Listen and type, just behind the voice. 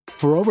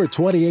For over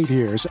 28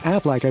 years,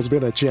 Aflac has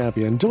been a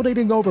champion,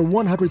 donating over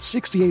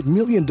 $168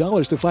 million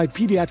to fight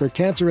pediatric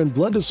cancer and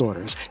blood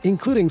disorders,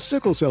 including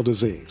sickle cell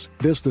disease.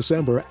 This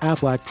December,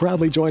 Aflac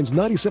proudly joins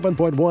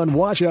 97.1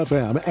 Wash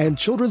FM and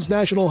Children's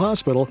National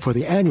Hospital for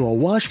the annual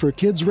Wash for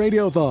Kids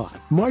Radiothon.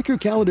 Mark your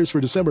calendars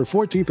for December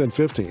 14th and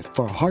 15th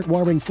for a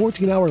heartwarming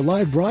 14-hour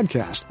live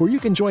broadcast where you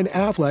can join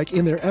Aflac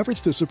in their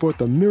efforts to support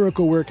the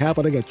miracle work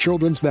happening at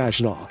Children's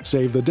National.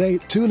 Save the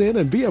date, tune in,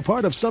 and be a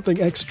part of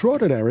something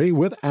extraordinary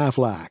with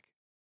Aflac.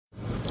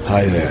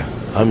 Hi there,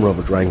 I'm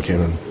Robert Rankin,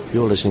 and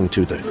you're listening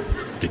to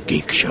The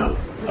Geek Show.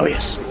 Oh,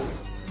 yes.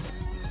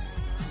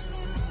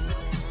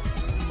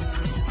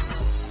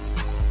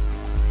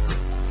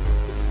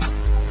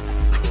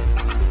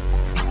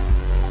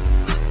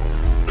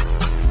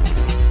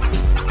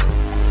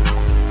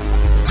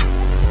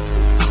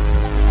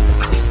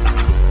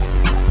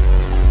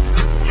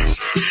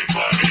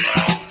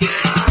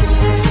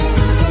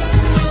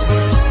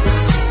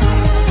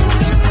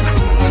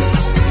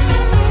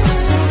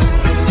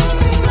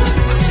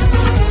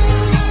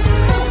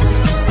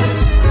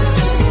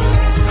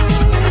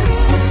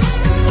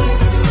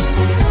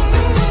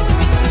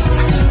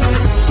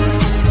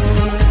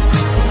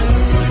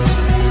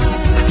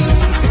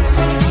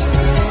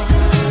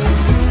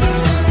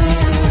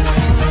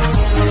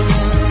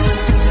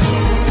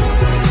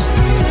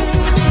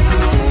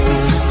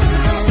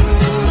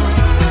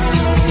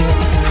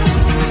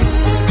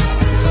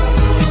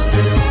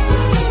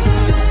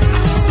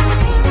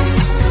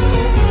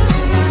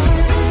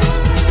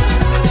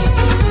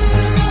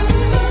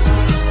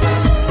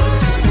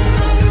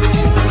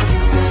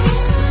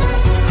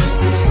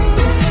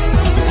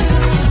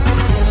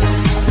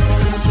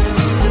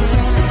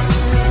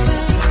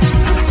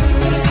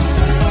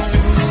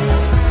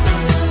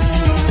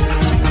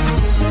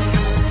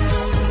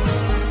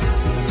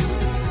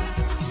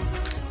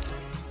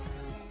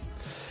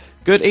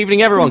 Good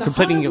evening, everyone.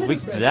 Completing a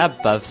week.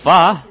 Yes. I'm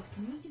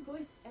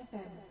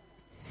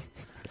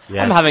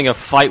having a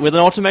fight with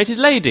an automated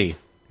lady.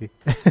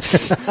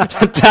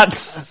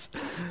 That's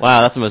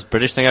the most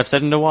British thing I've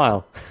said in a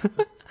while.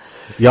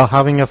 You're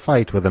having a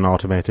fight with an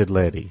automated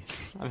lady.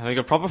 I'm having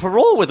a proper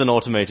brawl with an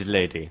automated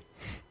lady.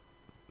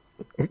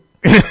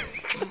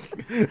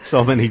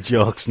 So many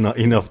jokes, not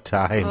enough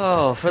time.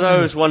 Oh, for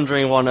those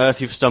wondering what on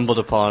earth you've stumbled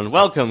upon,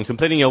 welcome.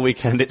 Completing your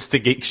weekend, it's The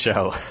Geek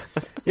Show.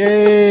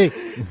 Yay!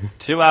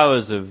 2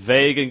 hours of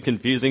vague and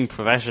confusing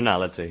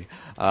professionality.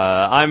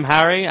 I'm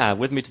Harry.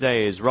 With me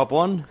today is Rob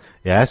 1.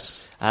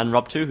 Yes. And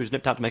Rob 2, who's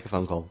nipped out to make a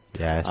phone call.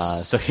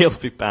 Yes. So he'll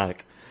be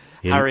back.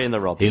 Harry and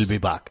the Robs. He'll be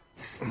back.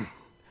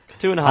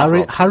 2.5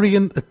 Robs. Harry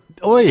and...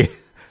 Oi!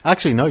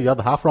 Actually, no, you're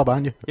the half Rob,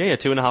 aren't you? Yeah,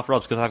 2.5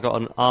 Robs, because I've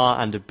got an R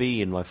and a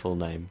B in my full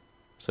name.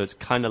 So it's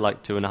kind of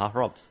like 2.5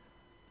 Robs.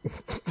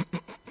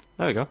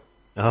 There we go.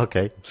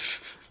 Okay.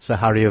 So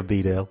Harry of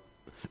Beedale.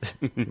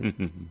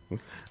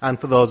 And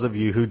for those of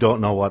you who don't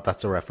know what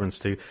that's a reference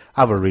to,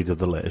 have a read of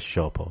the latest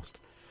show post.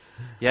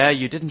 Yeah,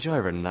 you did enjoy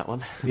writing that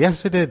one.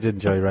 Yes, I did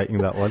enjoy writing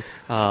that one.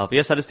 But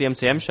yes, that is the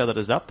MCM show that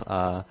is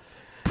up.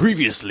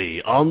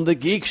 Previously on The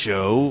Geek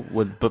Show,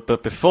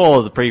 but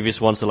before the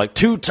previous one, so like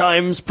 2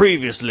 times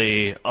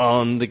previously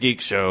on The Geek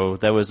Show,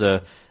 there was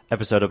a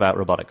episode about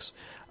robotics.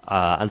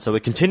 And so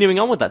we're continuing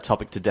on with that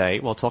topic today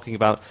while talking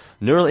about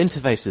neural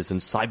interfaces and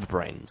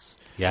cyberbrains.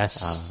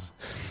 Yes.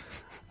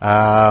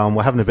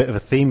 We're having a bit of a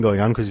theme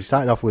going on because we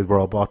started off with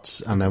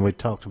robots and then we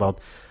talked about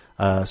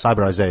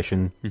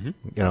cyberization,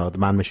 the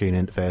man-machine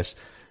interface.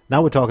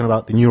 Now we're talking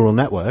about the neural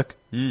network.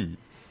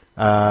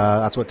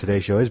 That's what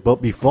today's show is.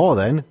 But before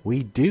then,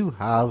 we do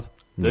have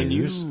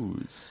news.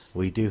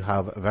 We do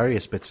have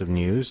various bits of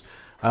news.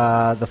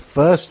 The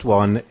first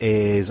one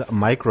is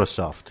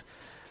Microsoft,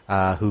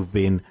 who've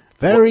been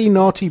very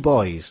naughty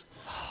boys.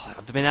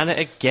 They've been at it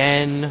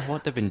again.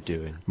 What they've been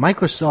doing?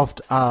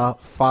 Microsoft are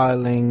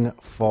filing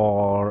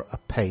for a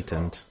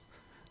patent.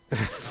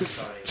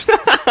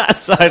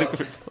 Sorry.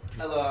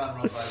 Hello, I'm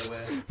Rob, by the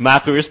way.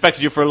 Mark, we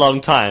respected you for a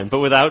long time, but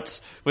without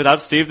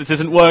Steve, this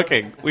isn't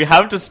working. We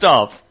have to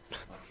stop.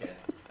 Okay,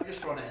 I'll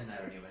just throw it in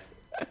there anyway.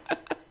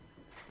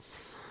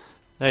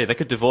 Hey, they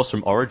could divorce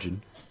from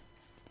Origin.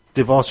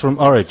 Divorce from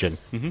Origin?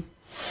 Mm-hmm.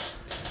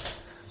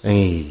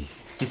 Hey,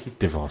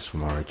 divorce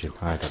from Origin.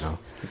 I don't know.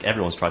 I think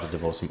everyone's tried to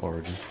divorce from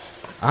Origin.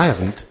 I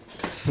haven't.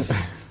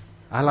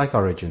 I like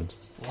Origins.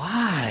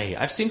 Why?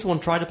 I've seen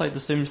someone try to play The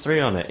Sims 3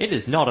 on it. It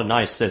is not a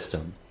nice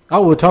system.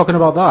 Oh, we're talking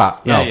about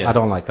that? Yeah, no, yeah. I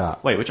don't like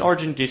that. Wait, which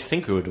Origin do you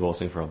think we were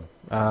divorcing from?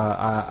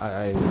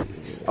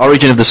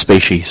 Origin of the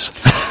species.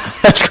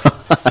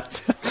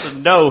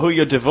 Know who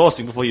you're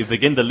divorcing before you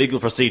begin the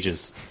legal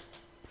procedures.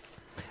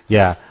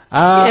 Yeah.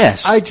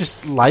 Yes. I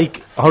just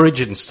like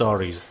Origin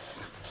stories.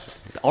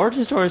 The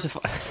Origin stories are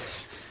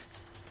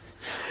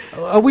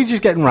Are we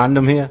just getting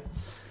random here?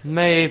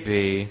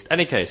 Maybe.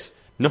 Any case.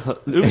 No,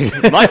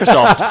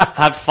 Microsoft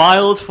had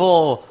filed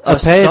for a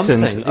patent.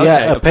 Something. Okay,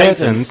 Yeah, a patent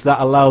patent that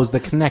allows the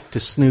Kinect to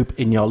snoop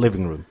in your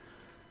living room.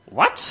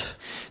 What?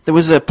 There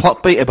was a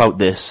plot beat about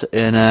this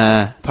in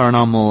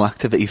Paranormal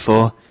Activity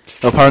 4.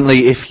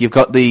 Apparently, if you've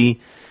got the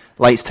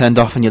lights turned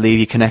off and you leave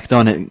your Kinect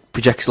on, it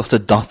projects lots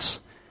of dots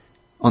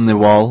on the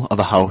wall of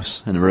a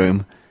house in a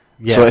room.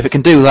 Yes. So if it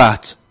can do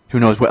that, who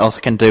knows what else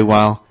it can do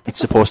while it's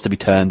supposed to be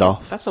turned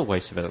off. That's a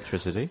waste of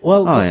electricity.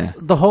 Well, yeah.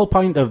 the whole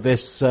point of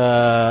this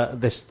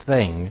this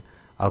thing,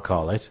 I'll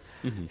call it,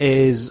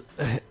 is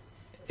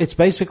it's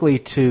basically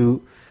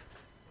to...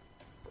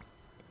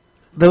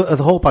 The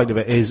whole point of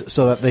it is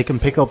so that they can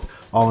pick up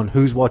on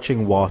who's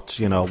watching what,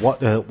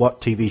 what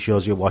TV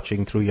shows you're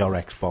watching through your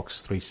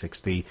Xbox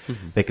 360.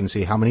 They can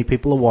see how many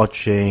people are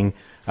watching,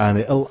 and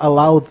it'll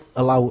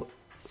allow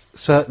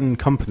certain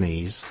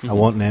companies, I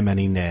won't name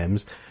any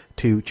names,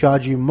 to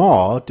charge you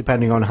more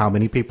depending on how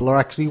many people are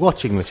actually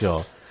watching the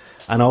show,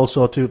 and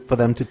also for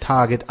them to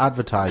target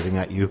advertising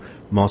at you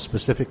more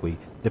specifically,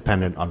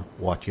 dependent on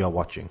what you're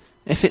watching.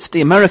 If it's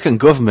the American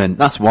government,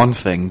 that's one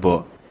thing,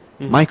 but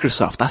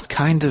Microsoft, that's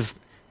kind of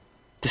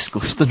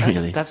disgusting,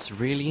 really. That's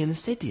really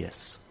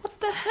insidious. What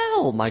the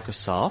hell,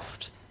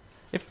 Microsoft?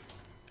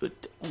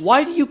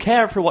 Why do you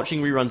care if you're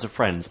watching reruns of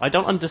Friends? I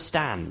don't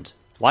understand.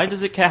 Why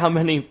does it care how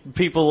many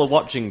people are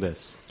watching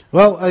this?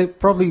 Well, I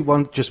probably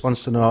just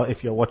wants to know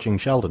if you're watching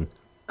Sheldon.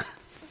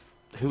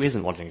 Who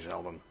isn't watching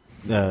Sheldon?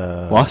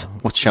 What?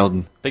 What's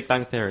Sheldon? Big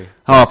Bang Theory.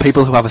 Oh,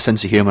 people who have a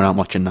sense of humour aren't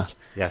watching that.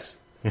 Yes.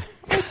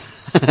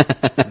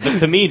 The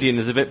comedian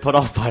is a bit put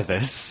off by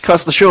this.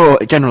 Because the show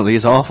generally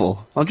is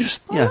awful. I like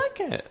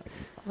it.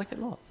 I like it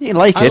a lot. You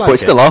like I it, like but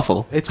it's it. still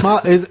awful.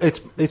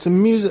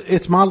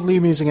 It's mildly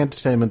amusing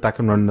entertainment that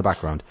can run in the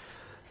background,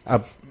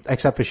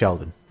 except for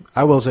Sheldon.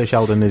 I will say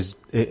Sheldon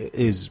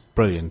is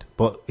brilliant,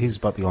 but he's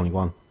about the only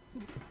one.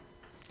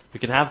 We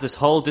can have this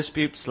whole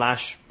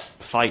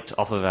dispute/fight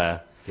off of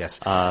air. Yes.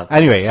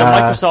 Anyway, so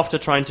Microsoft are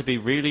trying to be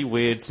really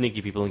weird,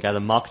 sneaky people and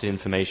gather marketing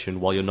information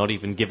while you're not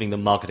even giving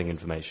them marketing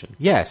information.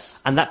 Yes.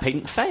 And that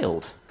patent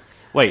failed.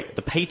 Wait,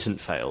 the patent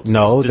failed?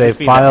 No, Does they this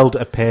mean filed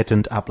a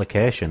patent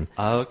application.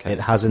 Oh, okay. It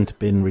hasn't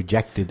been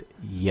rejected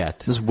yet.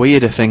 There's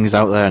weirder things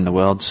out there in the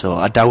world, so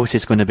I doubt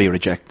it's going to be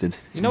rejected.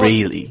 You know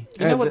really.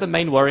 You know what the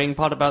main worrying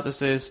part about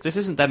this is? This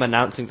isn't them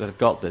announcing that they've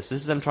got this.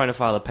 This is them trying to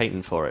file a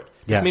patent for it.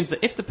 Yeah. Which means that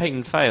if the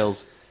patent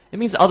fails, it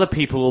means other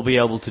people will be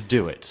able to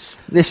do it.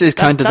 This is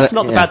That's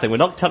not the bad thing. We're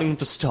not telling them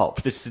to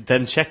stop. This is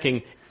them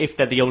checking if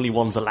they're the only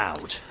ones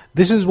allowed.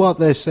 This is what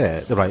they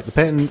say. Right,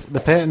 the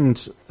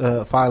patent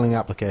filing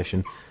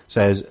application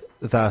says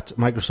that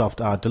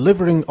Microsoft are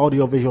delivering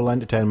audiovisual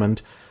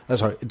entertainment.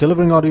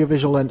 Delivering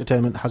audiovisual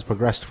entertainment has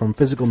progressed from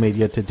physical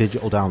media to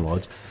digital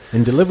downloads.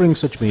 In delivering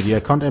such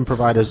media, content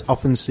providers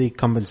often seek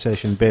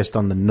compensation based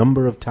on the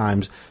number of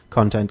times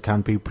content can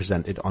be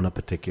presented on a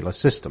particular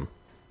system.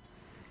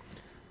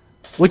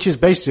 Which is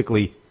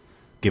basically,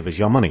 give us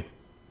your money.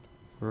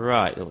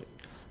 Right.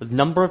 The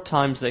number of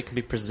times they can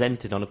be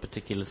presented on a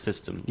particular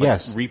system. Like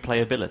Yes.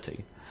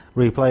 Replayability.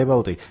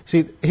 Replayability.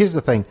 See, here's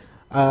the thing.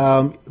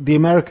 The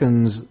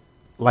Americans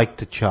like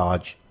to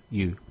charge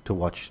you to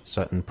watch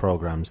certain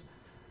programs.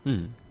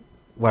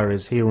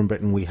 Whereas here in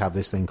Britain we have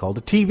this thing called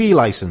a TV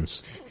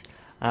license.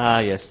 Ah,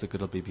 yes, the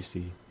good old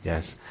BBC.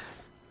 Yes.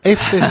 If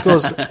this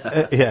goes...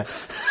 yeah.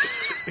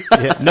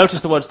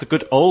 Notice the words, the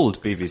good old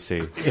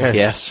BBC.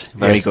 Yes,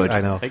 very Yes, good.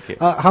 I know. Thank you.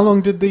 How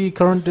long did the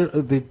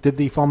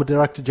former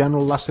Director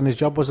General last in his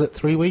job? Was it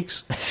 3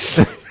 weeks?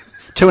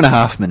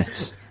 2.5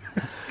 minutes.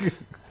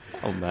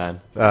 Oh,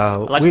 man. I'd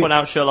like to point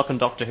out Sherlock and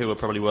Doctor Who are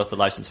probably worth the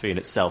license fee in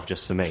itself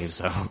just for me,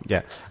 so...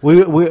 Yeah. We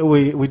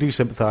do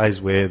sympathise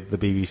with the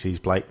BBC's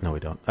plight. No, we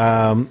don't.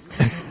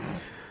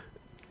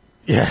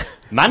 Yeah.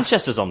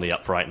 Manchester's on the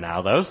up right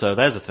now, though, so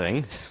there's a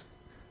thing.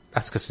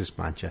 That's because it's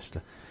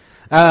Manchester.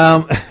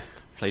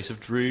 Place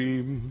of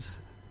dreams.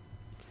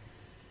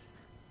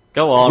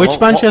 Go on. Which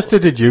Manchester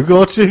did you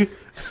go to?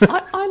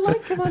 I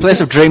like Manchester.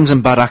 Place of dreams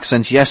and bad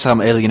accents. Yes,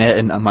 I'm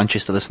alienating our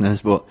Manchester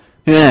listeners, but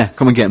yeah,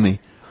 come and get me.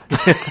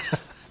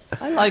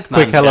 I like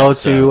Quick Manchester. hello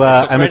to It's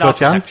got great Emiko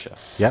Chan. architecture.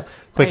 Yep.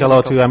 Quick Hey,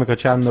 hello Emiko. to Emiko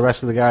Chan, the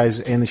rest of the guys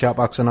in the shout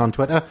box and on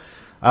Twitter.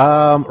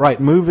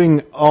 Right,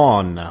 moving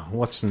on.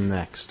 What's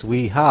next?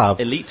 We have...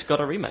 Elite got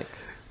a remake.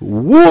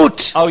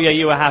 What? Oh, yeah,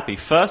 you were happy.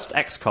 First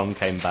XCOM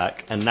came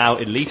back, and now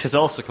Elite is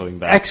also coming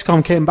back.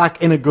 XCOM came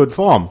back in a good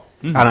form,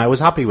 and I was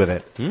happy with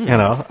it. You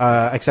know,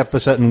 except for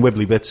certain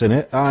wibbly bits in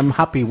it. I'm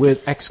happy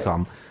with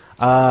XCOM.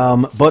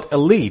 But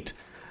Elite,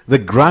 the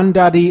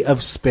granddaddy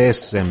of space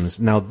sims.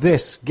 Now,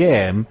 this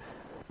game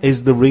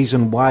is the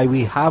reason why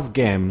we have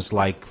games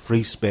like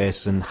Free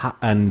Space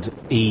and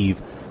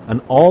Eve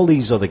and all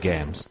these other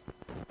games.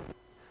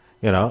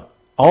 You know,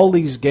 all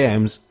these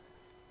games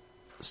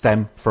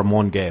stem from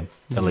one game,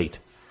 Elite.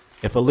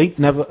 If Elite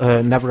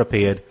never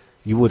appeared,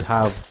 you would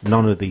have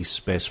none of these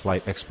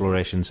spaceflight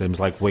exploration sims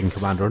like Wing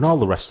Commander and all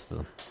the rest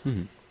of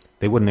them.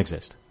 They wouldn't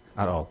exist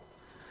at all.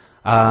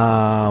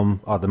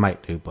 Or they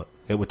might do, but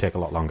it would take a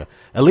lot longer.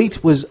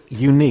 Elite was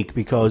unique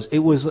because it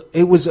was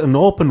an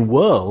open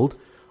world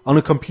on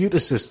a computer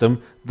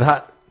system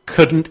that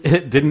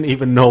didn't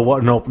even know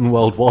what an open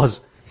world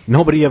was.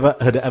 Nobody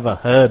had ever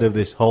heard of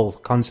this whole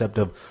concept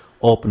of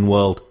open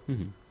world.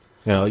 You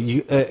know,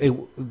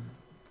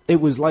 it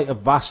was like a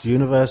vast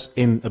universe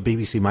in a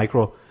BBC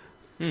Micro.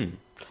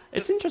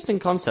 It's an interesting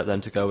concept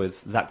then to go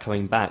with that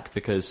coming back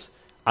because,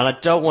 and I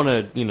don't want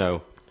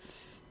to,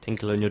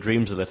 tinkle in your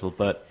dreams a little,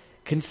 but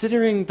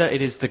considering that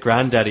it is the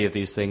granddaddy of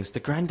these things, the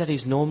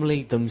granddaddies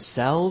normally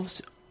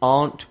themselves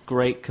aren't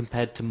great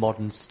compared to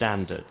modern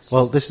standards.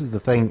 Well, this is the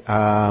thing.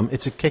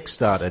 It's a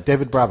Kickstarter.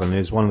 David Braben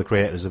is one of the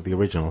creators of the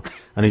original,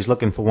 and he's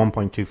looking for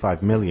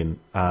 £1.25 million,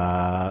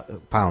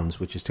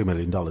 which is $2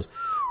 million,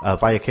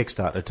 via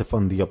Kickstarter to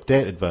fund the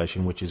updated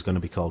version, which is going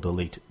to be called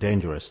Elite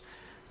Dangerous.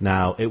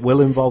 Now, it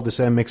will involve the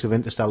same mix of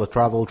interstellar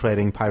travel,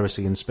 trading,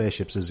 piracy, and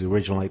spaceships as the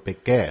original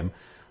 8-bit game,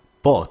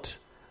 but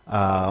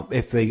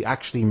if they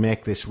actually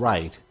make this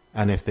right,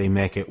 and if they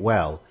make it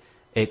well,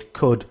 it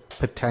could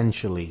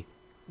potentially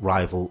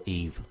rival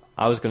Eve.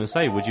 I was going to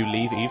say, would you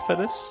leave Eve for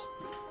this?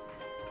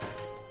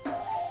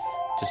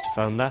 Just to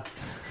phone that.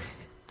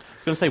 I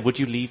was going to say, would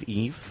you leave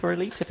Eve for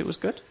Elite if it was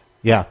good?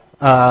 Yeah,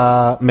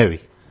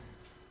 maybe.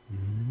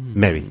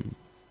 Maybe.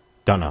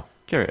 Don't know.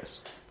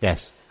 Curious.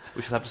 Yes.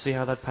 We shall have to see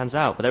how that pans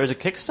out. But there is a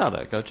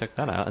Kickstarter. Go check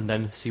that out and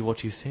then see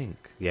what you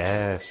think.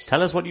 Yes.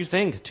 Tell us what you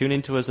think. Tune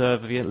in to us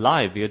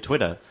live via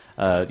Twitter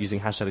using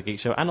hashtag The Geek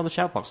Show and on the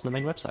shout box on the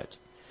main website.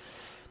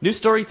 News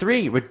story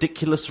 3,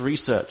 ridiculous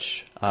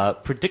research.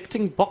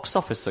 Predicting box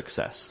office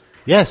success.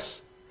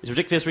 Yes. Is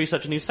ridiculous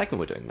research a new segment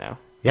we're doing now?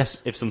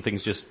 Yes. If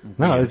something's just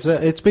No, weird.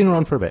 it's been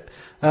around for a bit.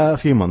 A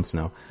few months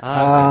now.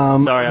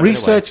 Okay. Sorry, I've been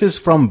researchers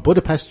from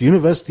Budapest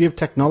University of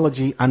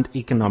Technology and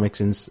Economics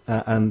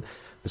and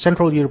the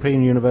Central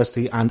European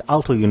University and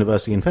Aalto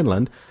University in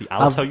Finland. The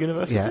Aalto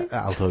University? Yeah,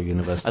 Aalto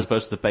University. As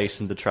opposed to the base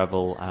and the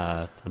treble,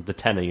 the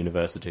tenor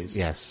universities.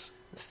 Yes.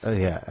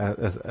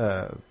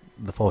 The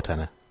 4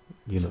 tenor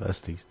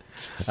universities.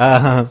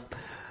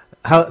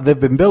 They've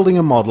been building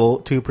a model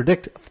to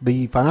predict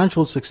the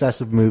financial success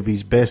of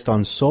movies based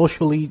on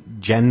socially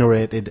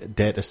generated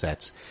data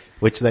sets,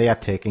 which they are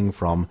taking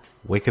from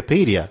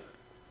Wikipedia.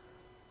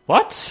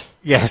 What?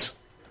 Yes.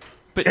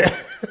 But,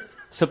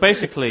 so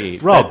basically,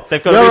 Rob,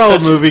 they've got you're research...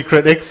 old movie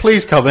critic,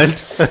 please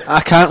comment.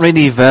 I can't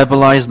really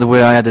verbalise the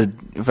way I had a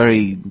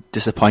very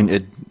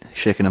disappointed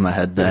shaking of my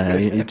head there.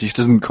 It just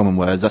doesn't come in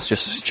words. That's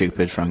just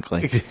stupid,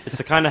 frankly. It's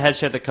the kind of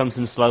headshot that comes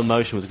in slow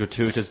motion with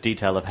gratuitous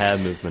detail of hair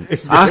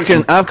movements. I've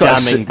got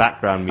jamming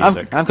background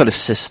music. I've got a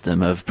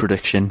system of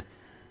prediction.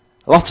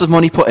 Lots of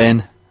money put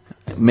in,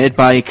 made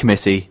by a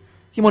committee.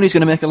 Your money's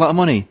going to make a lot of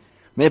money.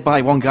 Made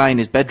by one guy in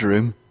his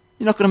bedroom.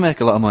 You're not going to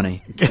make a lot of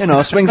money.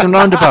 Swings and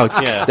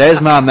roundabouts. Yeah.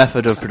 There's my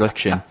method of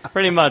production.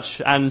 Pretty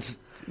much, and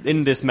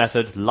in this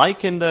method,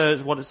 like in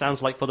what it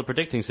sounds like for the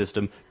predicting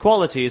system,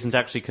 quality isn't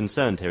actually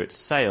concerned here. It's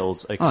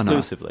sales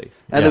exclusively.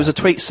 Oh, no. There was a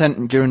tweet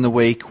sent during the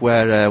week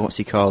where, what's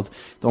he called?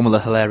 The one with the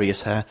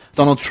hilarious hair.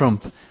 Donald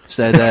Trump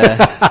said,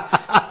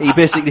 he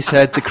basically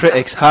said to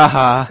critics,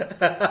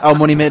 our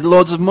money made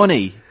loads of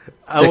money.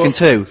 Taken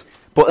 2.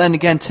 But then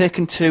again,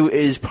 Taken 2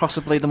 is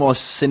possibly the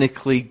most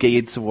cynically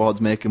geared towards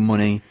making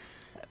money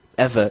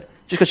ever.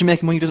 Just because you're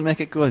making money doesn't make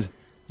it good.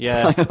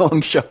 Yeah. By a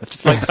long shot.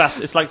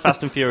 It's like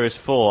Fast and Furious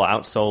 4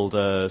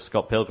 outsold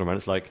Scott Pilgrim, and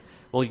it's like,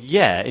 well,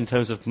 yeah, in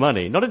terms of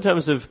money, not in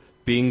terms of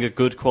being a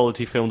good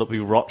quality film that will be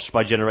watched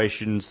by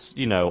generations,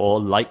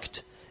 or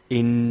liked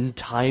in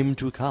time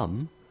to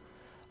come.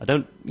 I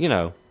don't,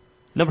 number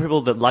of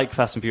people that like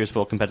Fast and Furious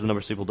 4 compared to the number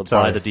of people that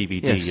buy the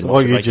DVD. Yes. And What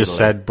watch it you just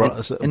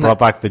regularly. said brought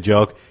back the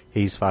joke,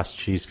 he's fast,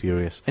 she's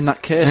furious. In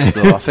that case,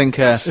 though, I think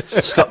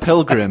Scott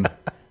Pilgrim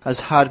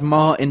has had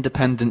more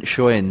independent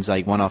showings,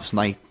 like one-offs,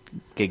 night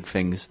gig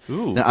things,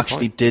 Ooh, than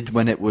actually did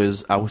when it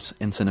was out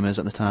in cinemas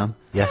at the time.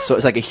 Yes. So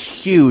it's like a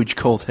huge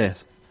cult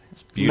hit.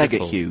 It's beautiful.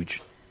 mega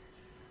huge.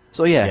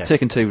 So yeah, Yes.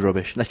 Taken 2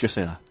 rubbish. Let's just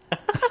say that.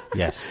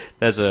 Yes.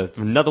 There's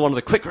another one of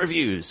the quick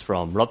reviews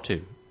from Rob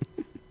 2.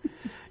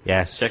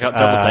 Yes. Check out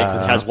Double Take,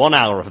 because it has 1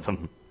 hour of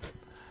them.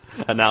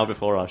 An hour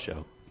before our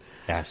show.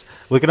 Yes.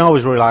 We can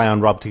always rely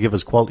on Rob to give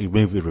us quality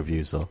movie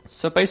reviews, though.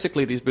 So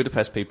basically, these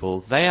Budapest people,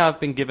 they have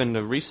been given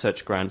a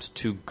research grant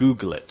to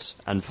Google it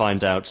and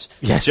find out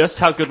just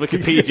how good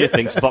Wikipedia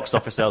thinks box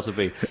office sales will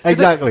be.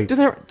 Exactly.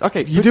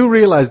 Okay. You do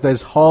realise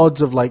there's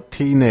hordes of,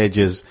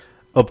 teenagers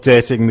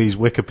updating these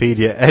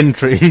Wikipedia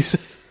entries.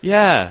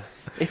 Yeah.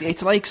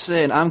 It's like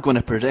saying, I'm going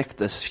to predict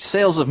the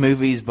sales of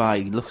movies by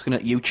looking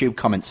at YouTube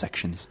comment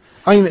sections.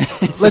 I mean,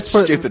 It's the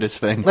stupidest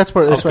thing. Let's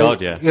put it this way.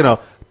 God, yeah.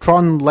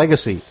 Tron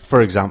Legacy,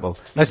 for example.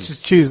 Let's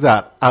just choose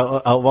that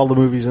out of all the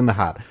movies in the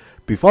hat.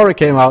 Before it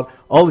came out,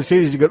 all the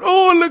teenagers go,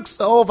 "Oh, it looks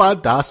so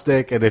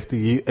fantastic!" And if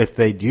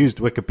they'd used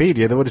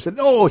Wikipedia, they would have said,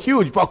 "Oh,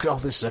 huge box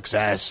office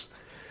success."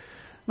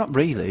 Not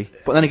really.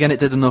 But then again,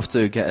 it did enough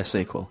to get a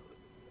sequel.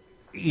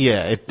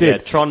 Yeah, it Yeah,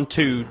 did. Tron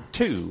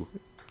 2,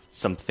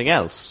 something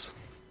else.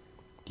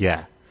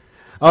 Yeah.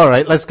 All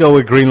right, let's go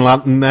with Green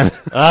Lantern then.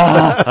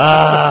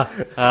 I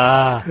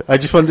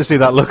just wanted to see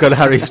that look on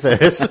Harry's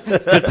face.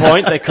 Good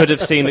point. They could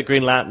have seen that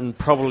Green Lantern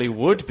probably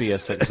would be a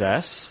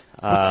success.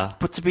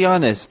 But to be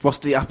honest, what's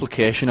the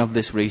application of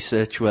this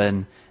research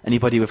when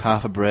anybody with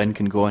half a brain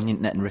can go on the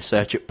internet and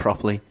research it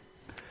properly?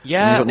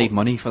 Yeah. And you don't need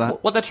money for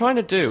that. What they're trying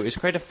to do is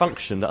create a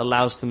function that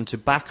allows them to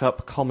back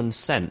up common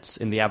sense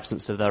in the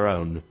absence of their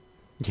own.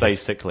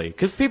 basically.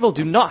 Because people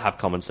do not have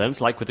common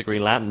sense, like with the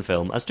Green Lantern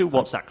film, as to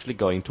what's actually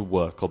going to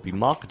work or be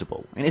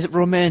marketable. And is it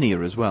Romania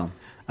as well?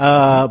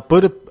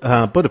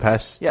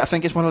 Budapest. Yeah, I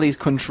think it's one of these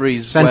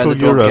countries Central where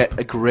they don't Europe get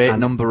a great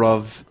number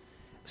of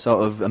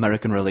sort of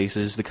American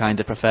releases. They kind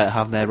of prefer to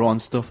have their own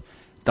stuff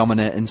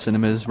dominate in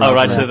cinemas. Oh,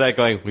 right, so they're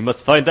going, we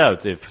must find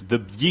out if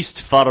the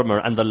yeast farmer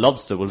and the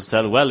lobster will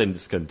sell well in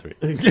this country.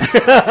 Maybe,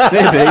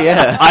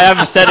 yeah. I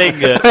am setting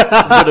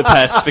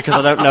Budapest because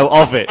I don't know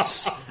of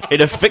it.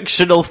 In a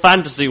fictional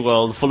fantasy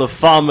world full of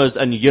farmers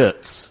and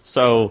yurts.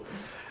 So,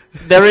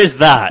 there is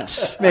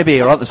that. Maybe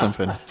you're onto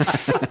something.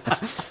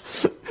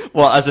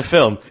 Well, as a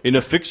film, in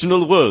a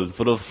fictional world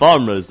full of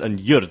farmers and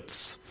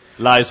yurts,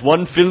 lies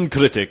one film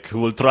critic who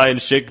will try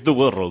and shake the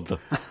world.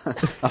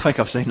 I think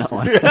I've seen that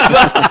one.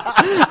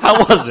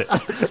 How was it?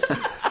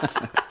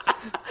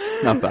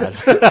 Not bad.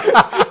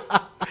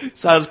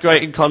 Sounds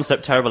great in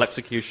concept, terrible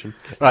execution.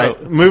 Right,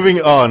 So,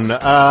 moving on.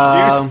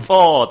 News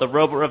 4, the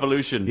Robot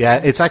Revolution. Yeah,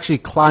 it's actually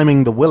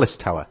climbing the Willis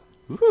Tower.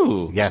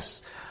 Ooh.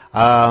 Yes.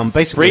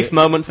 Basically, Brief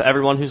moment for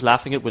everyone who's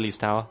laughing at Willis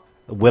Tower.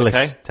 Willis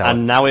Okay? Tower.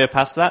 And now we are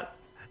past that.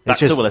 Back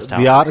It's just to Willis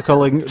Tower. the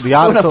article.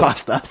 I'm not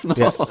past that. No.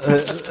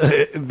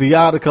 The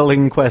article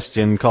in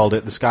question called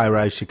it the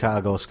Skyrise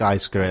Chicago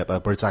skyscraper,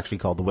 but it's actually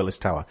called the Willis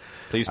Tower.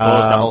 Please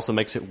pause, that also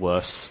makes it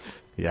worse.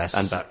 Yes.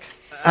 And back.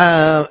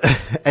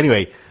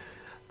 Anyway,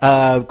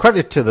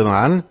 credit to the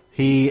man.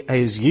 He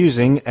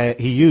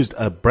used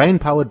a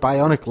brain-powered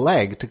bionic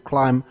leg to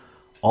climb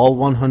all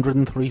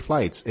 103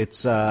 flights.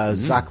 It's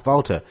Zach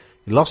Volter.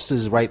 He lost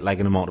his right leg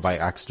in a motorbike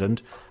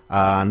accident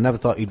and never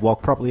thought he'd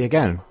walk properly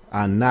again.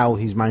 And now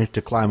he's managed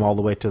to climb all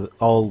the way to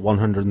all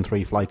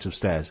 103 flights of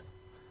stairs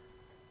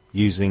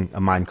using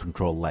a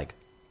mind-controlled leg.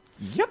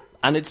 Yep.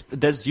 And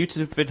there's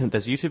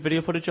YouTube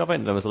video footage of it,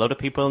 and there was a lot of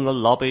people in the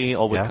lobby,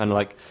 all with kind of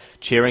like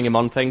cheering him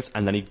on things,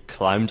 and then he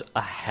climbed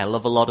a hell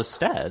of a lot of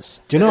stairs.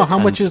 Do you know how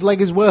much his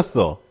leg is worth,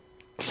 though?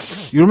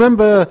 You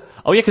remember...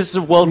 Oh, yeah, because it's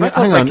a world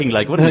record-breaking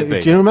leg, wouldn't it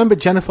be? Do you remember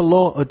Jennifer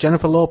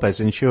Lopez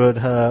insured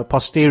her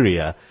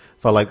posterior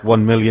for like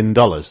 $1 million?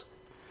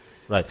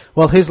 Right.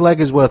 Well, his leg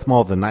is worth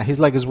more than that. His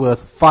leg is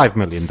worth $5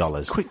 million.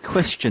 Quick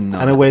question, though.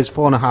 And it weighs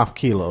 4.5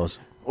 kilos.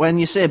 When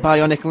you say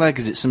bionic leg,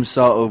 is it some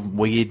sort of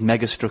weird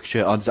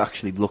megastructure, or does it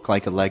actually look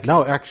like a leg?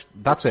 No, actually,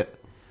 that's it.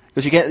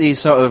 Because you get these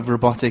sort of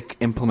robotic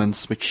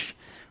implements which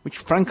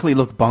frankly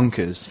look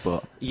bonkers,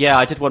 but... Yeah,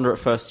 I did wonder at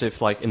first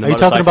if, like, in the Are you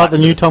talking motorcycle about the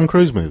new accident- Tom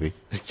Cruise movie?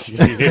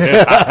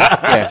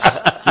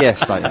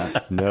 Yes, like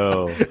that.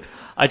 No.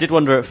 I did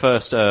wonder at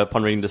first,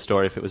 upon reading the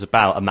story, if it was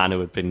about a man who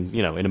had been,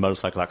 in a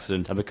motorcycle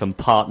accident and become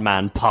part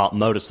man, part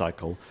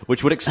motorcycle,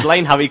 which would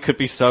explain how he could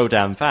be so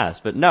damn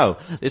fast. But no,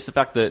 it's the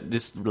fact that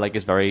this leg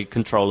is very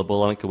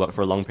controllable and it can work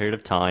for a long period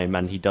of time,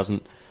 and he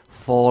doesn't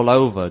fall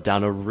over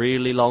down a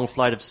really long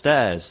flight of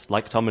stairs,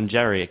 like Tom and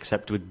Jerry,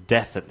 except with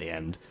death at the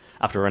end,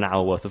 after an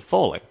hour worth of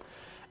falling.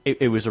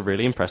 It was a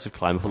really impressive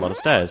climb of a lot of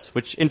stairs,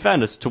 which, in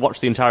fairness, to watch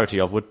the entirety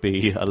of would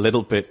be a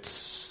little bit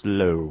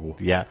slow.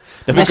 Yeah.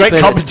 There'd be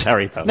great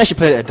commentary, though. Unless you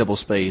played it at double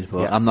speed,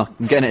 but Yeah. I'm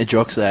getting into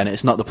jokes there, and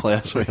it's not the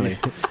players, really.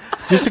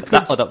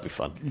 That'd be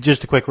fun.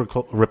 Just a quick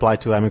reply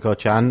to Emiko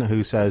Chan,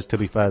 who says, to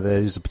be fair,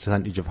 there is a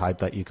percentage of hype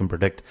that you can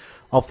predict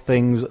of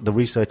things, the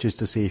research is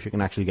to see if you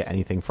can actually get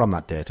anything from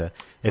that data.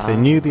 If they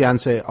knew the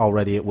answer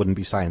already, it wouldn't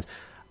be science.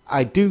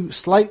 I do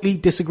slightly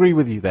disagree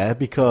with you there,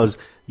 because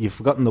you've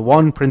forgotten the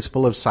one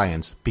principle of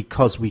science,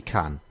 because we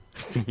can.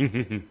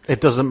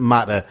 It doesn't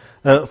matter.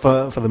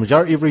 For the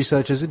majority of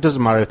researchers, it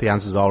doesn't matter if the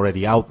answer's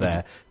already out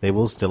there. They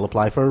will still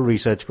apply for a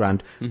research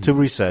grant to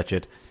research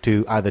it,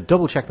 to either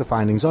double-check the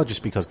findings or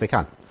just because they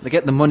can. They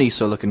get the money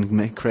so they can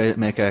make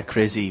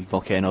crazy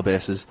volcano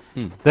bases.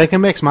 They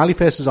can make smiley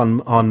faces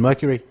on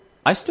Mercury.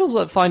 I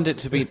still find it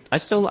to be... I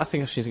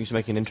think she's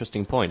making an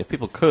interesting point. If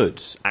people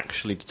could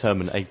actually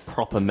determine a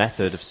proper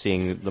method of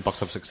seeing the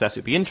box office success,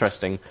 it'd be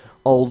interesting,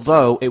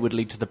 although it would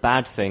lead to the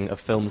bad thing of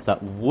films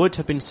that would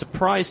have been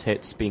surprise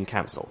hits being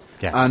cancelled.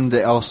 Yes. And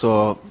it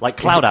also... Like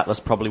Cloud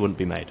Atlas probably wouldn't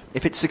be made.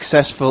 If it's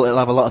successful, it'll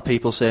have a lot of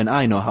people saying,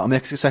 I know how to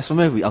make a successful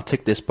movie. I'll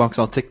tick this box,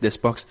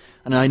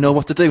 and I know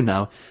what to do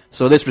now.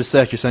 So this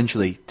research,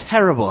 essentially,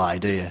 terrible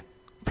idea.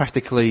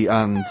 Practically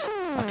and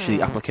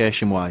actually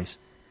application-wise.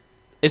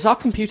 Is our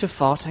computer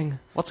farting?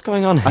 What's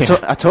going on here?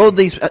 I told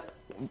these...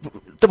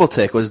 Double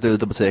Take was doing a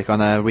Double Take on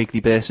a weekly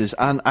basis,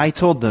 and I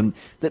told them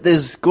that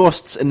there's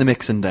ghosts in the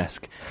mixing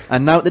desk.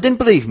 And now, they didn't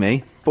believe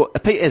me, but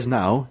it is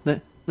now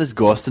that there's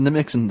ghosts in the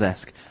mixing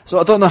desk. So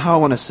I don't know how I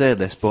want to say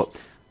this, but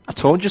I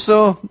told you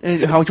so. How do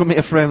you want me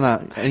to frame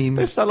that?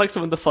 They sound like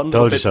some of the fun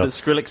little Told you bits so. that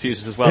Skrillex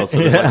uses as well. So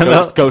there's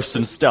like ghosts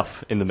and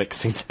stuff in the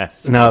mixing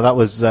test. No, that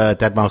was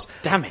Deadmau5.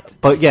 Damn it.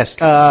 But yes,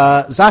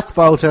 Zach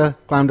Volter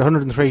climbed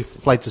 103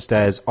 flights of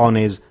stairs on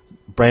his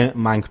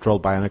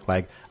mind-controlled bionic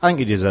leg. I think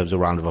he deserves a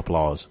round of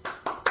applause.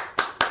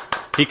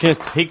 He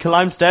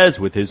climbed stairs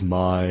with his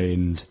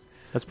mind.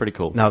 That's pretty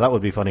cool. No, that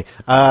would be funny.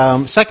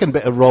 Second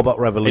bit of Robot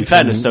Revolution In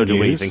fairness, so do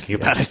we, news. thinking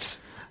about it.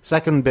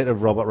 Second bit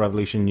of Robot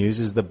Revolution news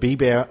is the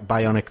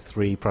Bionic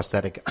 3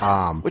 prosthetic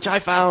arm. Which I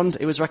found,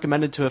 it was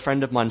recommended to a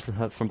friend of mine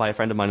by a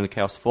friend of mine in the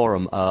Chaos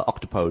Forum,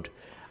 Octopode.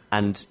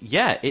 And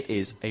yeah, it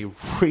is a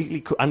really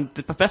cool... And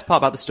the best part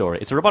about the story,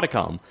 it's a robotic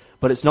arm,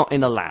 but it's not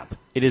in a lab.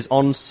 It is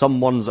on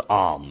someone's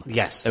arm.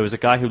 Yes. There was a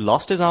guy who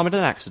lost his arm in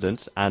an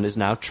accident and is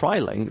now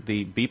trialing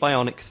the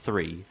B-Bionic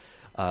 3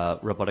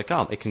 robotic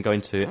arm. It can go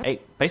into...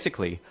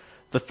 Basically,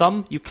 the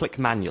thumb you click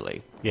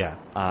manually.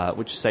 Yeah.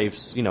 Which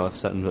saves, a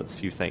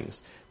few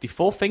things. The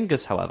four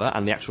fingers, however,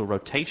 and the actual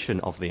rotation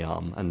of the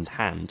arm and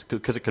hand,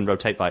 because it can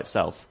rotate by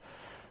itself...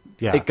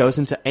 Yeah. It goes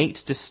into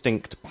 8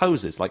 distinct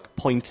poses, like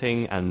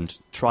pointing and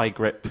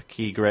tri-grip,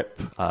 key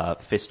grip,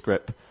 fist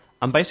grip.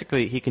 And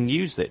basically, he can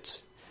use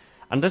it.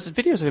 And there's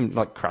videos of him,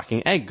 like,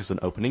 cracking eggs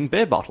and opening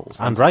beer bottles.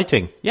 And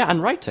writing. Yeah,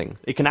 and writing.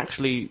 It can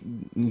actually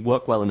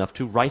work well enough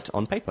to write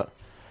on paper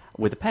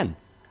with a pen.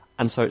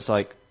 And so it's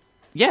like,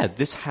 yeah,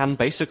 this hand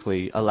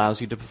basically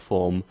allows you to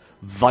perform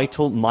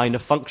vital minor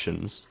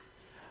functions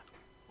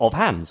of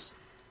hands.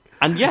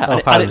 And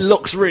yeah, and it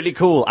looks really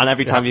cool. And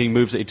every time he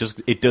moves it,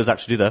 it does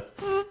actually do the...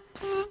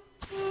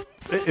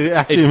 It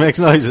actually makes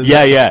noises.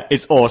 Yeah,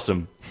 it's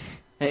awesome.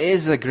 It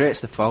is a great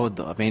step forward,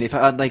 though. I mean, if it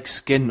had, like,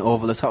 skin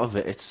over the top of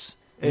it, it's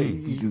a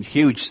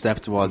huge step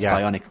towards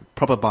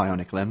proper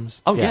bionic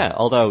limbs. Oh, yeah.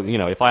 Although,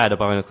 if I had a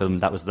bionic limb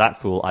that was that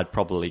cool, I'd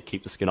probably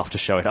keep the skin off to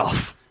show it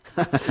off.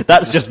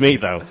 That's just me,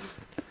 though.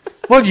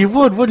 Well, you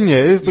would, wouldn't you?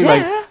 It'd be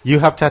like, you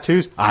have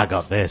tattoos? I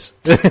got this.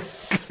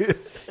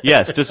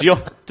 Yes. Does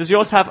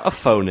yours have a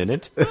phone in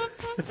it?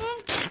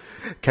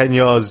 Can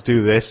yours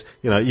do this?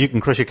 You can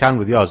crush a can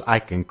with yours. I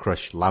can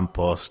crush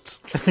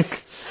lampposts.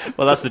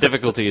 Well, that's the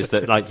difficulty, is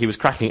that he was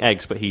cracking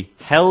eggs, but he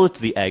held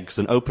the eggs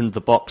and opened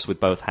the box with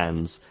both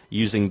hands,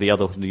 using the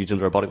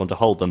robotic one to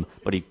hold them,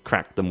 but he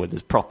cracked them with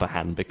his proper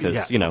hand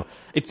because,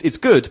 it's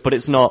good, but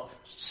it's not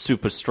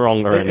super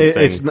strong or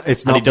anything. It's not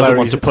and he doesn't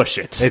want to push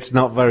it. It's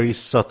not very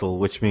subtle,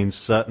 which means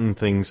certain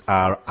things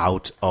are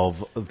out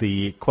of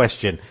the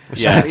question.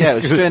 Yeah, yeah.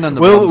 It was straight on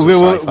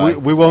the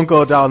we won't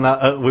go down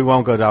that. We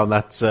won't go down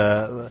that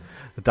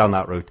down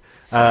that route.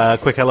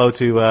 Quick hello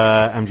to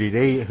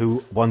MGD,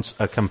 who wants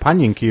a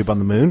companion cube on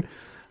the moon.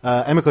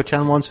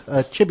 Emiko-chan wants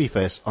a chibi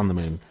face on the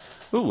moon.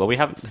 Ooh, well, we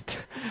haven't...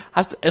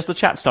 Has the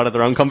chat started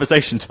their own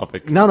conversation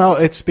topics? No,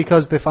 it's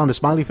because they found a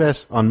smiley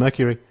face on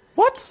Mercury.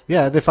 What?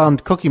 Yeah, they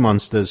found Cookie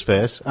Monster's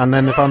face, and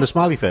then they found a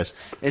smiley face.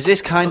 Is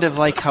this kind of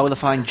like how they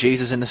find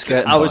Jesus in the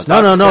skirting board?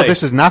 No,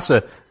 this is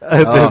NASA.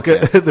 Okay.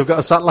 They've got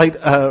a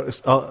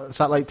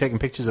satellite taking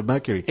pictures of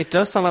Mercury. It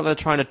does sound like they're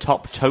trying to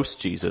top Toast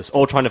Jesus,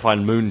 or trying to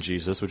find Moon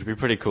Jesus, which would be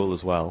pretty cool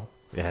as well.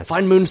 Yes.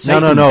 Find Moon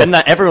Satan, no. then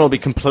everyone will be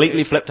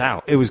completely flipped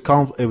out. It was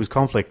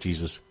Conflict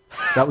Jesus.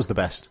 That was the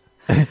best.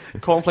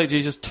 Cornflake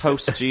Jesus,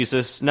 Toast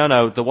Jesus.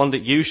 No, the one that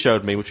you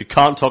showed me, which we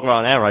can't talk about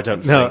on air, I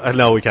don't think.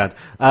 No, we can't.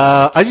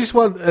 I just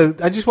want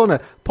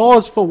to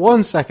pause for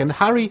 1 second.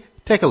 Harry,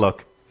 take a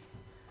look.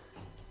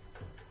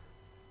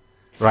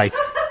 Right.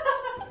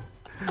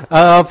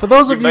 For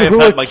those of you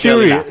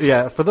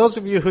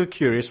who are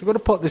curious, I'm going to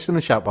put this in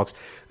the chat box.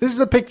 This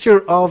is a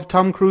picture of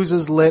Tom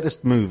Cruise's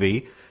latest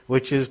movie,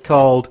 which is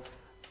called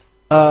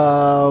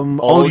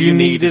All You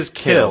Need Is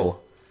Kill.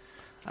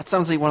 That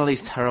sounds like one of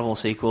these terrible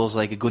sequels,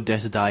 like A Good Day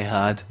to Die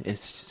Hard.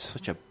 It's just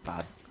such a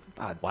bad.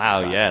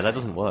 Wow, bad yeah, that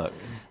doesn't work.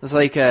 There's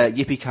like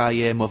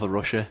Yippee-Ki-Yay, Mother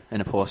Russia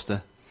in a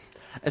poster.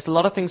 It's a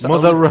lot of things.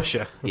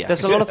 Russia. Yeah.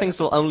 There's a lot of things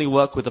that will only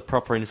work with a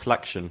proper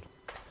inflection.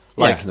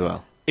 Like,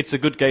 well, it's a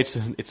good day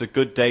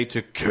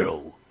to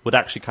kill would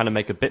actually kind of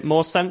make a bit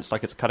more sense,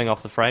 like it's cutting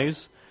off the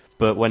phrase.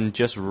 But when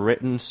just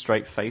written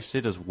straight-faced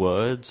as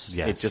words,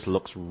 it just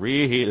looks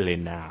really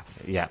naff.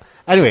 Yeah.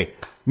 Anyway,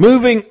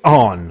 moving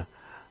on.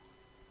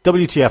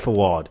 WTF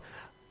award.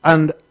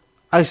 And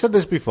I said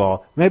this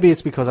before, maybe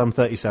it's because I'm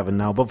 37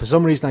 now, but for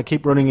some reason I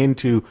keep running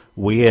into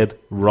weird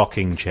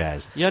rocking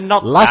chairs. You're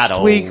not Last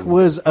that week old.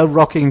 was a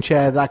rocking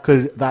chair that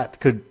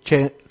could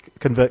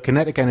convert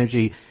kinetic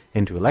energy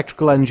into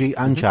electrical energy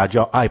and charge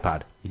your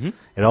iPad. Mm-hmm.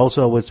 It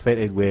also was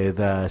fitted with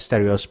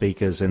stereo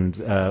speakers and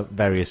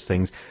various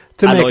things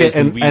to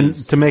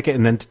make it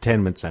an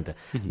entertainment center.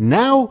 Mm-hmm.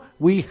 Now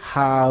we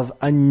have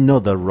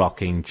another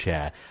rocking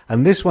chair,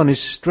 and this one is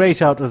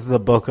straight out of the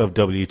book of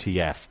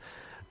WTF.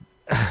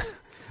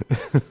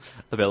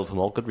 Available from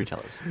all good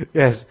retailers.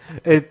 Yes,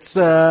 it's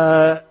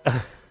from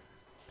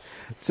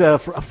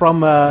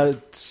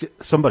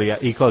somebody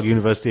at Ecole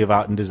University of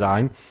Art and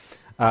Design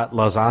at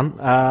Lausanne,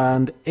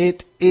 and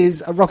it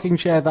is a rocking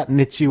chair that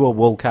knits you a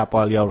wool cap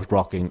while you're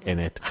rocking in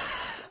it.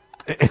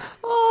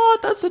 Oh,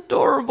 that's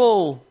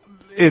adorable.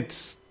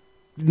 It's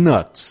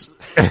nuts.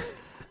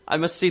 I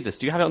must see this.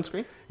 Do you have it on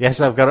screen? Yes,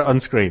 I've got it on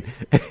screen.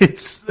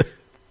 It's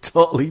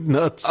totally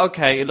nuts.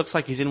 Okay, it looks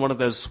like he's in one of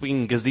those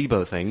swing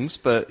gazebo things,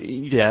 but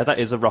yeah, that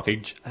is a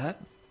rocking chair.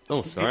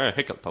 Oh, sorry, I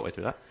hiccuped partway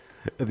through that.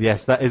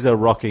 Yes, that is a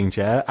rocking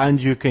chair,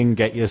 and you can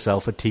get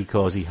yourself a tea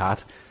cozy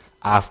hat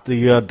after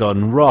you're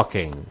done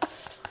rocking.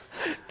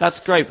 That's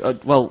great.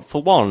 Well,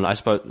 for one, I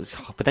suppose,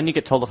 but then you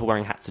get told off for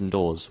wearing hats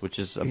indoors, which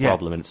is a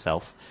problem in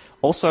itself.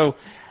 Also,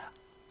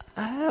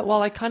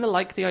 I kind of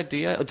like the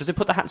idea. Does it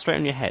put the hat straight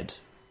on your head?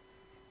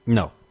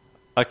 No.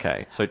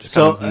 Okay, so it just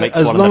kind of makes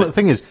one the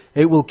thing is,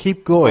 it will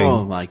keep going,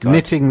 Oh my God.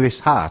 knitting this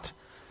hat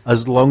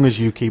as long as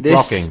you keep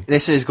rocking.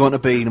 This is going to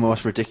be the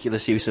most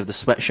ridiculous use of the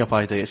sweatshop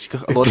idea. It's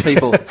got a lot of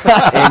people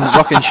in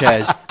rocking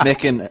chairs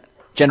making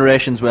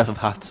generations worth of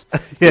hats.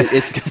 Yeah.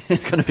 It's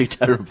going to be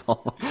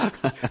terrible.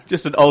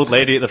 Just an old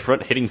lady at the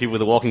front hitting people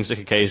with a walking stick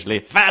occasionally.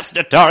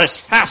 Faster, Doris,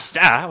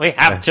 faster! We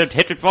have to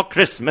hit it for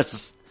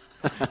Christmas.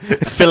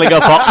 Filling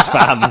up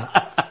Oxfam.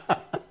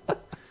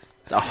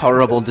 A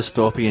horrible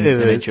dystopian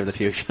image of the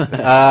future.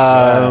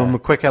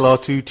 Quick hello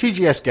to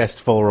TGS Guest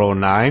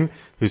 409,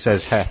 who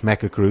says,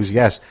 Mecha Cruise.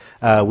 Yes,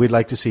 we'd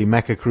like to see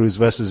Mecha Cruise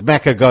versus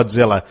Mecha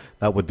Godzilla.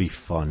 That would be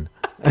fun.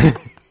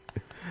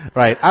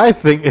 Right, I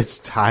think it's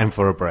time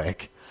for a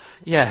break.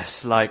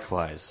 Yes,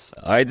 likewise.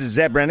 All right, this is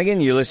Zeb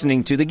Brannigan. You're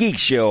listening to The Geek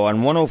Show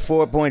on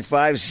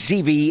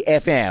 104.5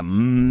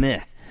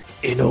 CVFM.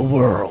 In a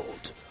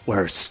world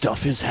where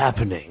stuff is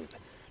happening,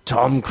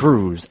 Tom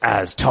Cruise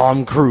as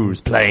Tom Cruise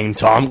playing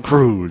Tom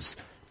Cruise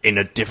in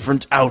a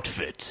different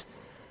outfit.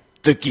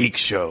 The Geek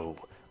Show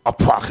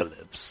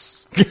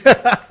Apocalypse.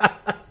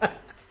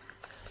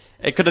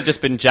 It could have just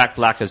been Jack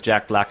Black as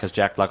Jack Black as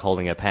Jack Black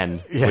holding a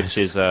pen, which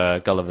is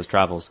Gulliver's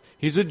Travels.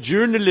 He's a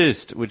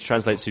journalist, which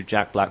translates to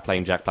Jack Black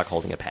playing Jack Black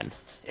holding a pen.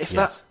 If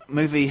that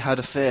movie had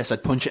a face,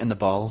 I'd punch it in the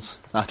balls.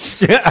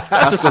 That's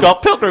a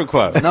Scott Pilgrim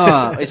quote.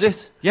 No, is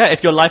it? Yeah,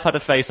 if your life had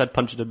a face, I'd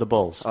punch it in the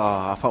balls. Oh,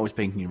 I thought it was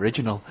being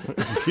original.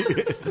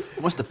 I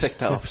must have picked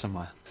that up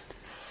somewhere.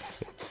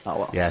 Oh,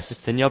 well. Yes.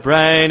 It's in your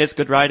brain, it's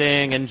good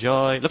writing,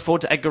 enjoy. Look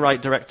forward to Edgar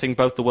Wright directing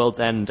both The World's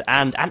End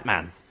and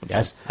Ant-Man.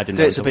 Yes. I didn't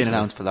Dates know have been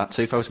announced for that,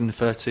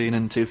 2013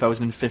 and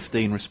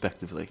 2015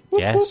 respectively.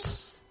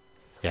 Yes.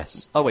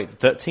 Yes. Oh wait,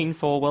 13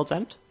 for World's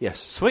End? Yes.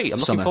 Sweet, I'm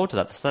looking Summer. forward to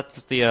that.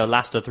 That's the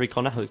last of the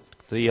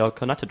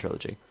Cornetto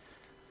trilogy.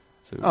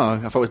 Oh, I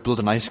thought it was Blood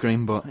and Ice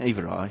Cream, but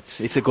either or,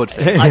 it's a good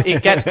film.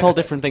 It gets called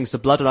different things. The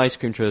Blood and Ice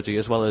Cream trilogy,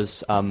 as well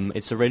as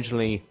it's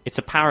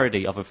a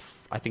parody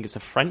of I think it's a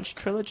French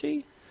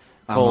trilogy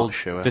called not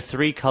sure. The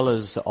Three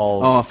Colors of.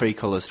 Oh, Three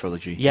Colours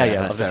trilogy. Yeah,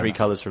 of the fair Three enough.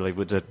 Colors trilogy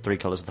with the three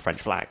colors of the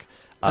French flag.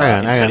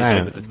 Hang instead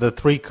on. it's with The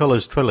Three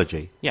Colours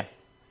trilogy. Yeah.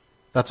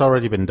 That's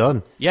already been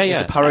done. Yeah.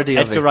 It's a parody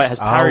of Edgar it. Wright has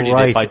parodied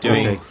right, it by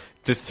doing okay.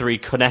 the Three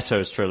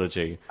Cornettos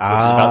trilogy, which is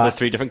about the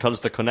three different colors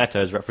of the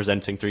cornettos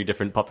representing three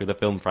different popular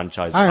film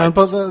franchises. Hang on,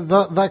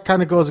 but that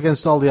kind of goes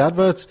against all the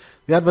adverts.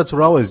 The adverts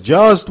were always,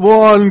 just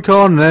one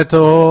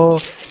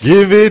cornetto,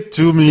 give it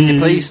to me. Can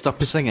you please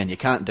stop singing? You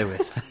can't do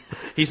it.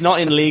 He's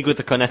not in league with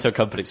the Cornetto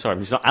company. Sorry,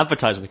 he's not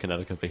advertising with the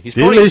Cornetto company.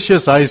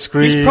 Delicious ice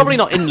cream. He's probably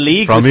not in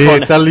league from with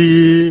Cornetto.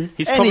 Italy.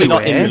 He's probably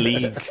not in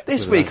Anyway, league.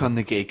 This week on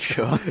The Geek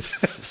Show,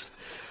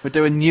 we're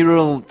doing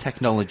neural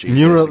technology.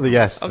 Neural, basically.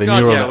 yes, Oh the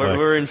god, neural yeah, network.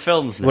 we're in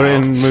films now. We're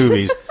in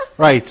movies.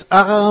 Right.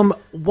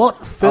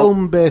 What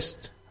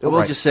film-based... I will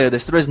right. just say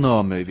this, there is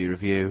no movie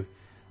review.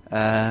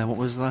 What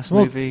was the last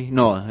movie?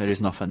 No, there is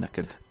nothing that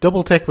could...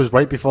 Double Take was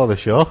right before the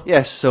show.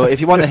 Yes, so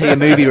if you want to hear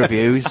movie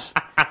reviews,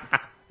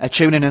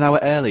 tune in an hour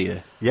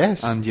earlier.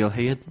 Yes. And you'll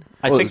hear...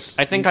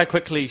 I think I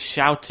quickly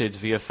shouted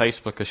via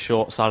Facebook a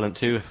short Silent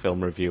 2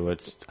 film review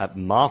at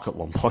Mark at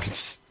one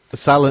point.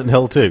 Silent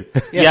Hill 2.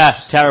 Yeah,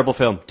 terrible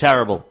film.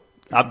 Terrible.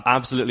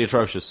 Absolutely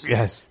atrocious.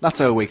 Yes.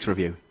 That's our week's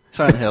review.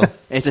 Silent Hill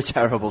is a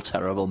terrible,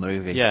 terrible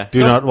movie. Yeah.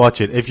 Do not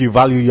watch it if you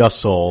value your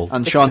soul.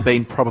 And Sean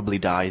Bean probably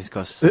dies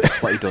because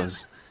that's what he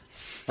does.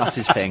 That's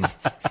his thing.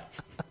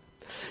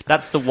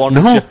 That's the one.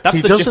 No, that's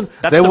he the doesn't.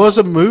 There was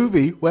a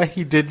movie where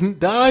he didn't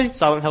die.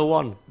 Silent Hill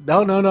 1.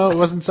 No, it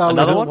wasn't Silent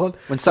Another Hill one? 1.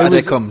 When Saturday It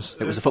was- comes,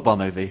 it was a football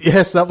movie.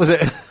 Yes, that was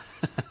it.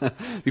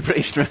 It'd be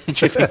pretty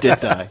strange if he did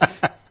die.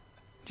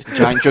 Just a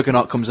giant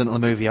juggernaut comes into the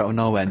movie out of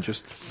nowhere and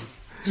just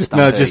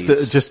No,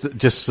 stampedes.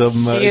 just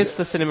some... He is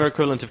the cinema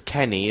equivalent of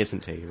Kenny,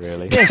 isn't he,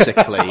 really?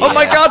 Basically, Oh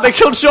my god, they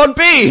killed Sean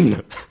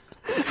Bean!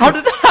 How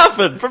did that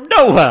happen? From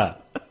nowhere!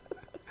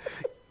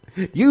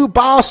 You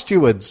bar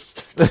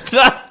stewards.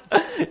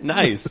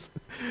 Nice.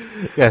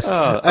 Yes.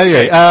 Oh,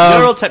 Anyway,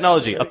 neural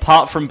technology,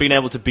 apart from being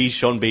able to be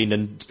Sean Bean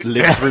and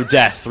live through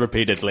death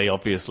repeatedly,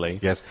 obviously.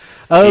 yes.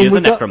 He is a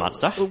we got-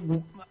 necromancer.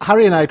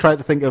 Harry and I tried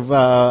to think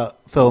of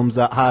films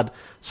that had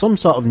some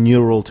sort of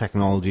neural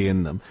technology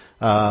in them.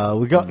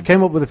 We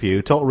came up with a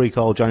few: Total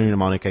Recall, Johnny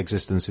Mnemonic,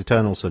 Existence,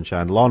 Eternal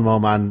Sunshine, Lawnmower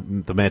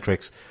Man, The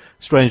Matrix,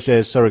 Strange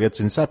Days, Surrogates,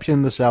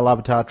 Inception, The Cell,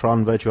 Avatar,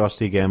 Tron,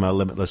 Virtuosity Gamer,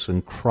 Limitless,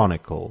 and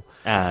Chronicle.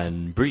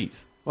 And breathe.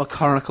 Well,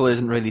 Chronicle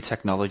isn't really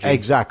technology.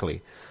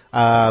 Exactly.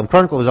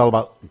 Chronicle was all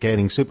about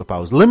gaining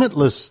superpowers.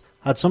 Limitless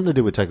had something to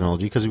do with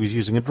technology because he was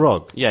using a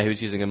drug. Yeah, he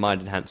was using a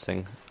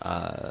mind-enhancing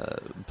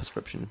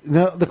prescription.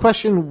 Now, the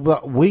question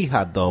that we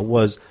had, though,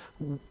 was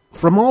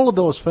from all of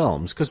those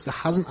films, because there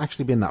hasn't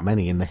actually been that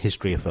many in the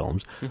history of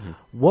films,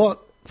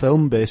 what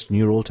film-based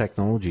neural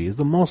technology is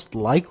the most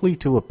likely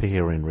to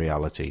appear in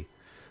reality?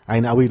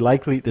 And are we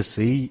likely to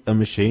see a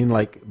machine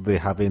like they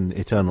have in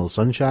Eternal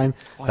Sunshine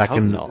I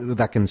hope not.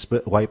 that can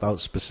wipe out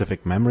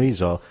specific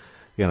memories, or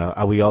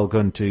are we all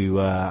going to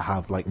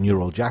have like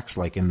neural jacks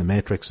like in The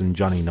Matrix and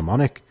Johnny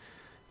Mnemonic?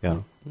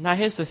 Now,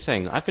 here's the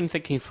thing. I've been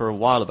thinking for a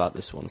while about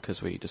this one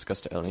because we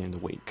discussed it earlier in the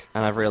week,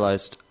 and I've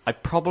realised I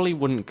probably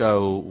wouldn't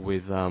go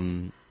with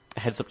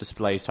heads-up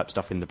displays type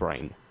stuff in the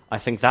brain. I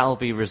think that'll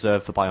be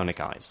reserved for bionic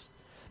eyes.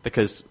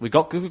 Because we've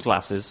got Google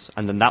Glasses,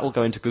 and then that will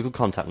go into Google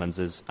contact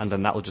lenses, and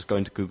then that will just go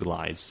into Google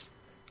Eyes.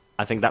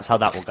 I think that's how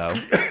that will go.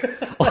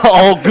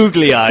 All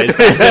googly eyes,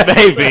 as it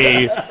may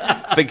be.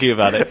 Thinking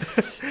about it.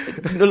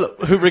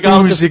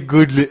 Who's a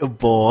good little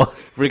boy?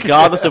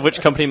 Regardless of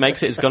which company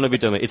makes it, it's going to be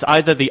done. It's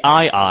either the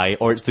eye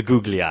or it's the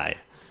googly eye.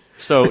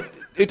 So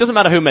it doesn't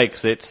matter who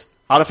makes it.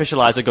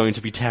 Artificial eyes are going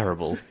to be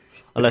terrible.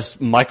 Unless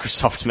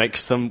Microsoft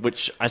makes them,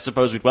 which I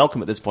suppose we'd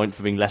welcome at this point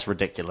for being less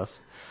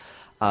ridiculous.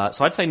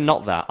 So I'd say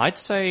not that. I'd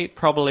say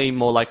probably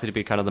more likely to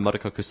be kind of the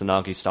Motoko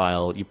Kusanagi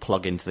style, you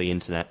plug into the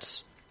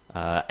internet,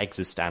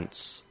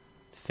 existence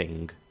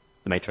thing,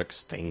 the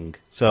Matrix thing.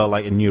 So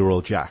like a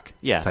neural jack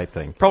type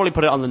thing. Probably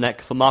put it on the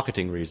neck for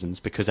marketing reasons,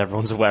 because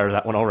everyone's aware of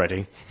that one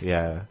already.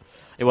 Yeah.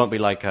 It won't be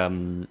like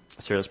Serial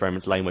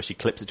Experiments Lane, where she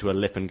clips it to her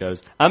lip and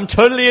goes, I'm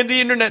totally in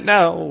the internet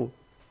now!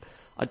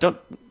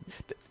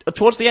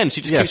 Towards the end,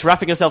 she just keeps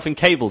wrapping herself in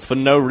cables for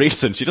no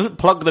reason. She doesn't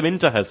plug them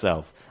into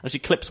herself. And she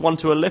clips one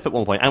to her lip at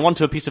one point, and one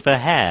to a piece of her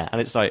hair.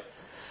 And it's like,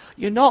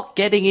 you're not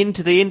getting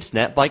into the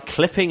internet by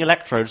clipping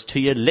electrodes to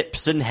your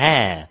lips and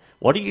hair.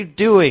 What are you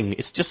doing?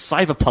 It's just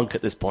cyberpunk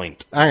at this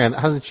point. Hang on,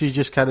 hasn't she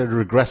just kind of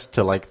regressed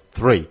to like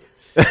 3?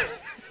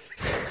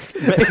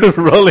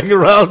 Rolling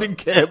around in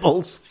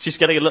cables. She's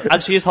getting a look,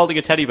 and she is holding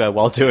a teddy bear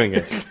while doing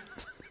it.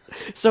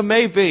 So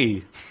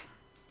maybe...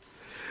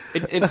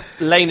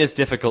 Lane is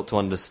difficult to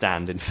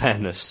understand, in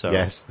fairness. So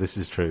yes, this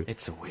is true.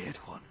 It's a weird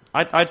one.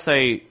 I'd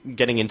say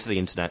getting into the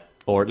internet,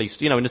 or at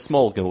least, in a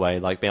small way,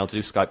 like being able to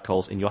do Skype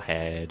calls in your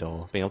head,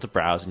 or being able to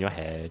browse in your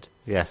head.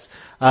 Yes.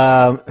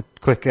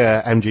 Quick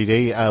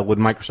MGD, would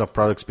Microsoft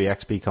products be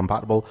XP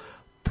compatible?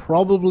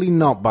 Probably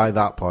not by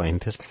that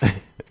point.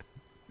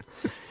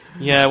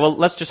 Yeah, well,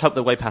 let's just hope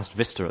they're way past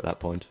Vista at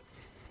that point.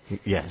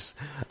 Yes.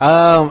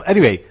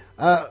 Anyway...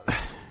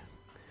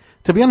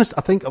 to be honest,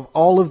 I think of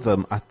all of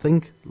them, I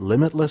think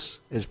Limitless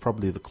is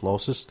probably the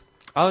closest.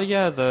 Oh,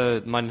 yeah,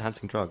 the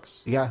mind-enhancing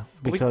drugs. Yeah,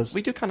 because...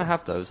 We do kind of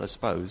have those, I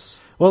suppose.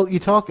 Well, you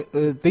talk...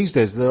 these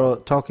days, they're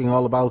talking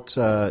all about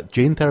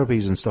gene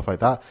therapies and stuff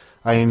like that.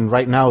 I mean,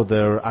 right now,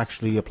 they're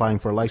actually applying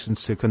for a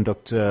license to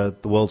conduct the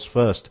world's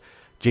first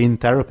gene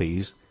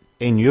therapies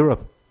in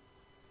Europe.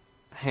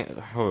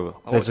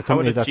 There's a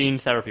company how would gene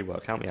therapy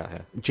work? Help me out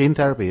here. Gene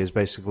therapy is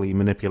basically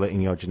manipulating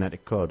your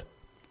genetic code.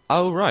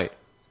 Oh, right.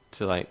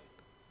 To,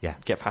 yeah,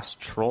 get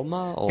past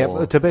trauma? Or?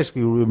 Yeah, to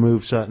basically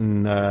remove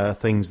certain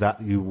things that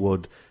you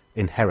would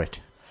inherit.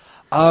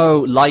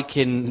 Oh, like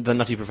in The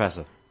Nutty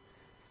Professor?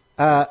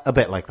 A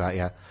bit like that,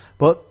 yeah.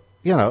 But,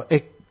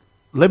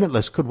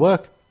 Limitless could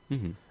work.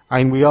 Mm-hmm.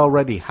 I mean, we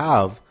already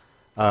have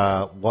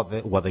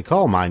what they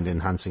call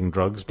mind-enhancing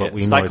drugs, but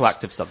we know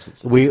psychoactive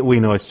substances. We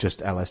know it's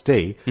just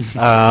LSD.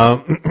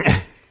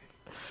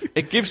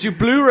 It gives you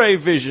Blu-ray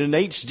vision in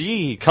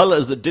HD,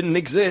 colours that didn't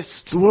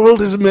exist. The world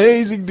is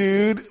amazing,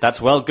 dude. That's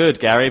well good,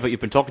 Gary, but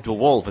you've been talking to a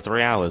wall for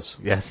 3 hours.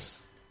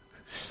 Yes.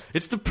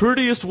 It's the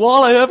prettiest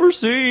wall I've ever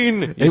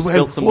seen. You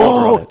spilled some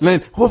water on it. And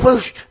then,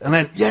 whoosh, and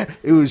then,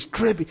 it was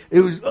trippy. It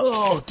was,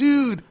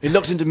 dude. It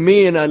looked into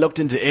me, and I looked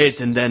into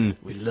it, and then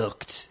we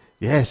looked.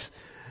 Yes.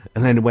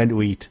 And then it went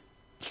to eat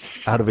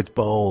out of its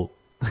bowl.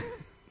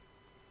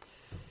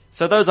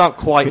 So those aren't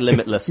quite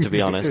limitless, to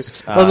be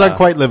honest. Those aren't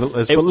quite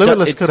limitless, but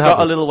limitless could have. It's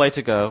got a little way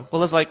to go.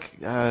 Well, there's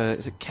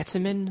is it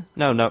ketamine?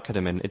 No, not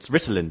ketamine. It's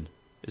Ritalin.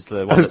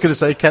 I was going to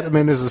say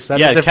ketamine is a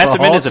sedative for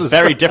ketamine horses. is a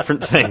very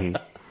different thing.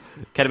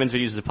 Ketamine's been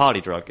used as a party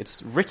drug.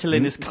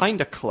 Ritalin is kind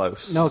of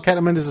close. No,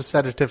 ketamine is a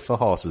sedative for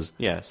horses.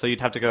 Yeah, so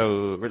you'd have to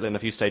go Ritalin a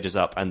few stages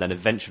up, and then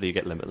eventually you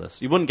get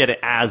Limitless. You wouldn't get it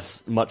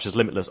as much as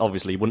Limitless,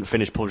 obviously. You wouldn't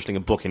finish publishing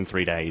a book in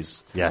 3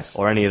 days. Yes.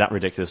 Or any of that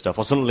ridiculous stuff,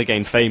 or suddenly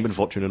gain fame and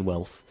fortune and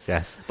wealth.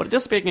 Yes. But it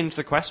does bring into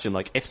the question,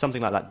 if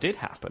something like that did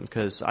happen,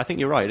 because I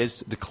think you're right, it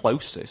is the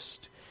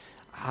closest.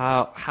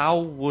 How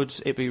would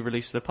it be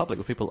released to the public?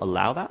 Would people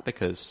allow that?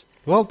 Because...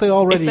 Well, they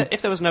already...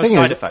 If there was no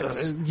side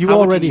effects... you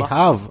already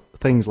have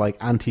things like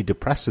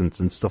antidepressants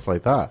and stuff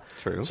like that.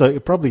 True. So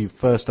it probably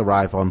first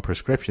arrive on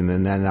prescription,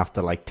 and then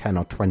after 10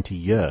 or 20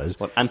 years...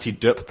 What,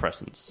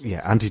 anti-derp-pressants?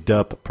 Yeah,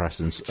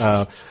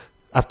 anti-derp-pressants.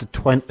 After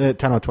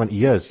 10 or 20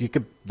 years, you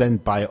could then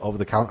buy it over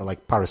the counter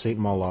like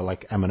paracetamol or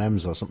like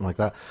M&Ms or something like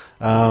that.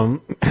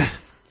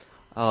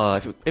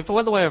 If it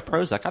went the way of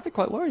Prozac, I'd be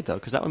quite worried, though,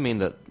 because that would mean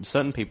that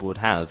certain people would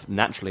have,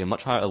 naturally, a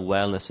much higher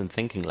awareness and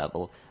thinking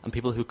level, and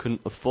people who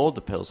couldn't afford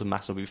the pills would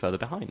massively be further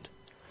behind.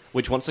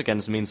 Which, once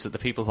again, means that the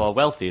people who are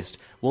wealthiest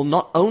will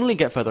not only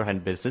get further ahead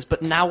in business,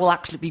 but now will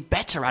actually be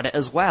better at it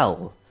as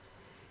well.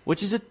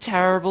 Which is a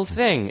terrible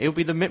thing. It would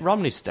be the Mitt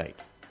Romney state.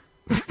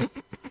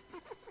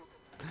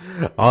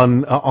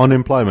 On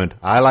unemployment.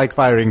 I like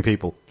firing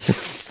people.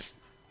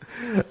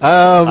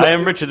 I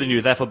am richer than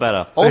you, therefore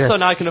better. Also, yes.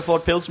 Now I can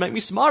afford pills to make me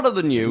smarter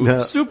than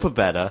you. Super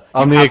better.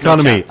 On the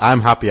economy,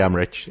 I'm happy I'm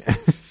rich.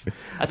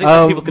 I think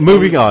that people can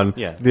moving on.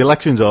 Yeah. The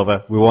election's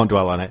over. We won't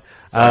dwell on it.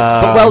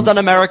 But well done,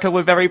 America.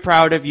 We're very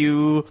proud of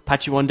you.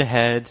 Pat you on the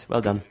head.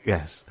 Well done.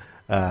 Yes.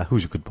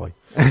 Who's a good boy?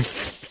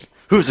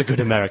 Who's a good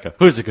America?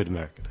 Who's a good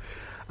America?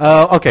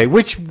 Okay,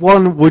 which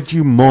one would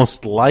you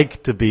most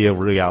like to be a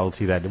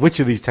reality then? Which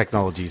of these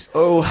technologies?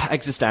 Oh,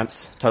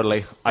 Existence,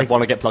 totally. I'd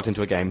want to get plugged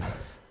into a game.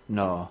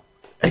 No.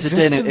 If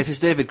Existence? it's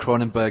David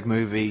Cronenberg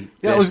movie,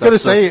 Yeah, I was going to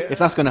say... if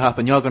that's going to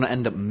happen, you're going to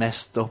end up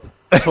messed up.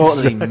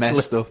 Totally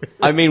messed up.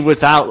 I mean,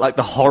 without, like,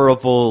 the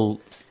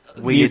horrible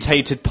Weird.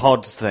 mutated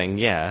pods thing,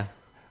 yeah.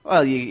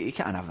 Well, you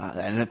can't have that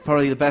then.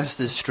 Probably the best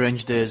is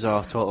Strange Days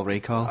or Total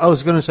Recall. I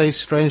was going to say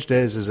Strange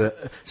Days is a...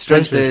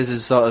 Strange Days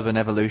is sort of an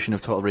evolution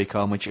of Total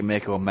Recall in which you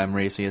make your own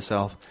memories for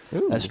yourself.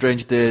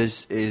 Strange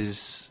Days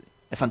is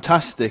a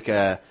fantastic...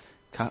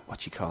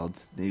 what's she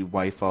called? The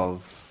wife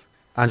of...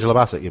 Angela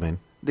Bassett, you mean?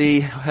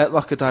 The Hurt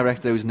Locker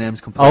director whose name's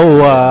completely...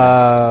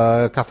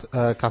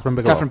 Catherine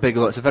Bigelow. Catherine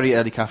Bigelow. It's a very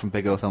early Catherine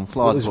Bigelow film.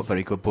 Flawed, but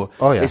very good. But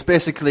it's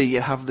basically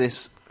you have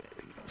this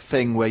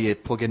thing where you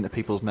plug into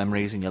people's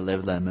memories and you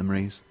live their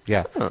memories.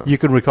 Yeah. You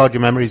can record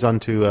your memories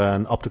onto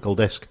an optical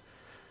disc.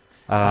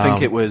 I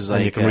think it was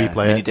like you can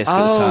replay mini it. disc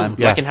at the time.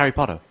 Yeah. Like in Harry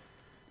Potter.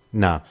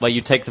 No. Where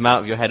you take them out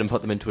of your head and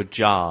put them into a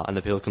jar, and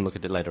the people can look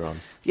at it later on.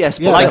 Yes,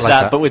 Yeah, but Like like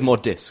that, that. but with more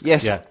discs.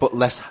 yes, Yeah. but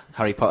less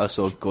Harry Potter,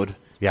 so good.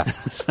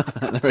 Yes.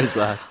 There is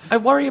that. I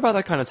worry about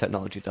that kind of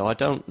technology, though. I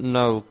don't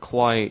know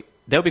quite...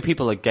 There'll be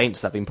people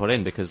against that being put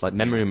in, because like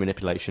memory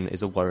manipulation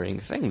is a worrying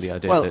thing. The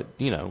idea Well, that,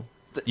 you can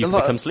a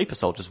lot become of- sleeper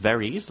soldiers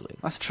very easily.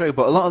 That's true,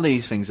 but a lot of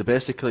these things are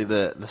basically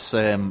the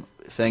same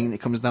thing. It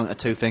comes down to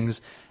two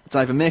things. It's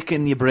either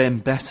making your brain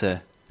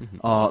better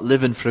or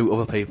living through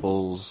other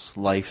people's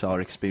lives or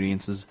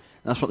experiences.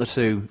 That's what the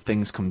two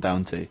things come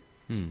down to.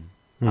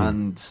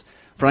 And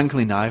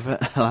frankly, neither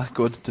are that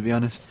good, to be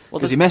honest. Well,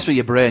 Because you mess with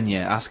your brain,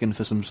 you're asking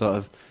for some sort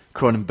of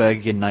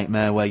Cronenbergian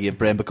nightmare where your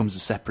brain becomes a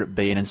separate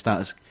being and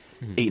starts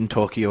eating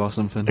Tokyo or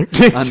something.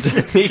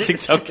 And Eating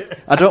Tokyo.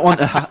 I don't want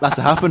that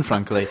to happen,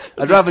 frankly.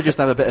 I'd rather just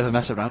have a bit of a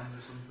mess around.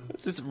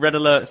 This is Red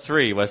Alert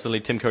 3, where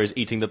suddenly Tim Curry's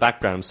eating the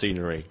background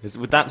scenery.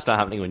 Would that start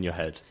happening in your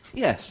head?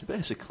 Yes,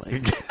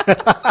 basically.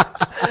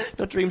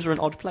 Your dreams are an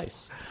odd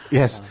place.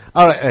 Yes.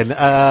 All right,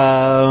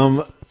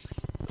 then.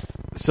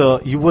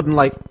 So you wouldn't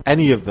like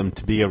any of them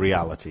to be a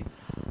reality?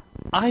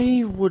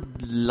 I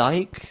would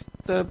like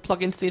the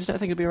plug into the internet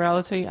thing to be a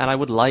reality, and I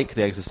would like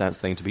the existence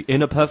thing to be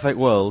in a perfect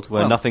world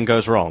where Well, nothing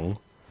goes wrong.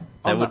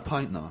 On that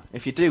point, though,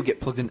 if you do get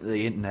plugged into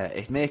the internet,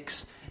 it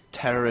makes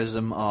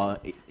terrorism or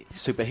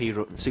super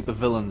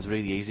villains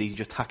really easy. You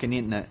just hack in the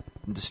internet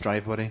and destroy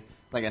everybody.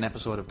 Like an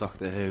episode of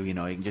Doctor Who, you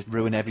can just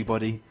ruin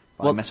everybody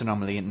by messing around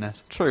with the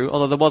internet. True,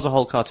 although there was a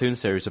whole cartoon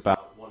series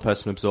about one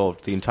person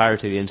absorbed the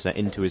entirety of the internet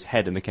into his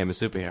head and became a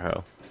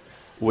superhero,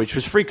 which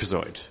was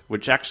Freakazoid,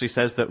 which actually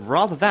says that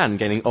rather than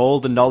gaining all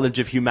the knowledge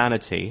of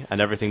humanity and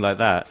everything like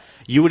that,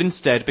 you would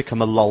instead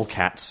become a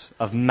lolcat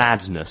of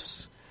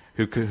madness,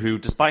 who,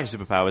 despite his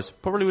superpowers,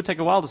 probably would take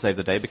a while to save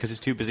the day because he's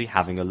too busy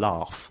having a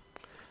laugh.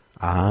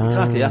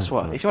 Exactly, that's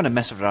what. If you want to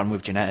mess around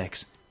with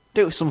genetics,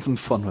 do something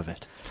fun with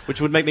it. Which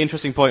would make the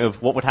interesting point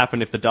of what would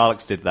happen if the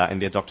Daleks did that in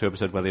the Doctor Who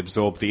episode where they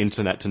absorbed the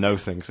internet to know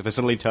things. If they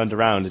suddenly turned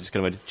around and just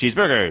kind of went,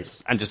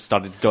 cheeseburgers, and just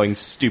started going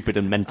stupid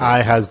and mental.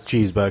 I has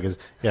cheeseburgers.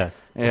 Yeah.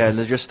 Yeah, and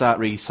they'll just start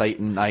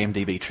reciting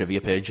IMDb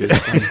trivia pages.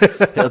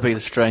 It'll be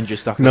the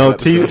strangest Doctor No,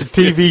 Who episode.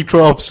 TV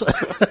tropes.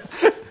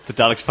 The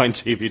Daleks find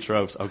TV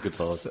tropes. Oh, good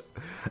lord.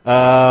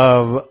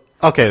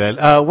 Okay,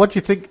 then. What do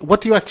you think?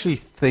 What do you actually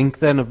think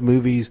then of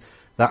movies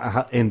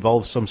that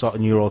involve some sort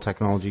of neural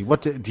technology?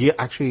 What do you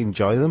actually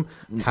enjoy them?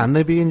 Can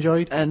they be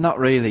enjoyed? Not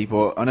really,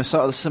 but on a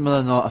sort of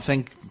similar note, I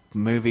think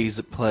movies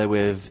that play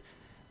with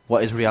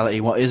what is reality,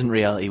 what isn't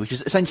reality, which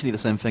is essentially the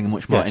same thing and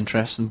much more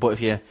interesting. But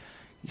if you're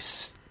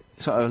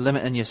sort of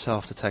limiting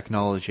yourself to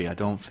technology, I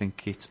don't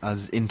think it's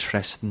as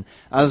interesting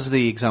as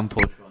the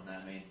example shown there.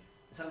 I mean,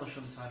 Eternal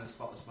Sunshine of the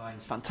Spotless Mind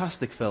is a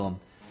fantastic film,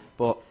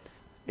 but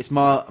it's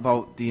more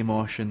about the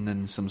emotion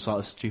than some sort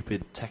of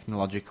stupid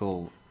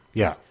technological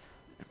Yeah.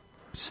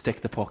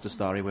 stick to poke the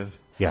story with.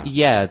 Yeah.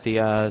 Yeah,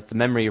 the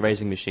memory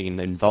erasing machine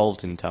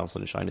involved in Eternal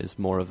Sunshine is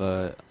more of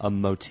a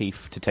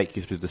motif to take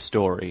you through the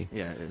story.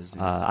 Yeah, it is.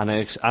 And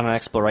an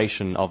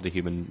exploration of the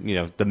human,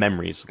 the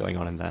memories going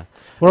on in there.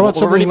 What about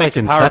something really like makes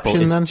it powerful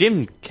Inception, is then?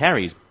 Jim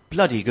Carrey's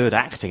bloody good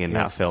acting in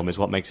that film is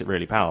what makes it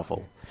really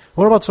powerful.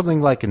 What about something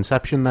like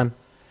Inception, then?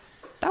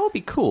 That would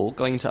be cool,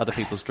 going into other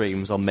people's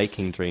dreams or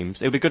making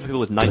dreams. It would be good for people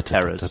with night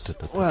terrors to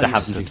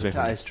have them to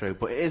that is true,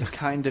 but it is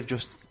kind of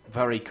just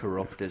very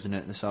corrupt, isn't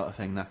it? The sort of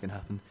thing that can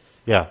happen.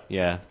 Yeah.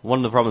 Yeah, one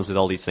of the problems with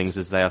all these things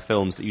is they are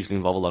films that usually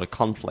involve a lot of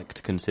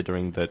conflict,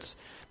 considering that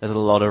there's a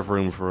lot of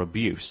room for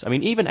abuse. I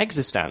mean, even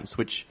Existence,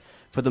 which,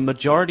 for the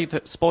majority of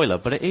it, spoiler,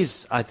 but it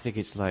is, I think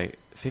it's like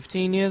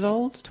 15 years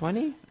old,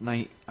 20?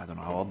 I don't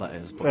know how old that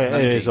is, but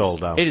It is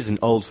old now. It is an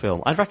old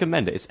film. I'd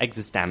recommend it. It's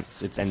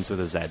Existence. It ends with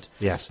a Z.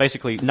 Yes.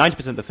 Basically,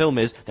 90% of the film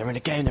is, they're in a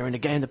game,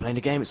 they're playing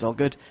a game, it's all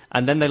good.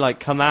 And then they,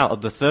 come out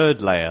of the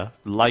third layer,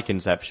 like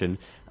Inception,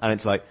 and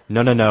it's like,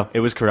 no, it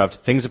was corrupt.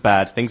 Things are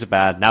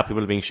bad, now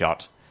people are being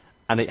shot.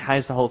 And it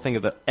has the whole thing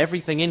of that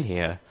everything in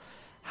here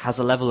has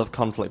a level of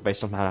conflict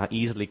based on how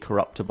easily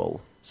corruptible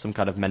some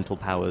kind of mental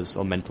powers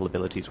or mental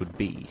abilities would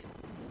be.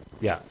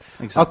 Yeah.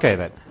 Exactly. Okay,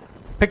 then.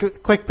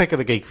 Quick pick of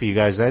the geek for you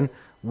guys, then.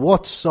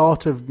 What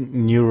sort of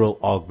neural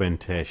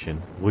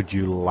augmentation would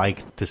you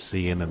like to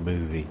see in a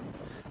movie?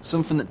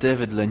 Something that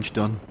David Lynch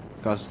done,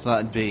 because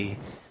that'd be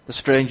the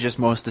strangest,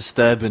 most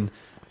disturbing,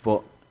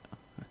 but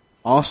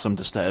awesome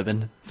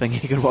disturbing thing you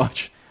could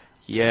watch.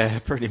 Yeah,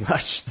 pretty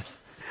much.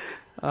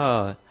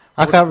 Oh,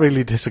 I can't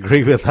really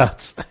disagree with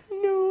that.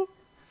 no.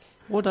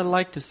 Would I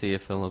like to see a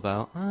film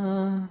about?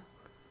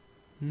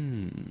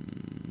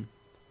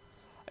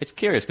 It's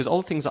curious, because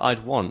all the things that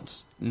I'd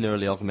want,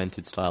 neurally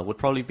augmented style, would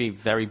probably be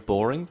very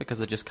boring, because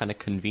they're just kind of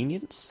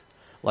convenience.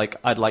 Like,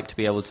 I'd like to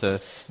be able to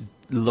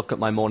look at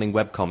my morning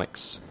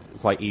webcomics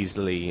quite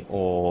easily,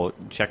 or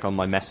check on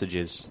my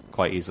messages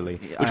quite easally.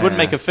 Which wouldn't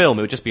make a film,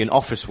 it would just be an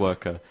office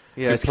worker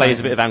who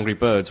plays a bit of Angry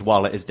Birds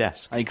while at his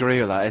desk. I agree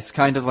with that. It's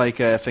kind of like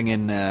a thing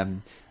in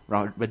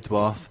Red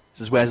Dwarf. It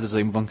says, where's the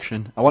zoom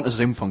function? I want a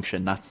zoom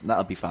function,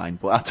 that'll be fine,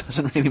 but that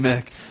doesn't really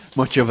make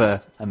much of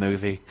a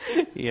movie.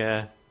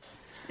 Yeah.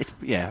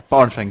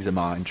 Boring things are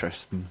more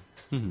interesting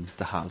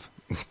to have.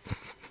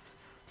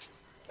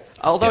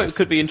 Although it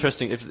could be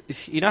interesting,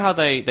 if you know how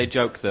they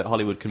joke that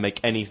Hollywood can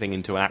make anything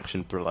into an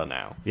action thriller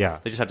now? Yeah.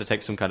 They just have to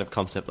take some kind of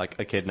concept like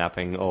a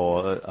kidnapping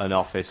or an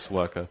office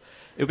worker.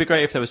 It would be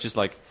great if there was just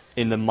like,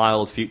 in the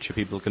mild future,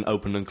 people can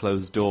open and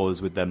close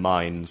doors with their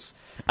minds,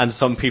 and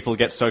some people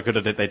get so good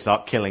at it they'd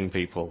start killing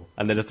people,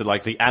 and then just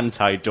like the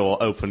anti-door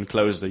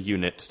open-closer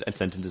unit and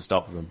sent in to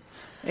stop them.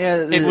 Yeah,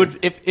 It would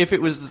if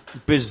it was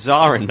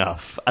bizarre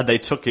enough and they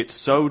took it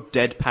so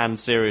deadpan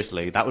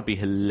seriously, that would be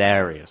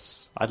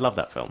hilarious. I'd love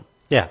that film.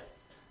 Yeah.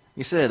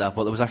 You say that,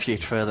 but there was actually a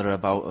trailer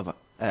about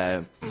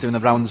doing the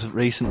rounds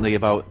recently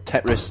about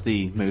Tetris,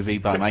 the movie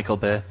by Michael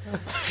Bay.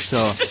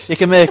 So you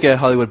can make a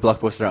Hollywood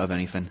blockbuster out of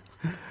anything.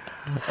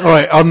 All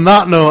right, on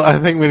that note, I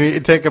think we need to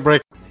take a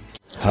break.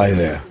 Hi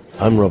there,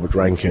 I'm Robert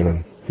Rankin,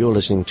 and you're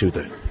listening to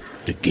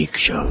The Geek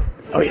Show.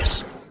 Oh,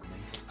 yes.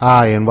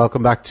 Hi, and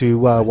welcome back to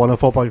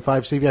 104.5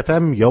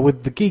 CVFM. You're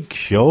with The Geek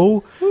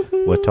Show.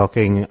 Woo-hoo. We're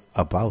talking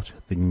about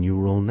the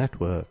neural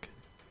network.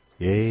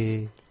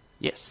 Yay.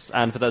 Yes,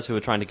 and for those who were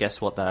trying to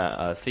guess what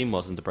their theme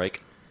was in the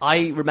break,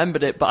 I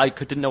remembered it, but I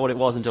didn't know what it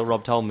was until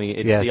Rob told me.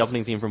 It's the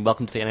opening theme from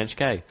Welcome to the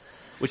NHK,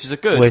 which is a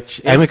good... Which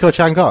Emiko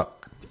Chan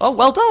got. Oh,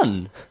 well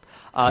done!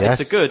 Yes.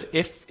 It's a good,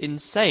 if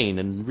insane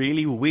and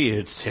really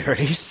weird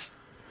series.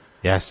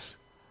 Yes.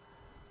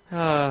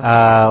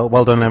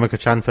 Well done, Emiko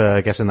Chan,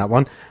 for guessing that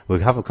one. We'll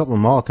have a couple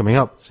more coming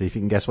up, see if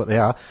you can guess what they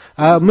are.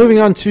 Moving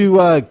on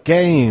to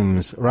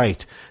games.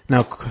 Right.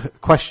 Now,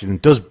 question,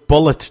 does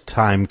bullet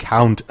time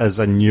count as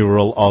a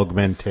neural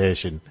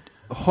augmentation?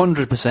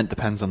 100%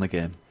 depends on the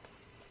game.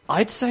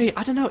 I'd say,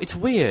 I don't know, it's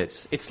weird.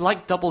 It's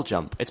like double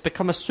jump. It's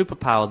become a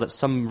superpower that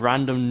some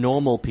random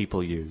normal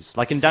people use.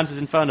 Like in Dante's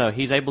Inferno,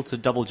 he's able to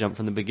double jump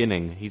from the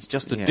beginning. He's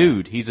just a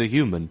dude, he's a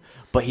human,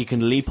 but he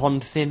can leap on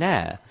thin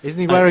air. Isn't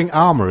he wearing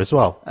armour as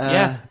well?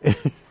 Yeah.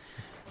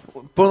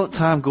 Bullet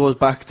time goes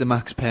back to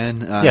Max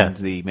Payne and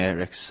the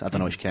Matrix. I don't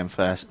know which came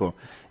first, but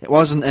it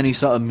wasn't any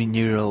sort of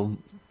neural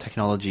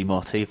technology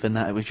motif in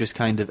that. It was just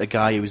kind of a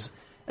guy who was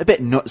a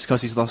bit nuts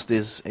because he's lost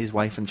his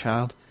wife and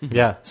child.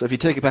 Yeah. So if you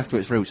take it back to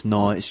its roots,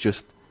 no, it's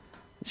just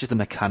a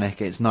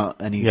mechanic. It's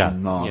not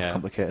anything more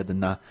complicated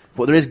than that.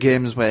 But there is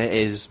games where it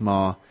is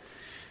more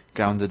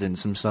grounded in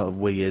some sort of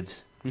weird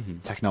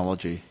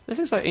technology. This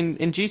is like in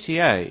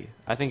GTA,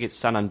 I think it's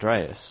San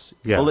Andreas.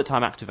 Yeah. Bullet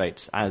time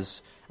activates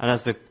as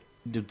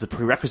the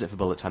prerequisite for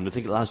bullet time. The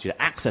thing that allows you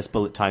to access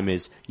bullet time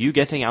is you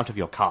getting out of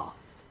your car,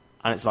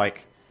 and it's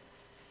like,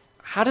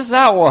 how does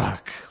that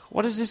work?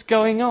 What is this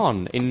going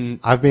on?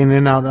 I've been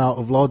in and out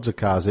of loads of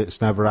cars.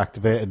 It's never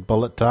activated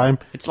bullet time.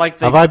 It's like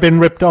have I been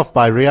ripped off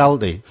by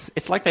reality?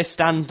 It's like they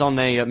stand on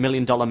a $1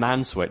 million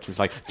man switch. It's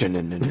like $1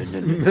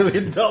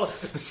 million,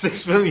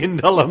 $6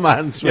 million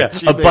man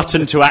switch. Yeah, a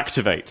button to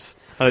activate,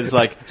 and it's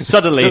like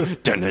suddenly.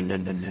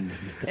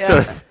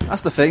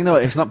 That's the thing, though.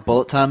 It's not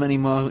bullet time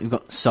anymore. You've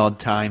got sword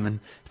time and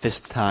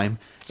fist time.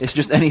 It's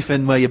just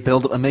anything where you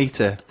build up a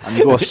meter and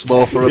you go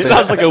slow for a bit. It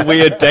sounds like a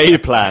weird day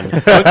plan.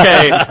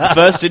 Okay,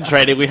 first in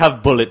training we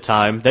have bullet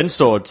time, then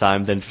sword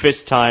time, then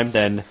fist time,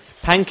 then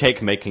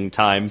pancake making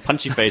time,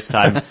 punchy face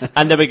time,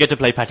 and then we get to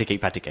play patty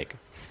cake, patty cake.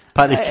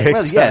 Patty cake.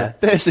 Well, yeah,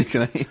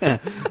 basically. Yeah.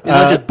 It's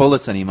not just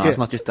bullets anymore. It's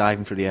not just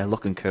diving through the air,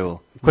 looking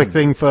cool. Quick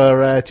thing for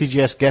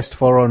TGS guest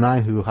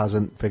 409, who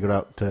hasn't figured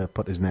out to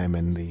put his name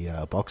in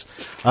the box.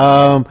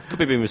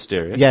 Could be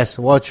mysterious. Yes,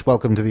 watch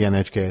Welcome to the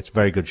NHK. It's a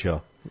very good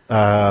show.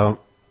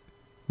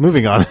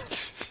 Moving on.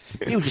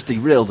 You just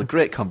derailed a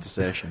great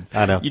conversation.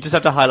 I know. You just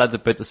have to highlight the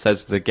bit that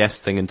says the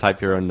guest thing and type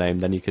your own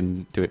name, then you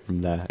can do it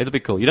from there. It'll be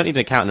cool. You don't need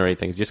an accountant or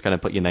anything. You're just going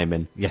to put your name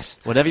in. Yes.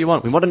 Whatever you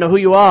want. We want to know who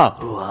you are.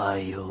 Who are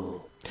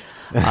you?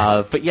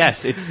 But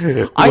yes, it's...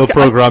 We'll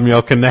program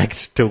your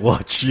Connect to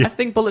watch you. I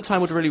think bullet time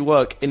would really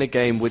work in a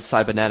game with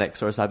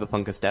cybernetics or a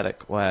cyberpunk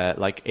aesthetic where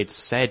like it's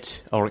said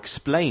or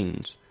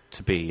explained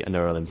to be a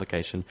neural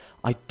implication.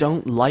 I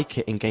don't like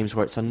it in games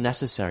where it's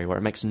unnecessary, where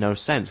it makes no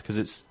sense,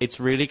 because it's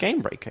really game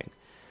breaking.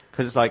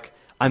 Because it's like,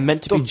 I'm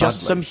meant to be Done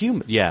just badly. some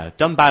human. Yeah,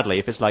 done badly.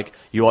 If it's like,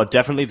 you are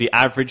definitely the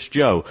average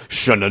Joe.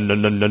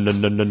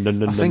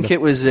 I think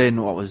it was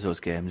in, what was those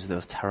games?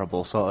 Those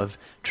terrible sort of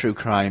true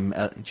crime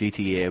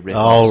GTA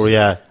rip-offs. Oh,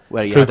 yeah.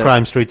 Where you True had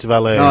Crime Streets of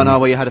LA. No,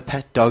 where you had a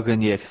pet dog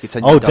and you could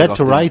send your dog Dead off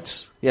to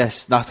Rights.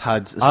 Yes, that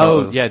had sort Oh,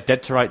 of... yeah,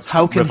 Dead to Rights,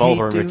 How can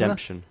Revolver and he do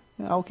Redemption.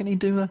 That? How can he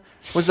do that?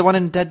 Was the one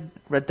in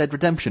Red Dead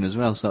Redemption as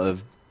well, sort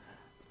of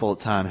bullet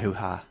time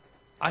hoo-ha?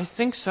 I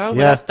think so.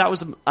 Yeah. That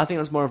was. I think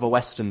that was more of a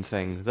Western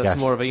thing. That's Yes.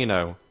 more of a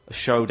a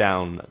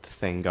showdown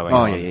thing going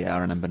Oh, on. yeah, I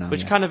remember now.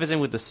 Which yeah. kind of is in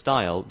with the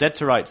style. Dead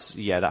to Rights,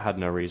 yeah, that had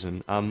no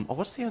reason.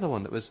 What's the other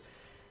one that was?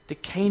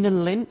 Did Kane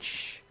and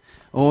Lynch?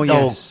 Oh,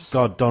 yes.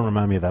 Oh, God, don't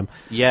remind me of them.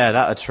 Yeah,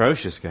 that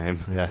atrocious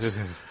game. Yes.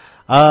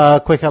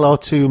 Quick hello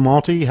to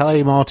Marty.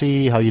 Hi,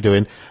 Marty. How you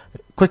doing?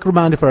 Quick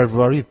reminder for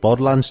everybody,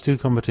 Borderlands 2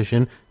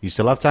 competition. You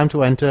still have time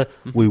to enter.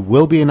 We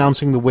will be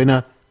announcing the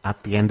winner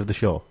at the end of the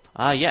show.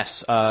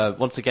 Yes.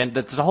 Once again,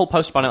 there's a whole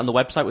post about it on the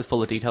website with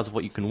full details of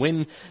what you can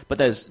win. But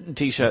there's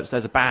T-shirts,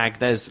 there's a bag,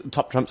 there's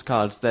Top Trumps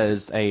cards,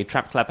 there's a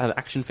Trap Clap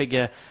action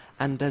figure,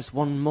 and there's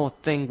one more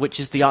thing, which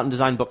is the art and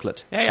design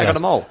booklet. Hey, I got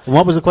them all. And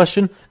what was the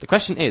question? The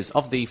question is,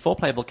 of the 4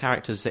 playable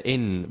characters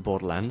in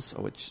Borderlands,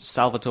 which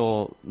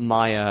Salvatore,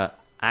 Maya,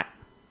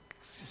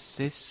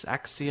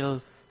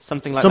 Axial,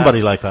 something like Somebody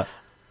that. like that.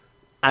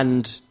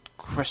 And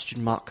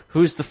question mark,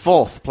 who's the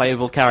 4th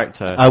playable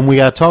character? And we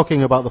are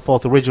talking about the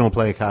 4th original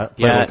playable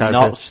character.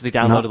 Not the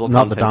downloadable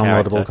not content the downloadable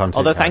character. content.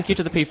 Although, thank you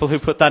character. to the people who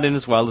put that in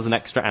as well as an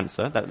extra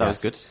answer. That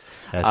was good.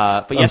 Yes.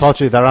 But yes,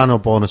 Unfortunately, there are no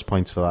bonus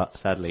points for that.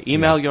 sadly.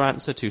 Email your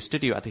answer to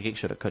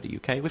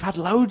studio@thegeekshow.co.uk. We've had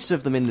loads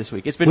of them in this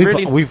week. It's been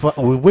We've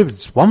been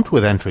swamped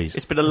with entries.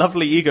 It's been a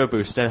lovely ego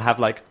boost to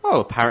have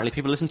apparently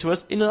people listen to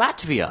us in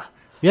Latvia.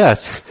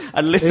 Yes.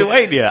 And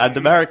Lithuania and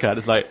America. And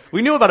it's like,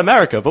 we knew about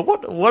America, but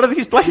what are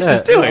these places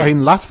Yeah, doing? I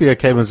mean, Latvia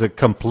came as a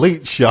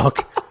complete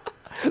shock.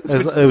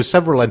 There were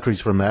several entries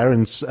from there,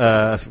 and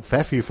a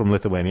fair few from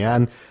Lithuania,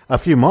 and a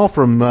few more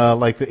from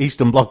the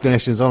Eastern Bloc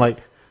nations. I'm like,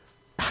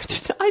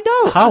 I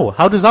know.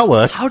 how does that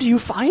work? How do you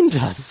find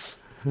us?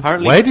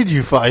 Apparently, Where did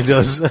you find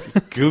us?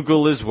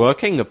 Google is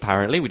working.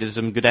 Apparently, we did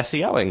some good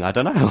SEOing. I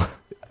don't know.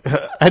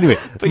 Anyway,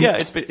 But yeah,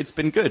 it's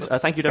been good.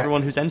 Thank you to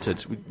everyone who's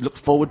entered. We look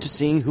forward to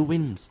seeing who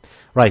wins.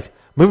 right.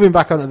 Moving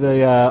back onto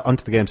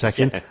the game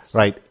section. Yes.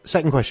 Right.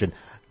 Second question.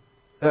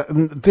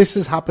 This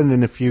has happened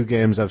in a few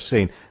games I've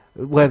seen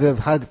where they've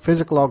had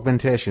physical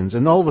augmentations,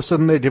 and all of a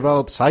sudden they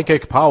develop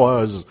psychic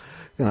powers.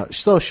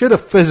 So should a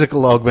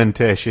physical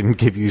augmentation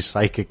give you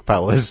psychic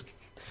powers?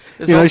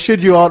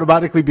 Should you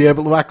automatically be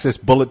able to access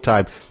bullet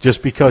time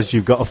just because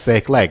you've got a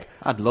fake leg?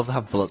 I'd love to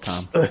have bullet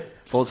time.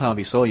 Bullet time would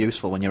be so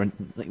useful when you're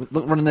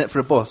running it for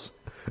a bus.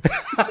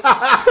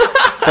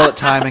 Bullet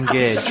time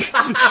engage.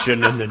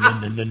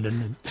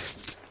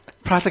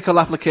 Practical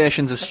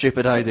applications of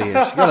stupid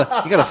ideas. You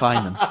gotta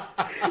find them.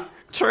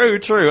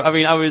 True. I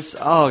mean,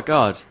 oh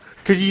god.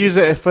 Could you use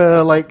it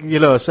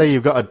if, say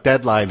you've got a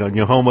deadline on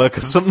your homework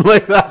or something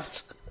like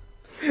that?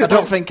 I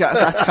don't think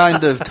that's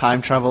kind of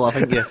time travel. I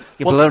think you're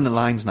blurring the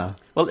lines now.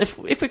 Well, if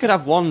we could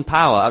have one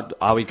power,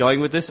 are we going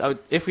with this?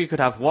 If we could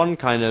have one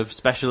kind of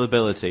special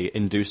ability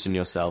induced in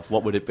yourself,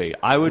 what would it be?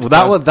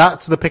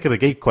 That's the pick of the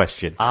geek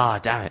question. Ah,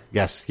 damn it.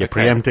 Yes, you're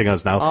Okay. preempting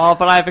us now. Oh,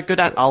 but I have a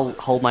good I'll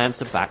hold my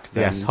answer back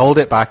then. Yes, hold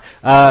it back.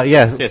 Yeah.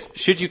 Yes.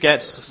 Should you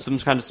get some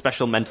kind of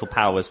special mental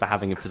powers for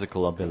having a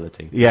physical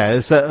ability? Yeah,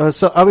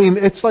 so I mean,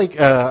 it's like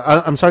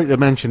I'm sorry to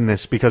mention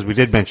this because we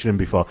did mention him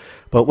before,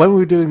 but when we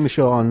were doing the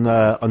show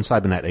on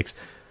cybernetics,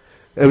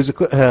 it was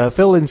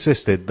Phil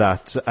insisted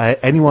that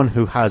anyone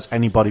who has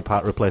any body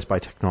part replaced by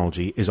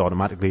technology is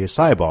automatically a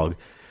cyborg,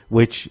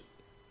 which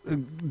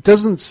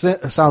doesn't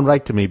sound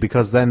right to me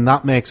because then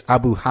that makes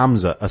Abu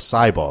Hamza a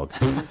cyborg.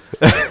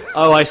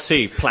 Oh, I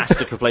see.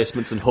 Plastic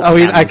replacements and hook I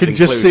mean, I cannons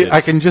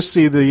can just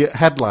see the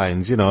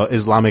headlines.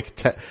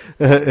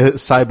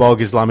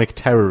 Cyborg Islamic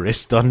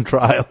terrorist on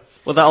trial.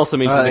 Well, that also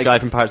means that the guy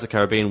from Pirates of the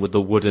Caribbean with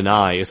the wooden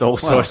eye is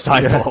also a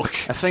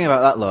cyborg. The thing about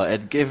that, though,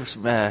 it gives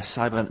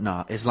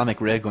Islamic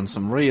ray guns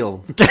some real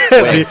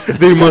weight.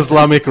 the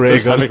Muslimic ray gun.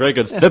 Islamic ray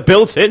guns. They're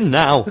built in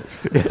now.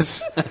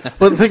 Yes.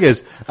 But the thing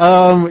is,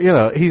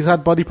 he's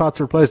had body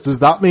parts replaced. Does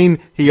that mean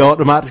he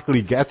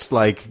automatically gets,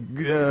 psychic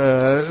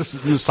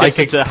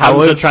to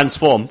powers?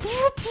 transform.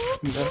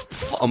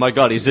 Oh my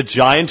god, he's a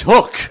giant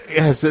hook.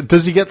 Yes.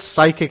 Does he get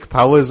psychic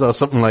powers or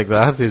something like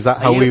that? Is that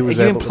how he was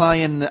Are you able to...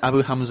 implying that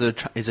Abu Hamza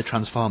is a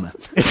transformer?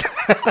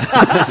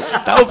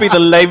 That would be the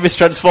lamest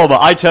transformer.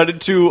 I turn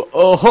into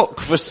a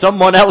hook for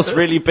someone else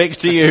really big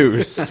to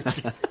use.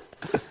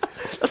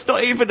 That's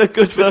not even a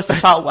good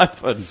versatile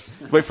weapon.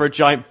 Wait for a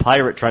giant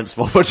pirate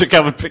transformer to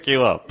come and pick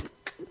you up.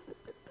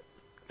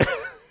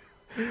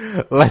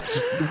 Let's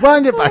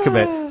wind it back a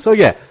bit. So,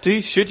 yeah.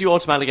 Should you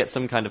automatically get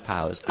some kind of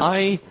powers?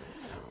 I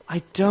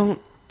don't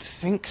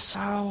think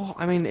so.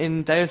 I mean,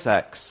 in Deus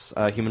Ex,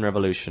 Human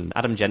Revolution,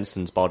 Adam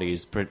Jensen's body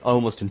is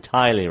almost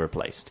entirely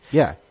replaced.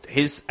 Yeah.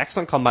 His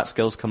excellent combat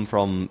skills come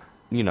from,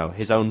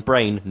 his own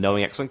brain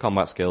knowing excellent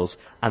combat skills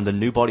and the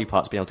new body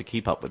parts being able to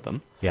keep up with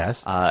them.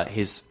 Yes.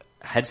 His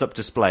heads-up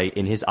display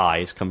in his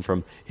eyes come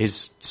from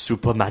his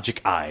super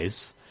magic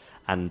eyes,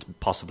 and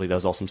possibly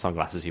those awesome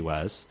sunglasses he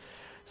wears.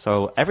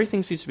 So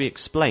everything seems to be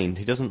explained.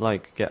 He doesn't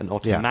get an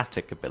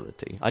automatic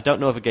ability. I don't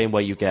know of a game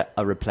where you get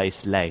a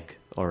replaced leg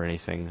or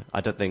anything.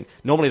 I don't think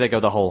normally they go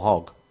the whole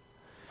hog.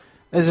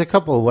 There's a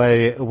couple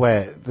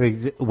where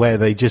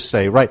they just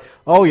say, right,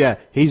 oh yeah,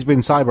 he's been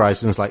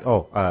cyberized, and it's like,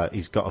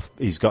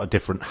 he's got a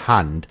different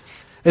hand.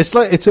 It's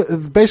like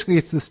basically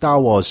it's the Star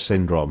Wars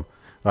syndrome,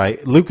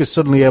 right? Luke is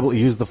suddenly able to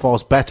use the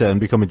Force better and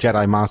become a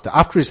Jedi Master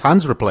after his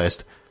hand's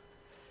replaced.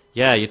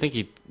 Yeah, you think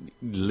he'd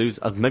lose?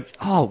 Would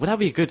that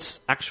be a good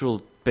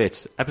actual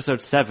bit? Episode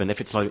 7, if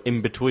it's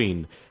in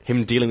between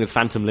him dealing with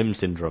phantom limb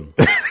syndrome.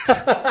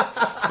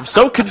 I'm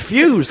so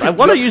confused. I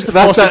want to use the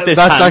Force with this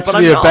hand, That's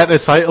actually a better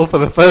title for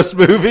the first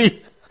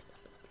movie.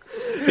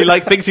 He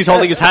thinks he's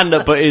holding his hand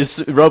up, but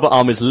his robot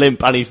arm is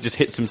limp, and he just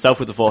hits himself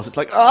with the Force. It's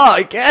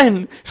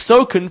again,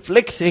 so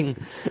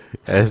conflicting.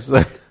 Yes,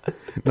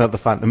 not the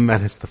Phantom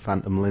Menace, the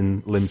Phantom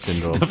Limb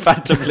Syndrome. The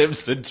Phantom Limb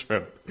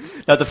Syndrome.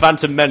 Now, the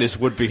Phantom Menace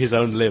would be his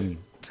own limb.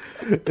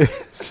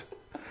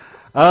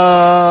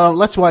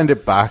 Let's wind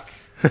it back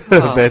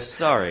a bit.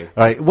 Sorry.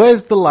 Right,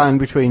 where's the line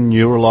between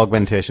neural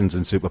augmentations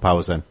and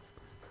superpowers then?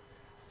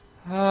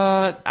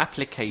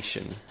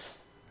 Application,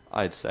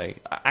 I'd say.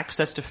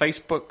 Access to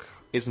Facebook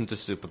isn't a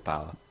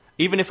superpower.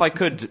 Even if I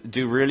could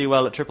do really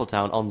well at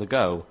Tripletown on the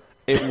go,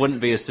 it wouldn't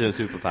be a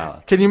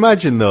superpower. Can you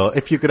imagine, though,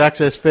 if you could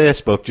access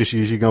Facebook just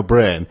using your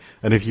brain,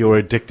 and if you were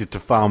addicted to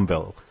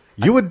Farmville?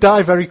 You would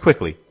die very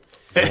quickly.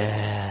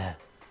 Yeah,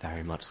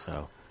 very much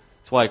so.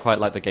 That's why I quite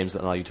like the games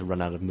that allow you to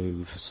run out of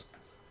moves.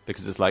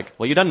 Because it's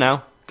you're done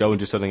now. Go and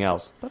do something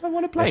else. But I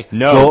want to play. Yes.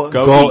 No,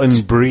 go eat.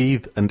 And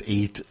breathe and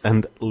eat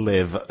and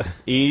live.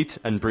 Eat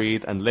and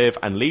breathe and live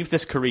and leave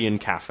this Korean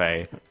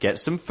cafe, get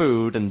some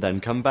food, and then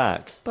come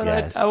back. But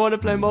yes. I want to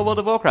play more World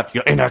of Warcraft.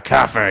 You're in a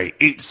cafe.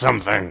 Eat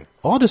something.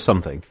 Order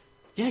something.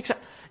 Yeah,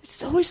 exactly.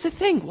 It's always the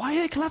thing. Why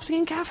are they collapsing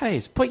in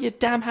cafes? Put your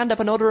damn hand up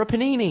and order a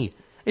panini.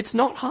 It's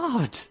not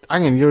hard.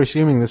 Hang on, you're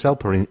assuming they sell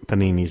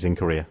paninis in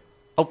Korea.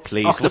 Oh,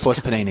 please. Octopus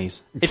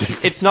paninis.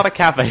 It's not a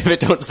cafe if it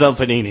don't sell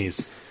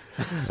paninis.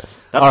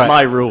 That's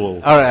my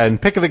rule. All right,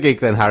 and pick of the geek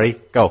then, Harry.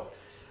 Go.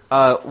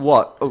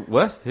 What? Oh,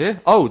 what? Yeah?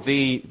 Oh,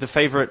 the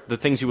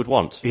things you would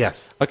want.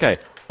 Yes. Okay,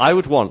 I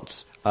would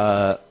want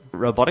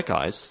robotic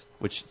eyes,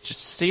 which just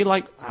see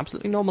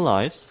absolutely normal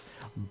eyes,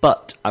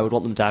 but I would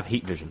want them to have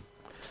heat vision.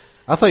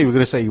 I thought you were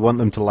going to say you want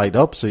them to light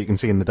up so you can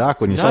see in the dark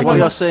when you're cycling. What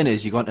you're saying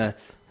is you're going to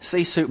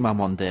see Superman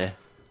one day,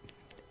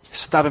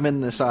 stab him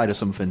in the side or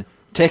something,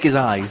 take his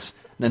eyes,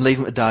 and then leave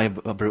him to die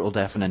a brutal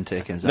death and then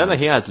take his eyes. No,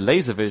 he has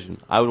laser vision.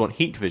 I would want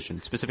heat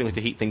vision, specifically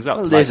to heat things up.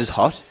 Well, laser's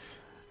hot.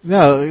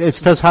 No, it's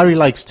because Harry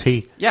likes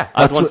tea. Yeah,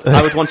 I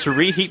would want to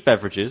reheat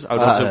beverages. I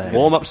would want to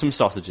warm up some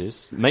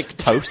sausages, make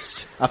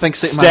toast. I think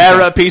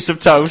stare at a piece of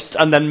toast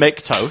and then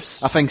make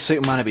toast. I think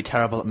Superman would be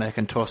terrible at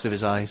making toast with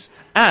his eyes.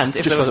 And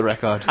if just for the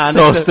record,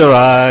 toaster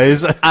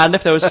eyes. And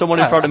if there was someone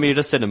in front of me at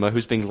a cinema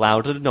who's being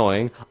loud and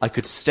annoying, I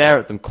could stare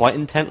at them quite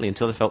intently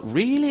until they felt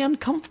really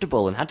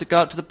uncomfortable and had to go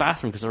out to the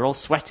bathroom because they're all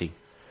sweaty.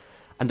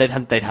 And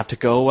they'd have to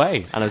go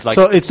away. And I was like...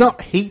 So it's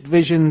not heat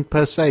vision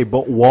per se,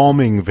 but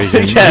warming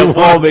vision. Yeah,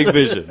 warming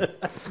vision.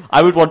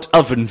 I would want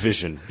oven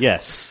vision,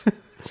 yes.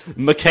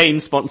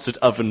 McCain-sponsored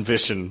oven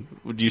vision,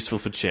 useful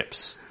for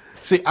chips.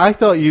 See, I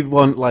thought you'd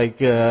want,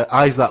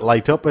 eyes that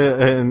light up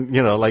and,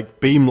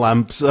 beam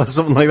lamps or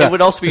something like that. It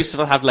would also be useful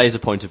to have laser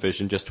pointer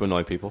vision just to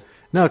annoy people.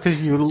 No, because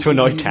to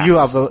annoy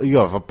cats. You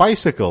have a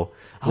bicycle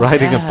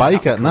riding a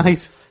bike at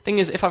night. Thing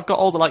is, if I've got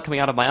all the light coming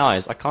out of my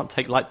eyes, I can't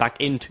take light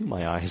back into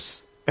my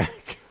eyes.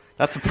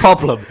 That's a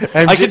problem.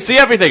 I can see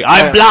everything.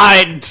 I'm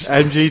blind.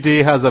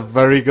 MGD has a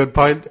very good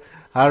point.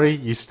 Harry,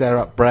 you stare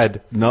at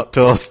bread, not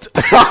toast.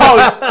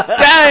 Oh,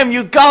 damn,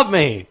 you got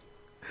me.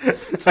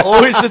 It's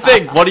always the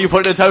thing. What do you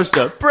put in a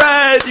toaster?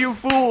 Bread, you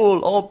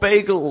fool, or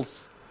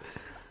bagels.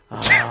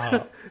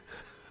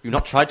 You've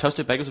not tried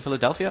toasted bagels in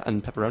Philadelphia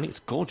and pepperoni?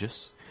 It's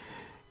gorgeous.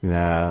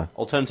 Nah.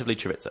 Alternatively,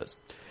 chorizos.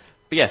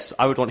 But yes,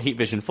 I would want heat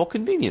vision for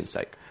convenience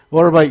sake.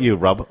 What about you,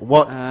 Rob?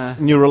 What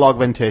neural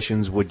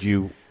augmentations would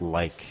you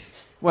like?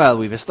 Well,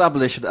 we've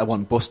established that I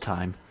want bus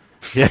time.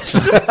 Yes.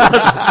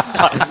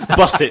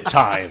 Bus it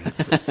time.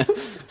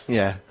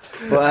 Yeah.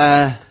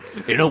 But,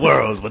 in a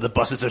world where the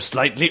buses are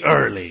slightly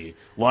early,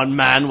 one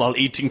man, while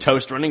eating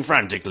toast running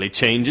frantically,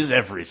 changes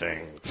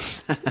everything.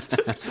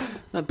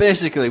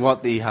 Basically,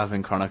 what they have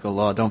in Chronicle,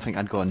 though, I don't think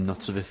I'd go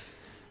nuts with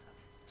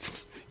it.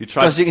 You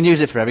try because you can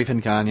use it for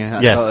everything, can't you?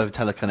 That yes. sort of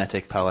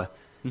telekinetic power.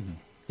 Mm-hmm.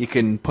 You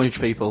can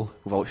punch people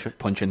without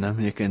punching them.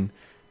 You can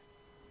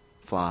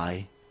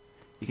fly.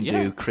 You can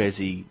do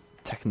crazy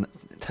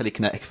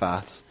telekinetic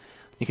farts.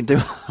 You can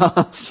do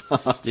all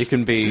sorts. You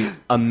can be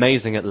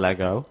amazing at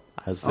Lego,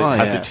 as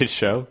it did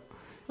show.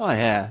 Oh,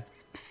 yeah.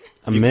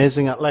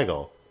 Amazing at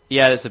Lego?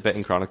 Yeah, there's a bit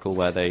in Chronicle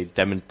where they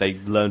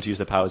learn to use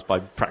their powers by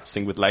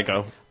practicing with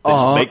Lego. They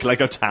just make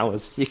Lego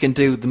towers. You can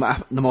do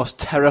the most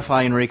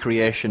terrifying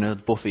recreation of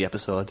the Buffy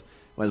episode.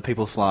 where the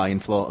people fly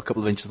and float a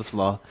couple of inches to the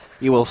floor.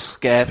 You will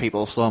scare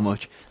people so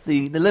much.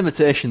 The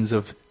limitations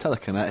of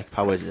telekinetic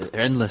powers are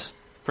endless.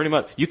 Pretty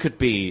much. You could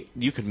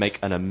make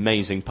an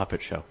amazing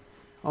puppet show.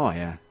 Oh,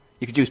 yeah.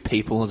 You could use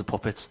people as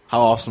puppets.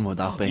 How awesome would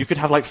that be? You could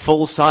have, like,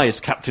 full-size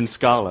Captain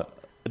Scarlet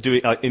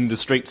doing in the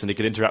streets and he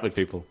could interact with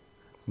people.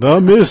 The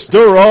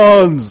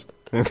Mysterons!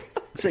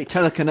 See,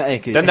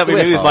 telekinetic. Then that'd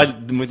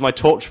be me with my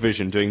torch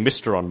vision doing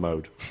Mysteron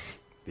mode.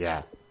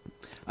 Yeah.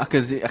 I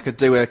could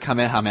do a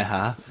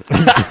Kamehameha.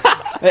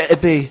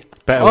 It'd be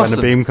Better awesome. when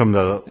the beam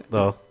comes,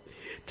 though.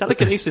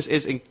 Telekinesis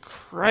is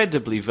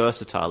incredibly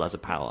versatile as a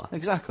power.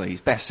 Exactly, his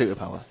best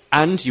superpower.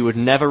 And you would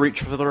never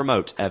reach for the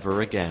remote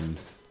ever again.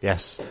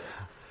 Yes.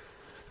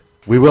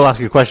 We will ask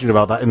you a question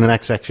about that in the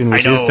next section,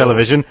 which is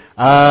television.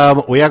 We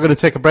are going to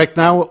take a break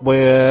now.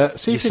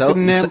 See if you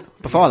can...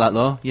 Before that,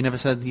 though, you never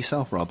said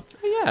yourself, Rob.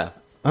 Yeah.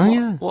 Oh,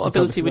 yeah. What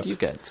ability would you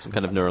get? Some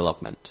kind of neural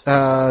augment?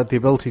 The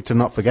ability to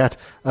not forget,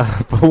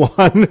 for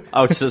one.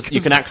 Oh, so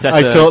you can access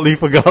I totally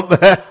forgot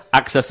there.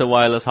 Access a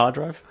wireless hard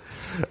drive?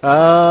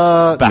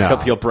 Back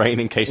up your brain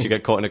in case you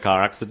get caught in a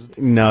car accident?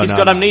 No, He's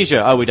got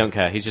amnesia. Oh, we don't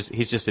care. He's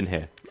just in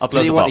here. Upload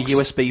So you the want box. a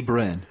USB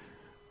brain?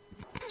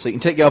 So you can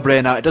take your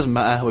brain out. It doesn't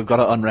matter. We've got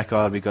it on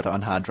record. We've got it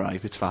on hard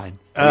drive. It's fine.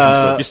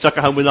 You're stuck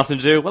at home with nothing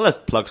to do? Well, let's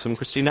plug some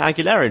Christina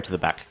Aguilera into the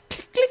back.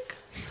 Click, click.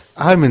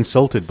 I'm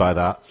insulted by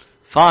that.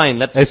 Fine,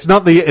 let's... It's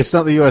not the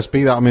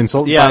USB that I'm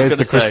insulted Yeah, I by, was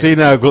it's the gonna say.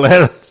 Christina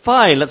Aguilera.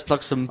 Fine, let's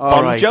plug some All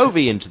Bon right.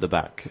 Jovi into the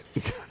back.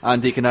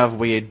 And he can have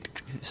weird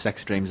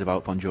sex dreams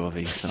about Bon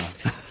Jovi. So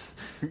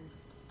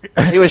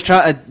he was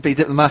trying to be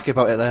diplomatic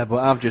about it there, but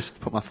I've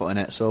just put my foot in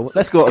it. So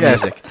let's go to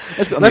Yes. music.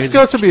 Let's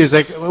go to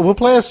music. We'll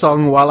play a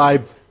song while I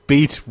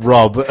beat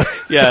Rob.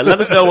 Yeah, let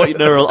us know what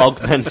neural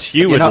augment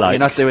you would like. You're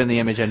not doing the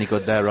image any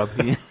good there, Rob.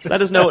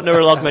 Let us know what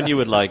neural augment you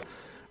would like.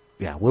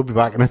 Yeah, we'll be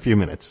back in a few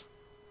minutes.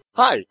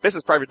 Hi, this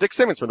is Private Dick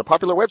Simmons from the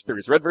popular web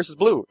series Red vs.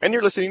 Blue, and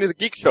you're listening to The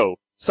Geek Show.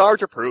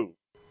 Sarge approved.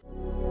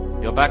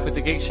 You're back with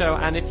The Geek Show,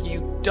 and if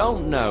you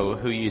don't know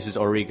who uses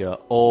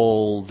Origa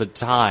all the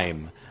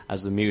time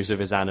as the muse of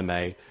his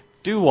anime,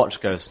 do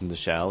watch Ghost in the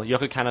Shell.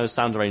 Yoko Kanno's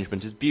sound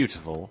arrangement is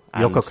beautiful.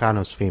 And... Yoko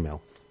Kanno's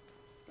female.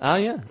 Oh,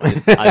 yeah.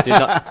 I did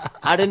not...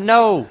 I didn't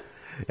know.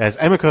 Yes,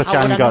 Emiko How would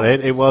Chan I got know?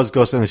 it. It was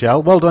Ghost in the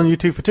Shell. Well done, you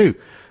 2 for 2.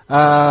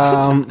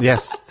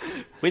 Yes.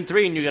 Win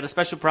 3 and you get a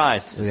special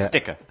prize. A Yeah.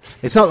 sticker.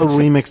 It's not the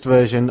remixed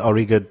version.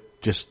 Origa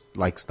just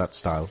likes that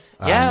style.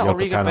 Yeah, Yoko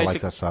Origa Kanno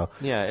likes that style.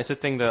 Yeah, it's a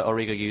thing that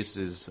Origa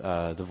uses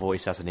the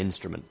voice as an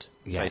instrument.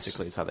 Yes.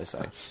 Basically, is how they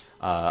say.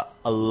 A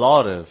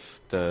lot of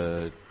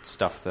the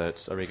stuff that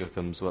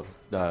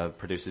Origa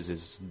produces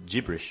is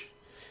gibberish.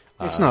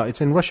 It's not. It's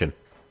in Russian.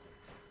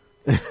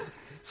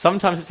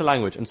 Sometimes it's a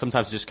language, and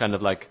sometimes it's just kind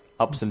of like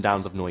ups and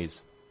downs of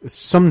noise.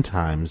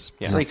 Sometimes.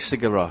 Yeah. It's like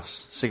Sigur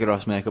Rós. Sigur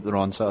Rós make up their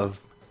own sort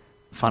of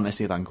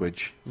fantasy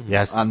language.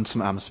 Yes. And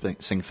sometimes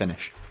sing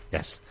Finnish.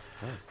 Yes.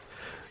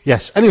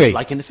 Yes. Anyway,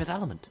 Like in The Fifth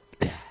Element.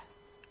 that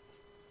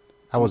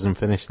wasn't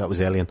finished. That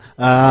was Alien.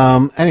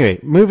 Anyway,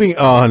 moving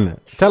on.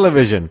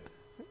 Television.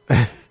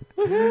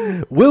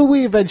 Will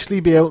we eventually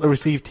be able to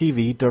receive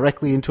TV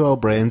directly into our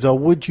brains, or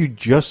would you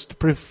just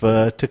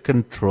prefer to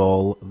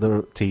control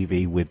the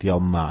TV with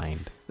your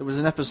mind? There was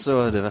an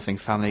episode of, I think,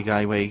 Family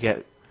Guy where you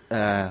get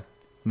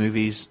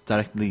movies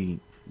directly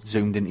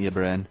zoomed into your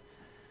brain.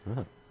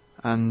 Oh.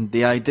 And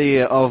the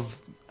idea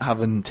of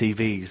having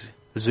TVs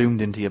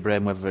zoomed into your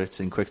brain, whether it's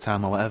in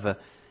QuickTime or whatever,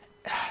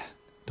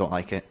 don't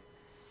like it.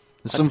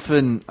 There's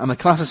something... I'm a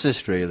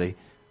classicist, really.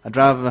 I'd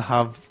rather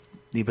have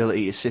the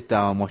ability to sit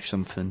down and watch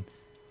something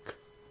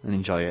and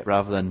enjoy it,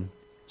 rather than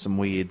some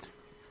weird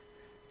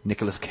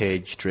Nicolas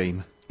Cage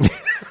dream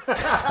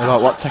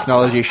about what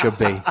technology should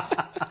be.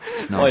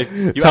 No. Well, if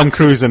you Tom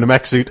Cruise in a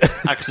mech suit.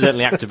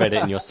 accidentally activate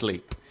it in your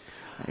sleep.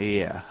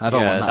 Yeah, I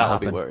don't want that to would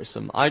happen. be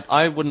worrisome.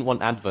 I wouldn't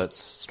want adverts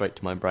straight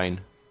to my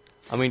brain.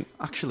 I mean,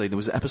 Actually, there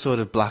was an episode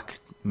of Black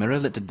Mirror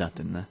that did that,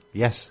 didn't there?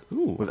 Yes.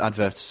 ooh, With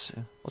adverts.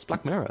 what's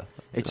Black Mirror?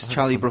 It's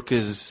Charlie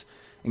Brooker's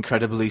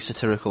incredibly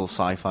satirical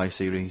sci-fi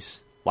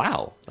series.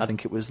 Wow, I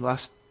think it was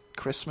last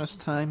Christmas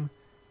time.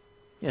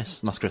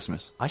 Yes, last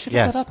Christmas. I should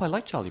Yes. look that up. I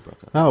like Charlie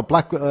Brooker. No,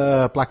 Black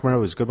Mirror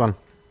was a good one.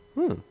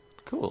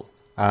 Cool.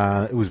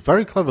 It was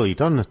very cleverly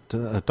done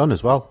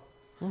as well.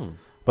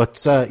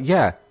 But,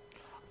 yeah.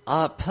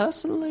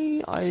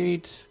 Personally,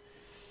 I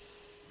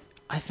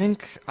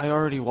think I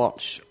already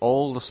watch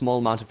all the small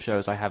amount of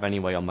shows I have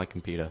anyway on my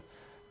computer.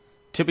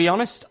 To be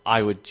honest,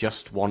 I would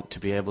just want to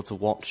be able to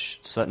watch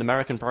certain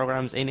American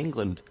programs in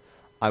England.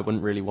 I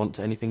wouldn't really want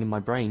anything in my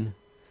brain.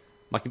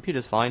 My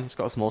computer's fine. It's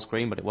got a small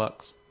screen, but it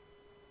works.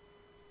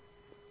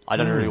 I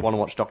don't really want to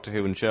watch Doctor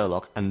Who and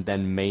Sherlock, and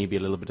then maybe a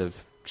little bit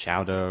of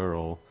Chowder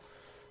or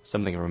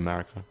something from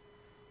America.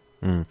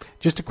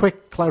 Just a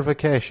quick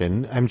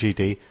clarification,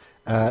 MGD.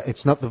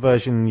 It's not the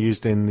version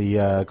used in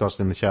the Ghost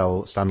in the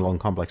Shell standalone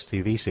complex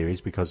TV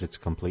series, because it's a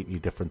completely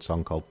different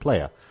song called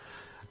Player.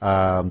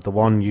 The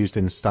one used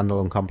in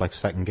standalone complex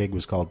second gig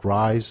was called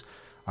Rise,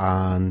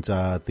 and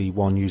the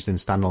one used in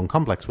standalone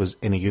complex was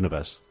Inner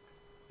Universe.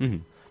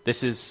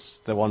 This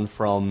is the one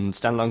from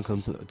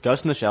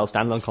Ghost in the Shell,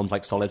 Standalone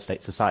Complex, Solid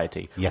State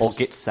Society, Yes. or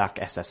Gitsack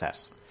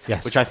SSS.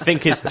 Yes. Which I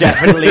think is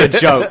definitely a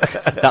joke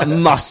that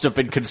must have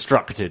been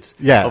constructed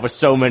over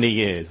so many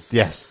years.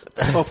 Yes.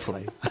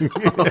 Hopefully.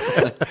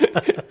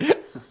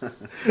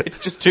 It's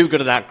just too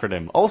good an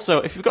acronym. Also,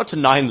 if you've got to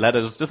 9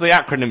 letters, does the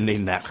acronym need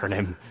an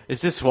acronym?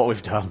 Is this what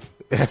we've done?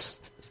 Yes.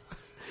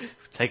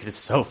 We've taken it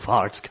so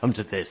far, it's come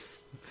to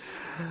this.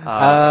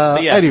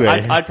 But yes,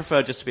 anyway. I'd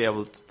prefer just to be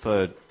able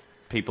for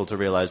people to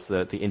realise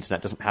that the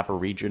internet doesn't have a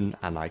region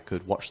and I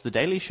could watch The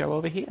Daily Show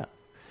over here.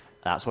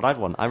 That's what I'd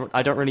want.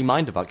 I don't really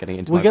mind about getting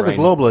into my We get brain.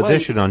 the global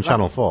edition on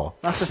Channel 4.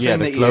 That's the Yeah, thing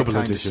the that you global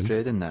kind edition. of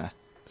strayed in there.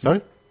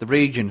 Sorry? The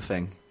region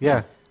thing.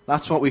 Yeah.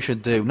 That's what we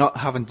should do, not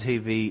having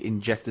TV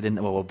injected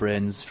into our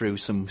brains through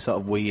some sort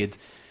of weird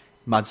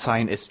mad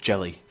scientist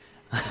jelly.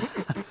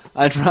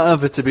 I'd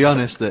rather, to be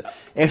honest, that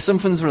if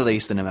something's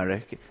released in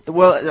America,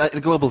 the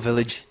global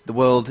village, the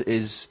world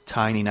is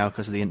tiny now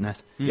because of the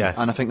internet. Yes.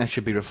 And I think that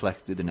should be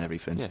reflected in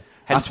everything. Yeah.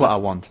 That's what I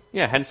want.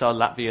 Yeah, hence our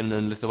Latvian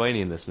and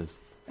Lithuanian listeners.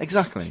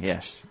 Exactly,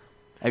 yes.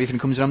 Everything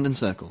comes around in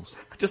circles.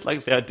 I just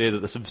like the idea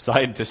that some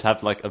scientists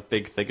have like a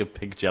big thing of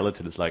pig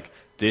gelatin. It's like,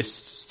 this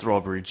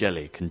strawberry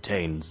jelly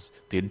contains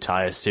the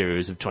entire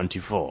series of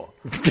 24.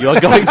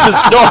 You're going to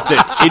snort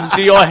it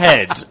into your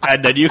head,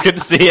 and then you can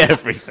see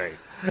everything.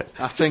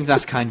 I think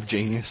that's kind of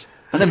genius.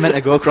 I didn't meant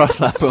to go across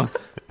that, but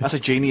that's a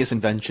genius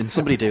invention.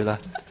 Somebody do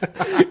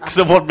that.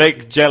 Someone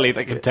make jelly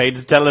that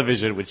contains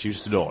television, which you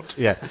snort.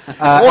 Yeah.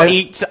 Or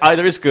eat,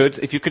 either is good.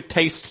 If you could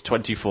taste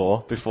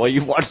 24 before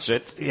you watch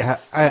it. Yeah,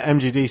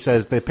 MGD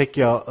says they pick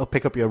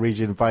up your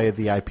region via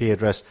the IP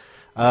address.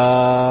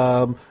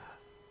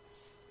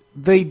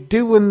 They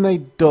do and they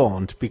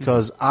don't,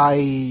 because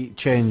I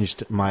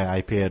changed my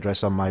IP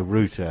address on my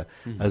router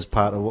as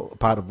part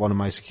of one of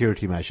my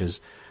security measures.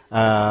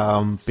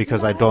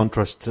 Because I don't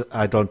trust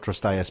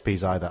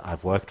ISPs either.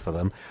 I've worked for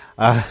them.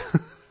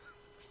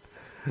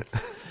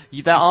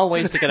 There are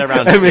ways to get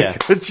around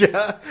it.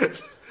 Yeah.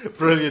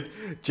 Brilliant,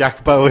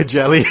 Jack Bauer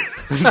jelly.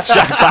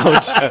 Jack Bauer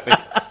jelly.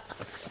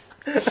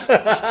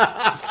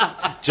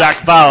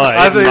 Jack Bauer.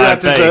 I in think my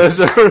that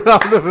deserves face. a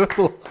round of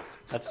applause.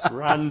 That's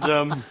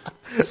random.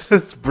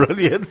 That's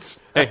brilliant.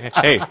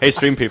 Hey,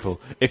 stream people.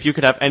 If you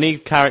could have any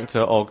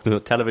character or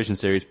television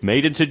series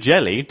made into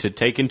jelly to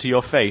take into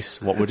your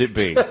face, what would it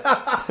be?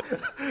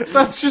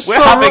 That's just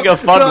We're having a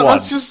fun one.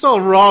 That's just so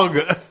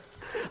wrong.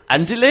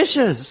 And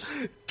delicious.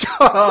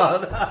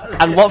 God.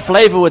 And what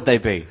flavour would they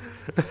be?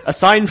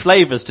 Assign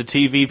flavours to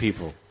TV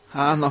people.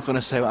 I'm not going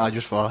to say what I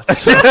just thought.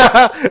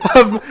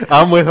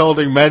 I'm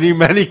withholding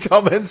many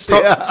comments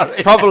here.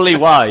 Probably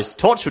wise.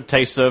 Torchwood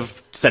tastes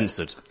of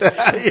censored.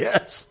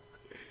 Yes.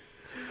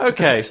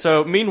 Okay,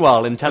 so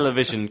meanwhile in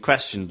television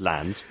question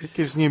land, It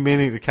gives new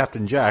meaning to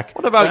Captain Jack.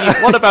 what about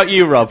you? What about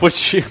you, Rob?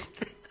 Would you,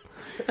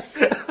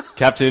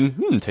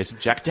 Captain? Taste of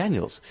Jack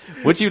Daniels.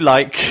 Would you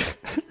like?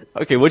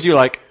 Okay, would you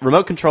like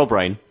remote control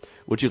brain?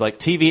 Would you like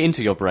TV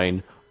into your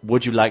brain?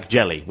 Would you like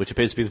jelly, which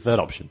appears to be the third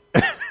option?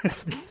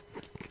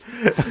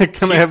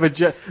 Can I have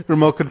a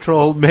remote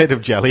control made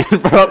of jelly?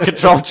 Remote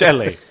control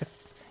jelly.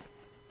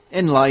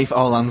 In life,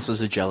 all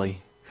answers are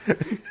jelly.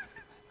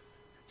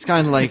 It's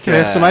kind of like... Can I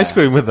have some ice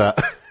cream with that?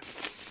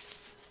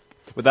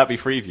 Would that be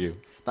Freeview?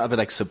 That'd be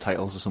like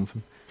subtitles or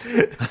something.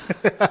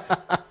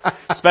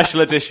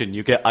 Special edition,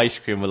 you get ice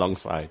cream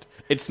alongside.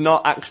 It's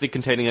not actually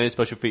containing any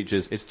special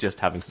features, it's just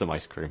having some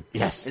ice cream.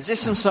 Yes. Is this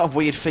some sort of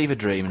weird fever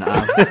dream and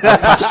I'm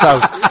passed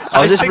out?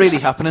 Or is this really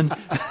happening?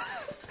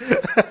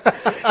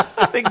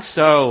 I think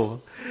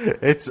so.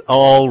 It's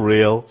all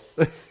real.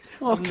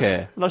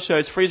 Okay. I'm not sure,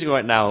 it's freezing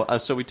right now,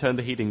 so we turned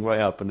the heating way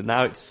up, and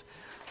now it's...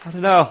 I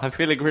don't know, I'm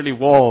feeling really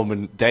warm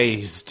and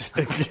dazed.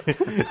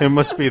 It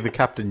must be the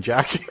Captain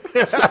Jack.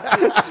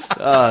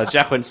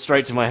 Jack went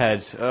straight to my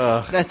head.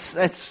 Let's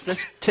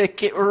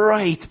take it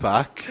right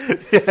back.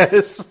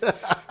 Yes.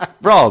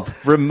 Rob,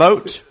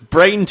 remote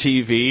brain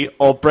TV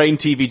or brain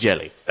TV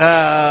jelly?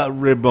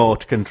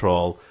 Remote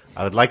control.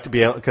 I would like to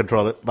be able to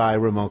control it by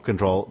remote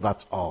control,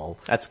 that's all.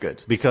 That's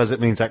good. Because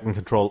it means I can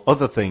control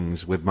other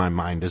things with my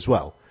mind as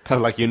well. Kind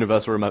of like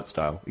universal remote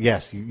style.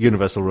 Yes,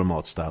 universal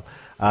remote style.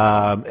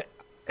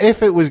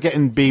 If it was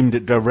getting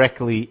beamed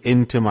directly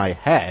into my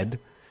head,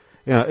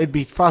 it'd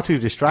be far too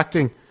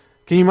distracting.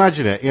 Can you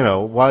imagine it?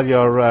 While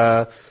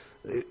you're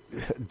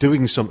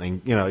doing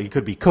something, you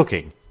could be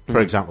cooking, for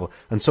example,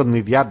 and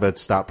suddenly the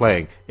adverts start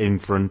playing in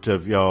front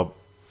of your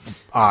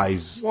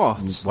eyes.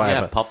 What?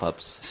 Whatever. Yeah,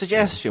 pop-ups.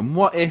 Suggestion,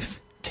 what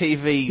if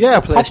TV Yeah,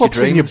 replaced pop-ups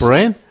your in your dreams?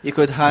 brain. You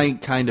could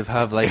kind of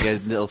have like a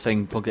little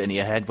thing, plug it into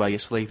your head while you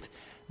sleep.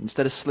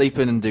 Instead of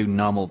sleeping and do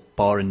normal,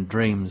 boring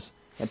dreams,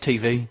 a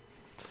TV.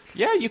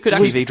 Yeah, you could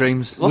actually... TV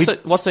dreams.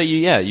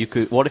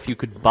 What if you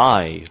could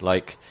buy,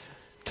 like...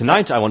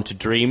 Tonight I want to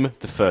dream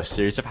the first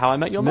series of How I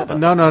Met Your Mother.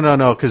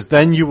 No, because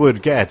then you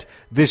would get,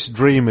 this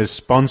dream is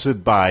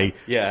sponsored by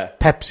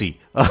Pepsi,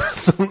 or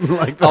something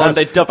like that. Oh, and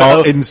they dub it or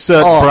over.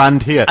 insert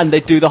brand here. And they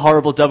do the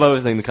horrible dub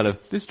over thing, the kind of,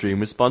 this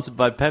dream is sponsored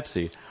by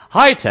Pepsi.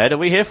 Hi, Ted, are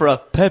we here for a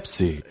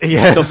Pepsi?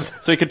 Yes.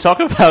 So you can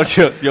talk about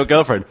your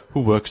girlfriend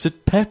who works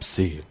at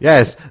Pepsi.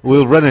 Yes,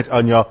 we'll run it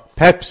on your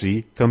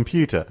Pepsi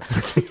computer.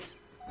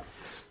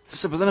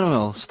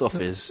 Subliminal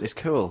stuff is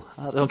cool.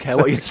 I don't care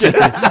what you say.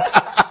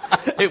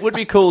 It would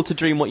be cool to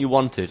dream what you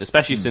wanted,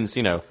 especially since,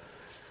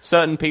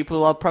 certain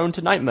people are prone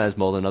to nightmares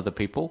more than other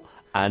people,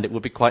 and it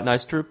would be quite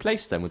nice to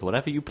replace them with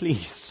whatever you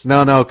please.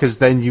 No, because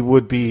then you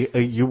would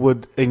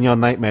in your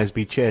nightmares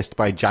be chased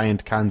by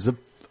giant cans of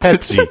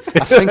Pepsi.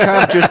 I think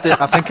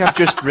I've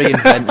just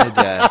reinvented.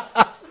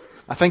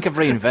 I think I've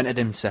reinvented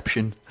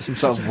Inception. Some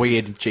sort of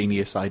weird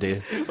genius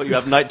idea. Well, you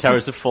have night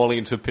terrors of falling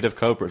into a pit of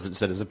cobras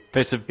instead of a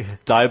pit of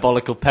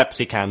diabolical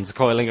Pepsi cans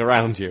coiling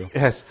around you.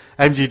 Yes,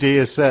 MGD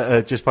has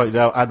just pointed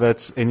out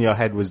adverts in your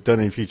head was done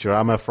in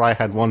Futurama. Fry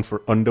had one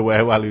for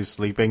underwear while he was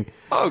sleeping.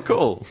 Oh,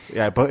 cool.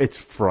 Yeah, but it's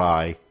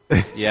Fry.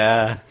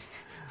 Yeah.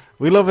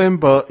 We love him,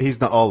 but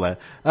he's not all there.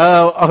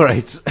 All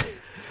right.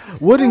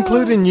 Would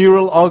including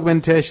neural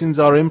augmentations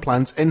or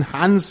implants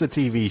enhance a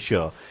TV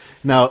show?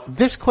 Now,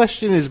 this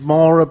question is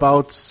more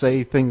about,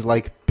 say, things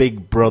like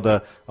Big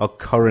Brother or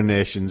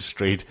Coronation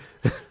Street.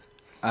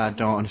 I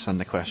don't understand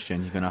the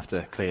question. You're going to have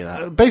to clear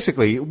that.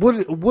 Basically,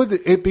 would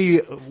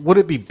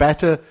it be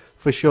better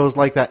for shows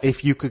like that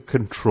if you could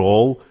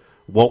control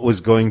what was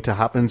going to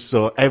happen,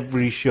 so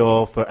every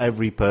show for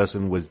every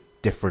person was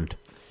different?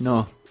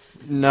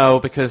 No,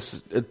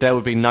 because there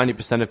would be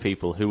 90% of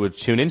people who would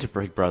tune into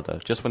Big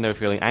Brother just when they were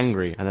feeling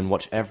angry and then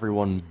watch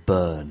everyone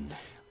burn.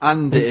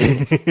 And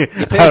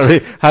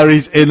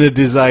Harry's inner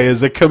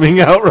desires are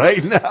coming out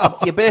right now.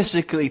 You're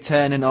basically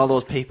turning all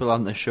those people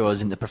on the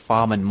shows into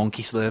performing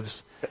monkey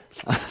slaves.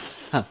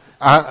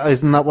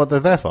 Isn't that what they're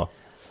there for?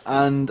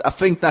 And I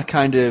think that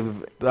kind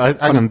of...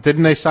 Hang on,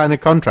 didn't they sign a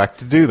contract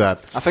to do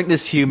that? I think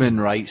there's human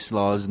rights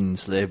laws and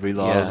slavery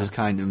laws is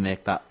kind of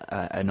make that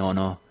a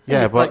no-no.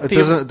 Yeah, but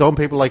don't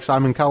people like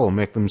Simon Cowell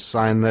make them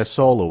sign their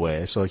soul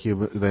away so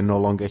they're no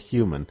longer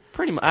human?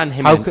 Pretty much. And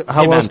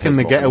how else can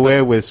they get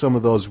away with some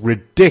of those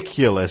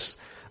ridiculous...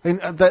 I mean,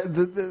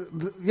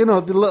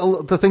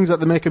 the things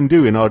that they make them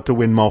do in order to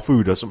win more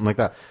food or something like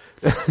that.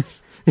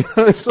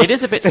 It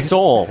is a bit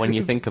sore when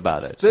you think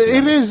about it.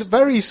 It is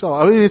very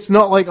sore. I mean, it's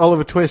not like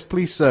Oliver Twist,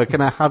 please, sir,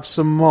 can I have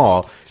some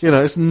more?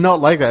 It's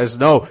not like that. It's,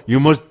 no, you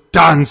must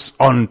dance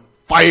on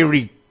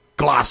fiery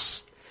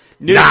glass.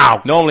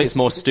 Now! Normally it's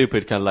more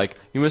stupid, kind of like,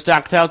 you must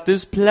act out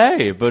this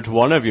play, but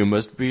one of you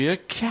must be a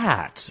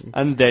cat,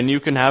 and then you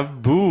can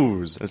have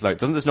booze. It's like,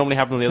 doesn't this normally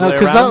happen the other way around?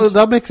 Because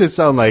that makes it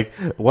sound like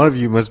one of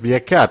you must be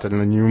a cat,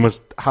 and then you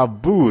must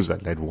have booze,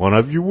 and then one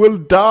of you will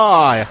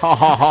die. Ha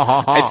ha ha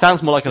ha ha. It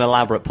sounds more like an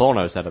elaborate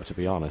porno setup, to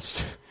be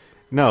honest.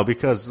 No,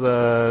 because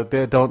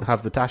they don't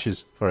have the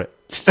tashes for it.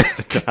 They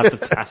don't have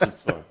the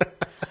tashes for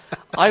it.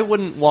 I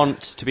wouldn't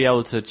want to be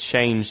able to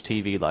change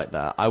TV like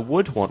that. I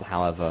would want,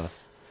 however...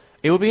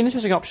 It would be an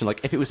interesting option,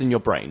 like, if it was in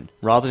your brain,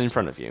 rather than in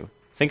front of you.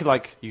 Think of,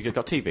 like, you've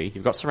got TV,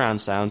 you've got surround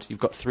sound, you've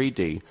got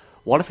 3D.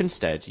 What if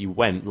instead you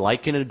went,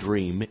 like in a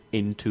dream,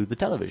 into the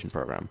television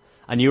program?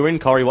 And you were in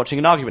Corrie watching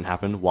an argument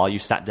happen while you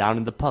sat down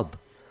in the pub?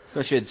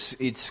 Gosh,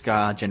 it'd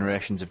scar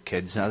generations of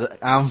kids.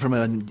 I'm from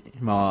a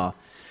more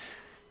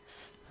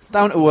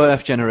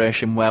down-to-earth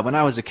generation where, when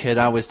I was a kid,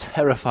 I was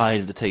terrified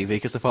of the TV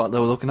because I thought they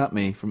were looking at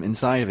me from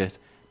inside of it.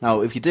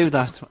 Now, if you do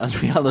that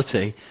as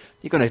reality...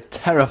 You're going to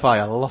terrify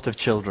a lot of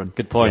children.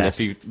 Good point. Yes.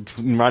 If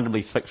you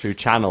randomly flick through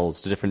channels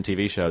to different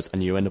TV shows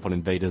and you end up on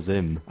Invader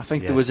Zim. I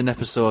think there was an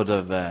episode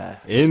of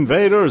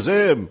Invader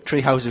Zim!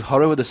 Treehouse of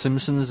Horror with The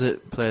Simpsons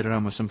that played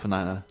around with something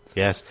like that.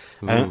 Yes.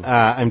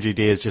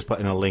 MGD has just put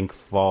in a link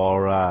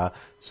for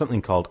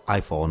something called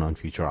iPhone on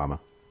Futurama,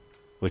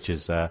 which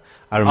is, I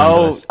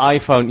remember this.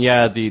 iPhone,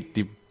 yeah, the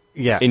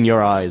in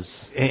your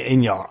eyes.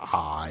 In your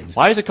eyes.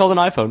 Why is it called an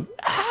iPhone?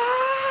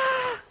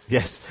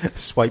 Yes,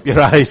 swipe your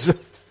eyes.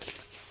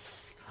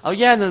 Oh,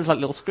 yeah, and there's like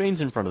little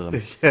screens in front of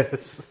them.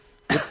 Yes.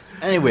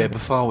 Anyway,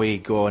 before we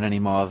go on any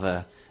more of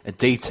a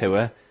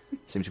detour,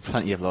 seems to be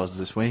plenty of loads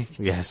this week.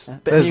 Yes,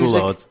 there's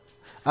loads.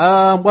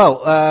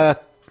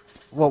 What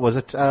was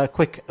it?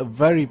 Quick,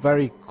 very,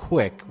 very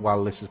quick,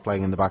 while this is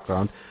playing in the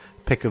background,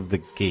 Pick of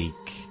the Geek.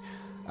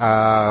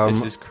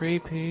 This is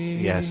creepy.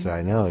 Yes,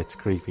 I know, it's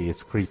creepy.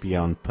 It's creepy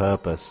on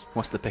purpose.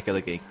 What's the Pick of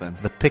the Geek, then?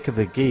 The Pick of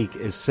the Geek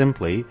is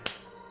simply,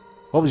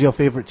 what was your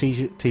favourite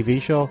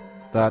TV show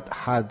that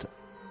had...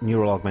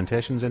 neural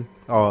augmentations in,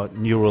 or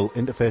neural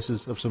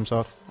interfaces of some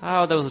sort?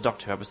 Oh, there was a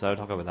Doctor Who episode.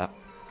 I'll go with that.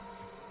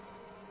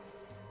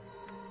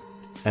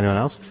 Anyone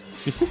else?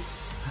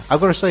 I've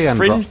got to say,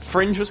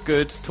 Fringe was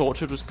good,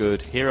 Tortured was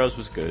good, Heroes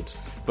was good,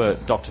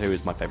 but Doctor Who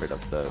is my favourite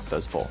of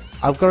those four.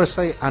 I've got to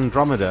say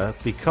Andromeda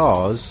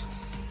because...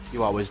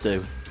 You always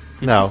do.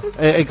 No,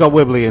 it got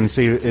wibbly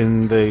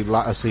in the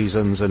latter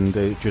seasons and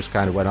it just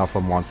kind of went off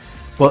on one.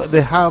 But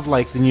they have,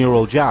 like, the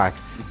neural jack,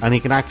 and he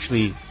can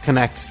actually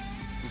connect...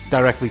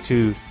 directly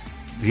to,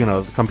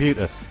 the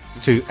computer,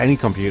 to any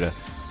computer,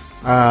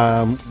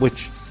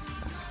 which,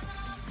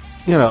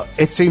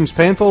 it seems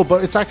painful,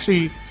 but it's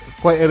actually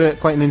quite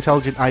an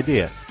intelligent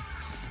idea,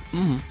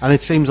 and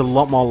it seems a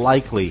lot more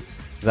likely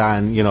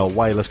than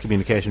wireless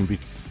communication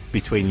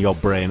between your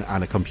brain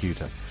and a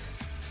computer.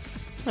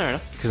 Fair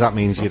enough. Because that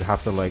means you'd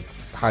have to, like,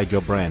 hide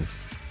your brain.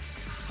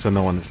 So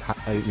no one,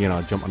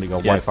 jump onto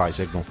your Wi-Fi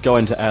signal. Go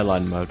into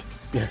airline mode.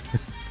 Yeah.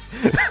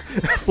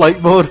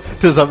 Flight mode,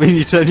 does that mean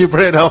you turn your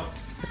brain off?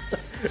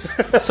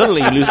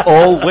 Suddenly you lose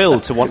all will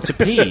to want to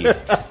pee.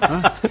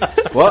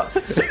 What?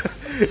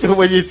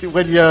 when you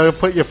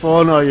put your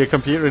phone or your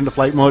computer into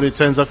flight mode, it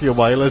turns off your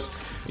wireless.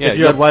 Yeah, if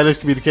you had wireless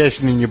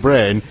communication in your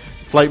brain,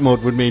 flight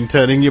mode would mean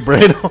turning your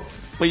brain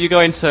off. Well, you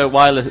go into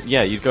wireless.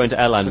 Yeah, you'd go into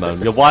airline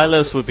mode. Your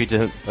wireless would be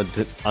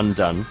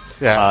undone.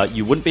 Yeah.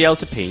 You wouldn't be able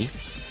to pee,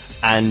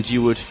 and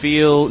you would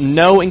feel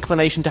no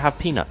inclination to have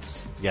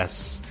peanuts.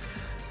 Yes.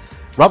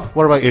 Rob,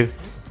 what about you?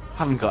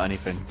 Haven't got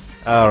anything.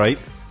 All right.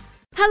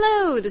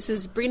 Hello, this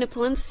is Brina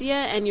Palencia,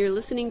 and you're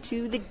listening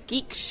to The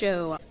Geek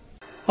Show.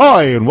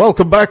 Hi, and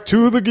welcome back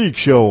to The Geek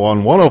Show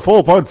on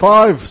 104.5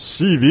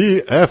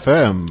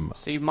 CV-FM.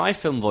 See, my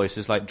film voice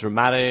is like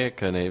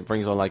dramatic, and it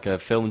brings on like a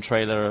film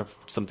trailer of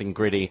something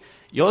gritty.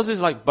 Yours is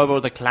like Bobo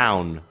the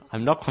Clown.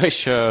 I'm not quite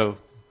sure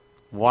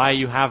why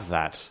you have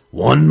that.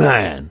 One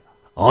man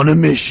on a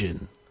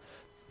mission.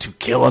 To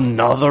kill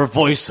another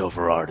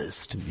voiceover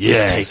artist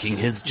Yes. who's taking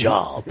his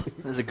job.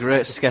 There's a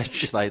great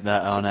sketch like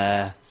that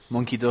on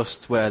Monkey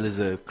Dust where there's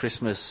a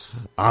Christmas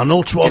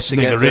Arnold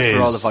get-together Schwarzenegger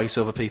for all the is.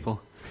 voiceover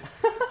people.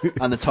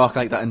 And they talk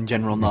like that in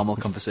general normal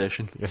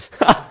conversation.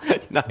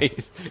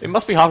 Nice. It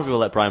must be hard for people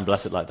to let Brian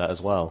bless it like that as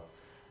well.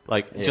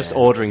 Like, just Yeah.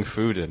 ordering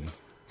food in.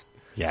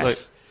 Yes. Like,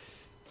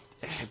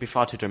 it'd be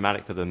far too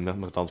dramatic for the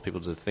McDonald's people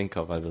to think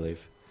of, I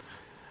believe.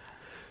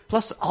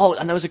 Plus,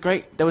 and there was a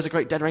great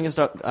Dead Ringers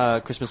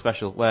Christmas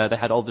special where they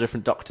had all the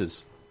different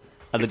doctors,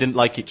 and they didn't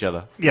like each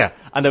other. Yeah.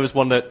 And there was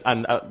one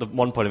and at the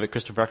one point of it,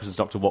 Christopher Eccleston's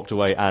doctor walked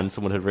away, and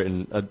someone had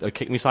written a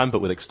kick me sign,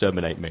 but with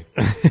exterminate me,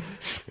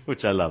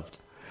 which I loved.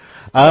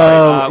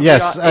 Sorry,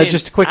 yes, we are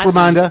just a quick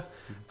reminder.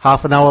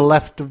 Half an hour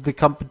left of the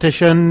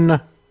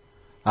competition.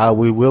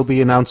 We will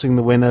be announcing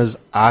the winners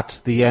at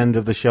the end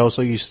of the show,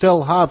 so you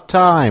still have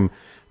time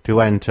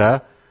to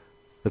enter.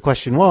 The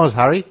question was,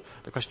 Harry?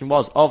 The question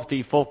was, of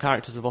the 4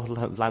 characters of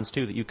Borderlands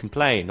 2 that you can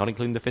play, not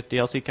including the 5th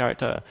DLC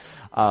character,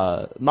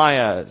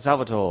 Maya,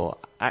 Salvatore,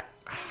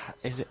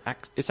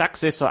 it's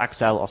Axis or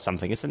Axel or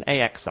something. It's an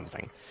AX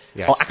something.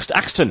 Yes. Oh,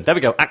 Axton. There we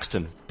go,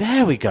 Axton.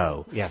 There we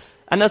go. Yes.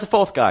 And there's a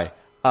 4th guy.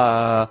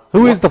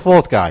 Who is the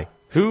 4th guy?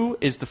 Who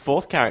is the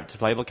 4th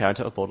playable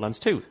character of Borderlands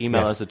 2?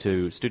 Email Yes. us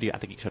to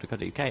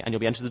studio@thegeekshow.co.uk and you'll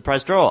be entered in the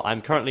prize draw.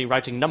 I'm currently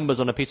writing numbers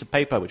on a piece of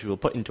paper, which we will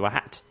put into a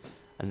hat.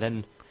 And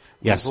then...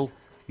 Yes. we'll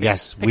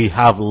Yes, we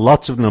have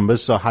lots of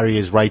numbers, so Harry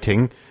is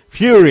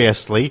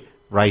furiously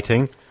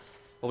writing.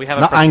 Well, we have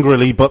Not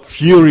angrily, but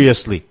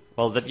furiously.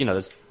 Well,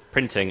 there's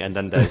printing, and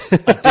then there's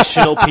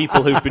additional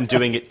people who've been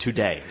doing it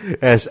today.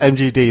 Yes,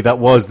 MGD, that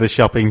was the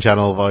shopping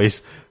channel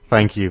voice.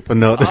 Thank you for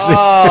noticing.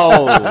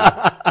 Oh!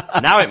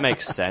 Now it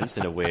makes sense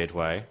in a weird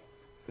way.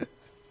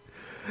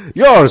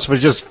 Yours for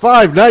just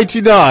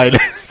 $5.99.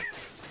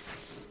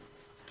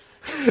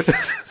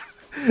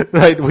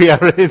 Right, we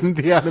are in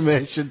the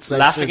animation section.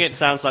 Laughing, it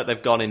sounds like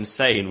they've gone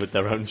insane with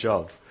their own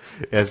job.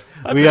 Yes,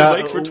 I've been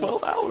awake for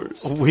 12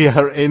 hours. We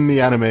are in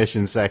the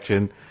animation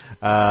section.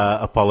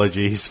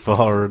 Apologies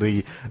for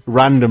the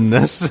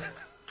randomness.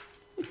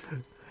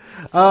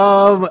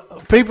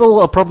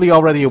 People are probably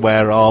already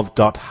aware of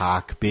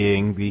 .hack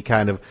being the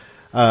kind of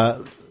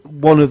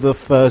one of the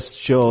first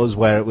shows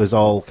where it was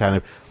all kind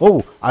of,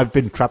 I've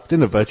been trapped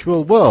in a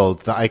virtual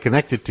world that I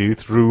connected to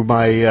through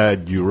my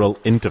neural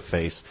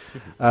interface.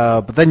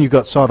 But then you've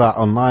got Sword Art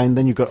Online,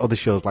 then you've got other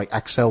shows like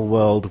Axel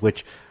World,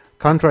 which,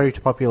 contrary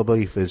to popular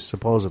belief, is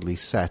supposedly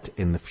set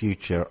in the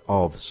future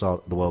of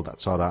the world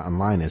that Sword Art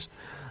Online is.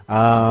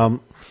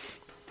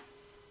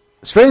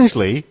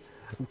 Strangely,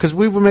 because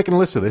we were making a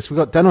list of this, we've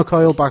got Deno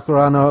Coil,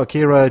 Bakurano,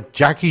 Akira,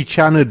 Jackie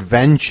Chan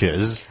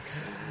Adventures,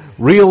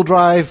 Real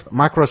Drive,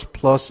 Macross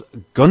Plus,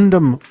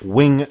 Gundam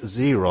Wing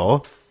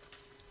Zero.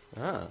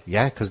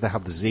 Yeah, because they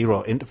have the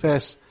Zero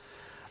interface.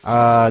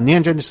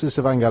 Neon Genesis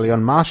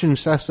Evangelion, Martian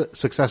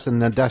Successor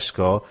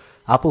Nadeshko,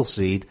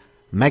 Appleseed,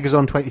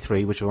 Megazone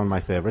 23, which is one of my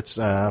favourites,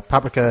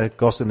 Paprika,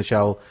 Ghost in the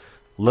Shell,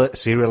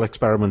 Serial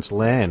Experiments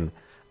Lane.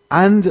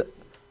 And,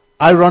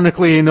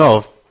 ironically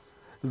enough,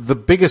 the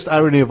biggest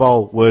irony of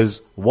all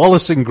was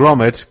Wallace and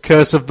Gromit,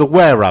 Curse of the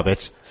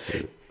Were-Rabbit.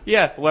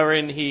 Yeah,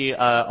 wherein he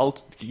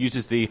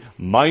uses the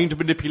mind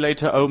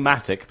manipulator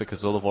Omatic,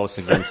 because all of Wallace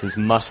and Gromit's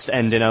must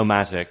end in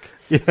Omatic,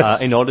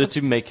 Yes. in order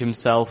to make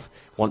himself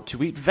want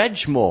to eat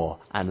veg more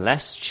and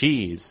less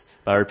cheese,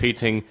 by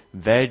repeating,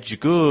 veg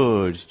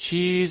good,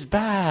 cheese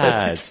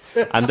bad,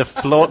 and the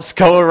floats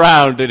go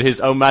around in his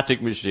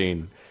Omatic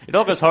machine. It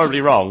all goes horribly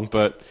wrong,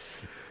 but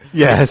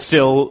Yes. it's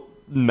still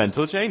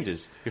mental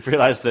changes. You've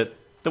realised that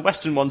the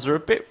Western ones are a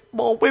bit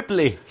more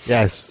wibbly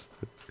Yes.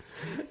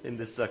 in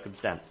this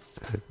circumstance.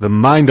 The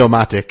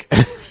Mind-O-Matic.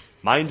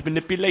 Mind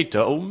manipulator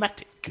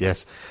Omatic.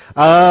 Yes.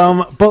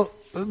 But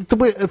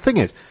the thing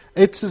is,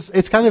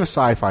 it's kind of a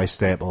sci-fi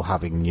staple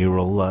having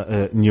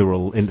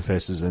neural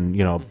interfaces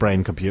and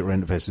brain-computer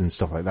interfaces and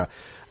stuff like that,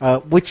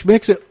 which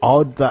makes it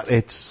odd that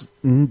it's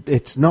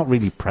not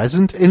really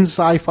present in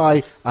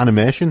sci-fi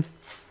animation.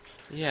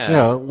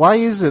 Yeah. Why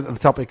is it the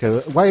topic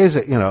of why is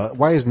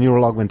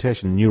neural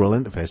augmentation, neural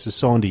interfaces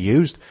so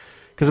underused?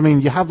 Because I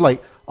mean, you have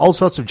like all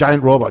sorts of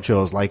giant robot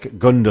shows like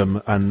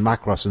Gundam and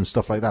Macross and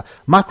stuff like that.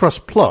 Macross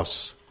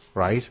Plus,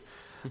 right?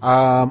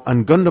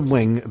 And Gundam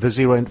Wing, the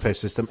Zero Interface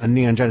System, and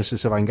Neon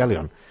Genesis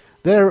Evangelion.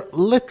 They're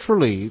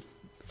literally,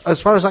 as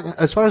far as I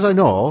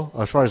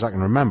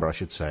can remember, I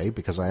should say,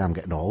 because I am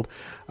getting old.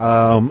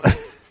 They're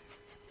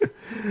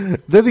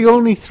the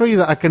only three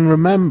that I can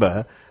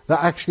remember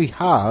that actually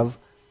have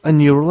a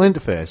neural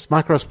interface.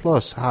 Macross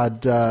Plus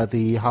had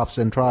the Half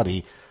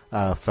Zentradi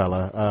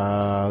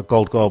fella,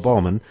 Gold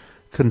Bowman,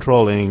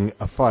 controlling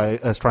a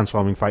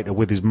transforming fighter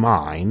with his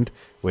mind,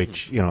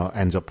 which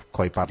ends up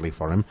quite badly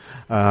for him.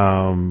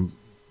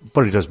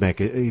 But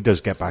he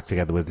does get back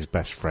together with his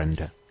best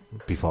friend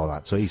before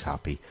that, so he's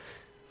happy.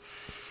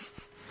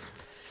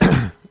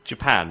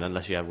 Japan,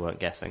 unless you weren't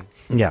guessing.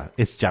 Yeah,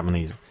 it's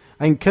Japanese.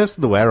 And Curse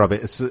of the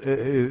Were-Rabbit, it's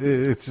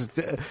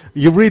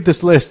you read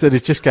this list and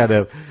it's just kind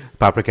of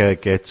Paprika,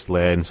 Git,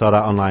 Lane, Sword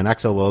Art Online,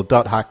 Axel World,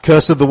 Hack,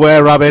 Curse of the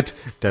Were-Rabbit,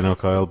 Denno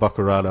Coil,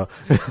 Bakurado.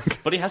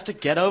 But he has to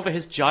get over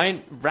his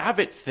giant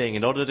rabbit thing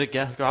in order to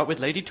go out with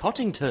Lady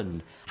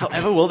Tottington.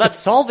 However, will that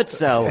solve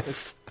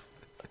itself?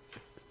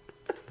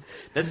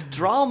 There's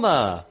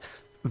drama.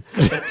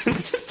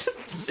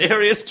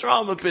 Serious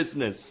drama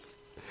business.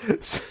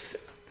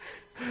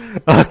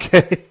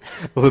 Okay,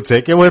 we'll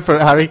take your word for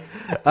it, Harry.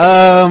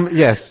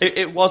 Yes.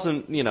 It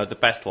wasn't, the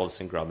best Wallace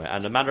and Gromit,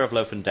 and The Manner of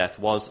Loaf and Death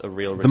was a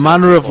real... The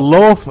Manner of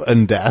Loaf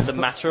and Death? The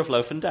Matter of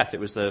Loaf and Death. It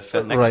was the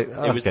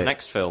It was the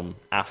next film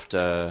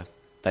after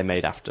Curse of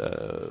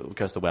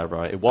the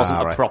Were-Rabbit. It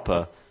wasn't a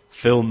proper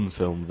film,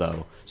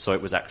 though, so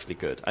it was actually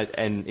good. Curse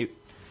of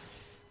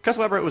the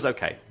Were-Rabbit was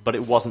okay, but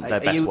it wasn't their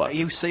best work. Are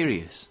you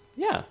serious?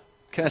 Yeah.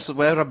 Curse of the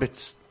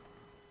Were-Rabbit's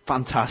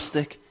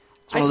fantastic.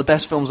 It's one of the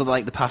best films of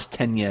the past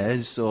 10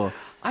 years, so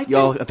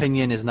your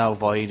opinion is now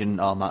void in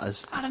all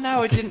matters. I don't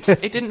know, it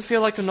didn't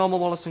feel like a normal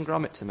Wallace and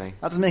Gromit to me.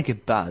 That doesn't make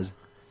it bad.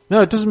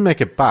 No, it doesn't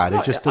make it bad. No,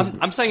 it just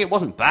doesn't. I'm saying it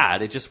wasn't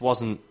bad, it just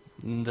wasn't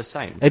the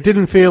same. It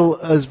didn't feel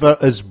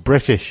as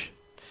British.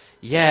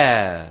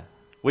 Yeah.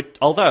 Which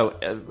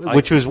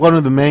was one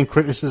of the main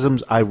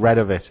criticisms I read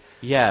of it.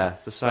 Yeah,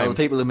 the same. Well, the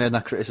people who made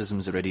that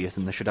criticisms are idiots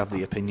and they should have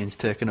the opinions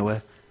taken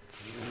away.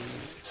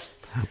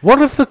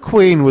 What if the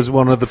Queen was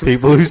one of the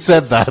people who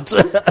said that?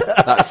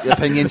 That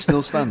opinion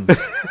still stands.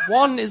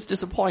 One is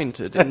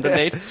disappointed in the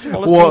latest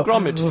Wallace and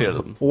Gromit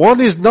film. One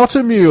is not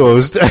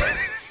amused.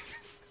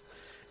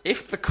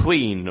 If the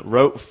Queen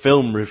wrote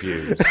film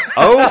reviews,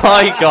 oh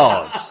my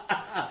god!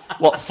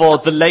 What, for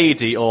The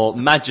Lady or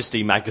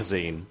Majesty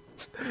magazine?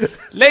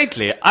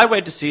 Lately, I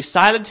went to see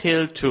Silent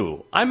Hill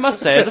 2. I must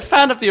say, as a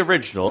fan of the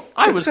original,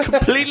 I was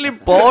completely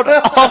bored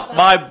off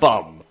my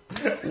bum.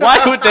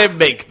 Why would they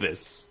make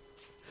this?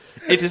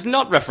 It is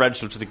not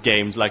referential to the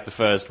games like the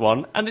first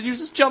one, and it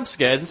uses jump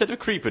scares instead of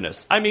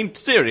creepiness. I mean,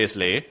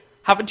 seriously,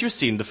 haven't you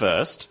seen the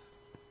first?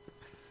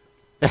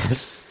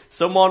 Yes.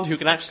 Someone who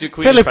can actually do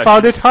Queen Philip impression.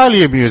 found it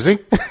highly amusing.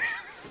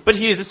 But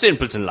he is a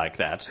simpleton like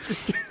that.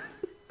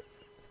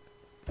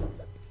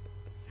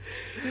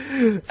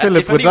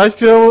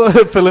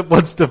 Philip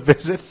wants to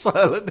visit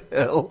Silent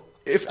Hill.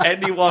 If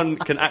anyone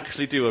can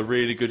actually do a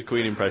really good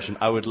Queen impression,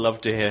 I would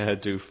love to hear her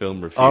do film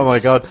reviews. Oh my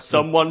god.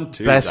 Someone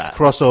do Best that.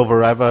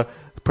 crossover ever.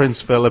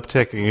 Prince Philip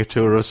taking a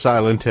tour of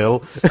Silent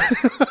Hill.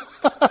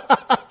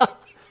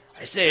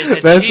 I say, is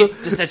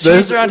there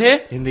cheese around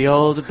here? In the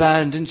old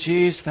abandoned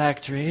cheese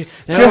factory.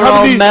 They were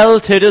all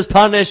melted as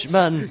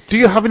punishment. Do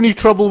you have any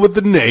trouble with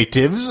the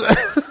natives?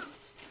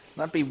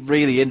 That'd be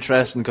really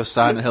interesting because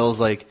Silent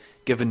Hill's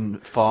giving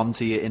form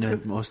to your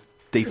innermost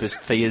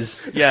deepest fears.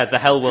 Yeah, the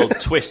hell world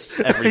twists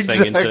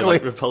everything into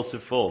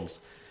repulsive forms.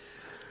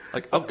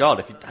 Oh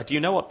god, do you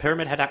know what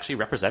Pyramid Head actually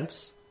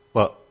represents?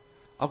 What?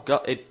 Oh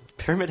god,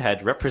 Pyramid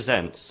Head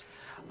represents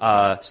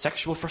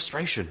sexual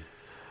frustration.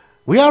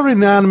 We are in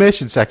the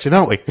animation section,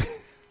 aren't we?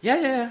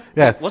 Yeah.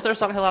 Was there a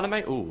Silent Hill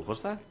anime? Ooh,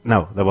 was there?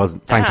 No, there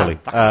wasn't, thankfully.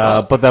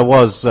 Damn, but there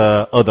was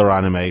other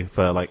anime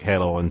for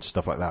Halo and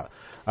stuff like that.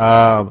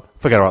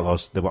 Forget about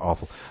those; they were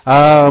awful.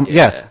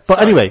 Yeah, but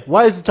sorry. Anyway,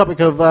 why is the topic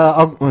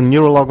of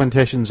neural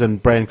augmentations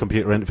and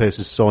brain-computer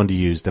interfaces so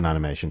underused in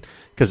animation?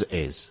 Because it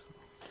is.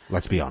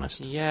 Let's be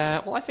honest.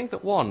 Yeah, well, I think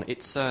that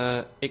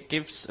it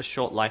gives a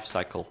short life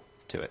cycle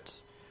to it.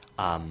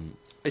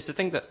 It's the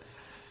thing that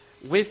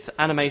with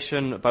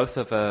animation, both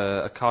of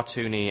a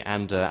cartoony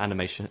and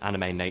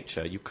anime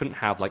nature, you couldn't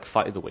have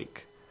Fight of the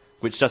Week,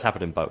 which does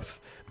happen in both.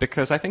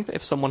 Because I think that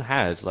if someone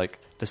had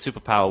the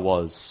superpower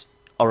was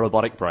a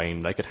robotic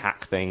brain, they could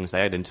hack things,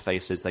 they had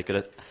interfaces, they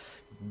could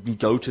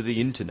go to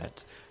the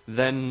internet,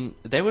 then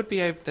they would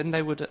they'd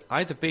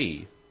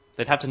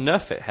have to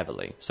nerf it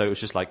heavily. So it was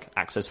just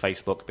access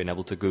Facebook, being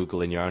able to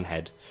Google in your own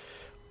head,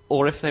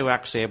 or if they were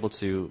actually able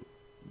to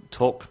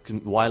talk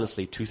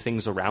wirelessly to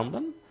things around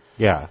them.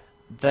 Yeah.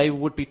 they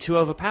would be too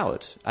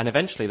overpowered, and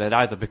eventually they'd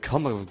either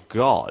become a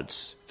god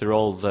through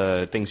all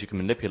the things you can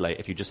manipulate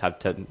if you just have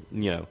to,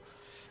 no,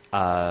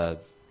 I've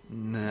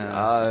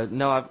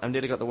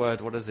nearly got the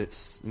word. What is it?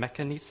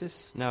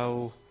 Mechanesis?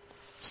 No.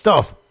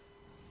 Stuff.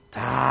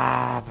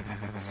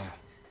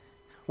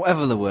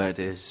 Whatever the word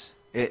is,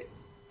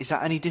 is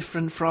that any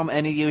different from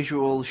any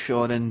usual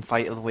shonen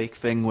fight of the week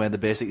thing where they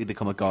basically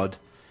become a god?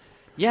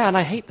 Yeah, and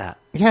I hate that.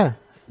 Yeah,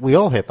 we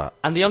all hate that.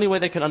 And the only way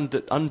they can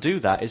undo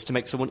that is to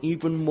make someone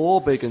even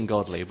more big and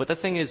godly. But the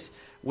thing is,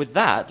 with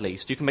that at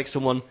least, you can make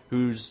someone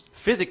who's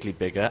physically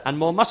bigger and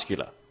more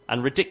muscular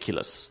and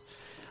ridiculous,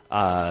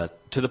 to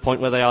the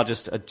point where they are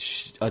just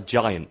a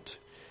giant.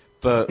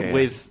 But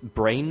with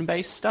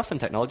brain-based stuff and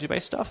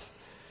technology-based stuff,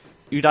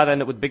 you'd either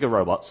end up with bigger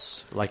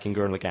robots, like in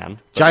Gurren Lagann.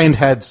 Giant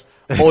heads.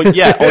 Or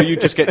you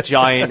just get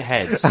giant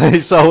heads. I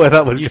saw where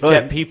that was you going.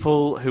 You get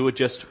people who are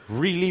just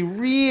really,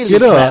 really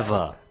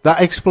clever.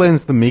 That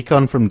explains the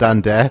Mekon from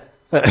Dan Dare.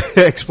 It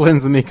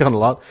explains the Mekon a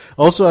lot.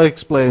 Also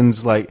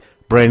explains, like,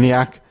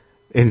 Brainiac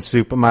in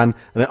Superman.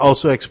 And it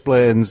also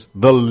explains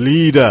the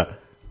leader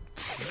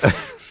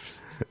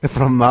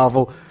from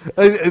Marvel.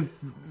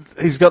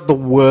 He's got the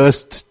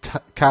worst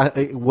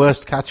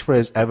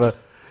catchphrase ever.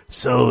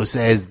 So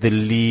says the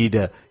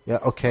leader. Yeah,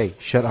 okay,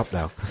 shut up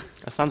now.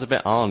 That sounds a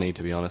bit Arnie,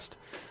 to be honest.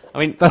 I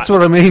mean, that's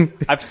what I mean.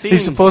 I've seen.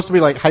 He's supposed to be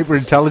like hyper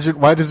intelligent.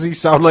 Why does he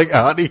sound like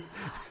Arnie?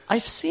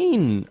 I've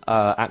seen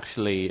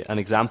actually an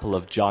example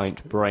of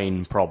giant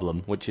brain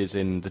problem, which is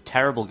in the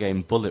terrible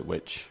game Bullet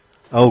Witch.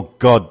 Oh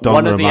God! Don't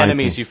One of the remind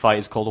enemies me. you fight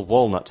is called a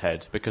walnut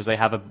head because they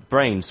have a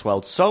brain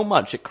swelled so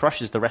much it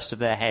crushes the rest of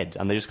their head,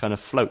 and they just kind of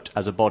float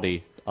as a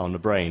body on the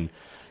brain.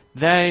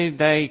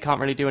 They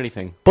can't really do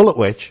anything. Bullet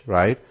Witch,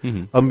 right?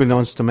 Mm-hmm.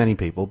 Unbeknownst to many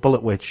people,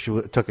 Bullet Witch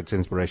took its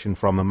inspiration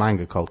from a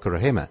manga called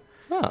Kurahime,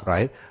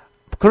 right?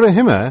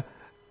 Kurahime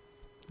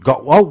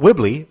got all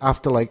wibbly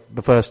after like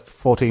the first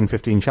 14,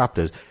 15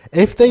 chapters.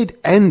 If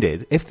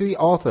the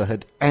author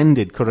had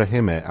ended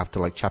Kurahime after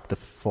like chapter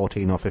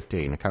 14 or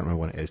 15, I can't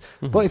remember when it is,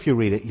 but if you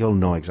read it, you'll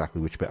know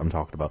exactly which bit I'm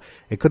talking about.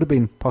 It could have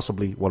been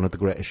possibly one of the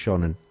greatest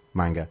shonen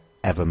manga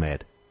ever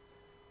made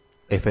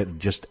if it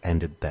just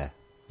ended there.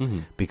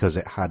 Because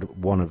it had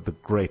one of the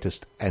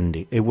greatest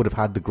ending. It would have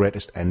had the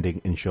greatest ending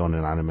in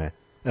shonen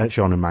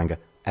manga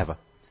ever.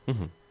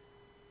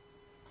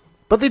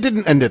 But they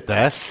didn't end it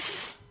there,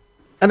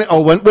 and it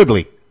all went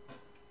wibbly.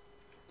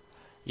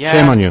 Yeah,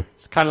 shame on you.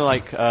 It's kind of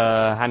like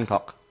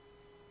Hancock.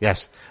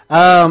 Yes.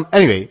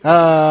 Anyway,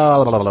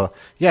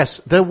 yes,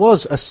 there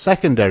was a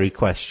secondary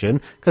question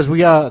because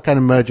we are kind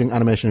of merging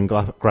animation and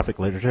graphic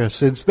literature,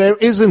 since there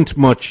isn't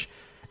much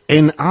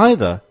in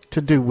either to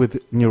do with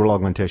neural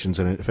augmentations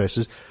and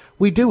interfaces.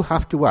 We do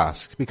have to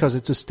ask, because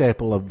it's a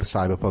staple of the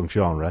cyberpunk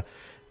genre,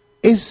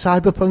 is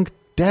cyberpunk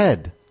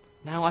dead?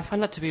 Now, I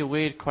find that to be a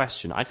weird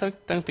question. I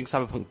don't think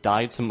cyberpunk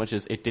died so much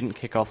as it didn't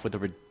kick off with the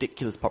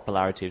ridiculous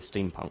popularity of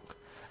steampunk.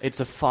 It's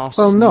a far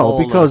smaller no,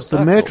 because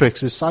circle. the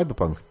Matrix is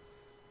cyberpunk.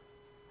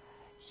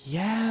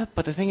 Yeah,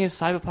 but the thing is,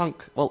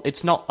 cyberpunk... Well,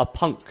 it's not a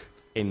punk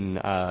in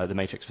the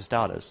Matrix, for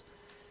starters.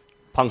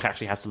 Punk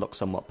actually has to look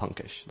somewhat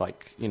punkish,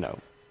 like, you know...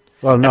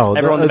 Well, no,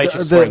 everyone in the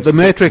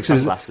Matrix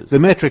the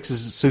Matrix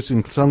is suits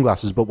and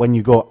sunglasses, but when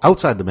you go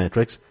outside the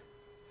Matrix,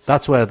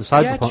 that's where the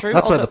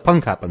cyberpunk, where the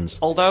punk happens.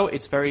 Although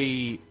it's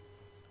very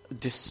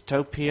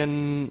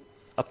dystopian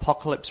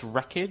apocalypse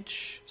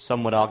wreckage,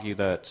 some would argue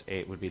that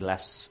it would be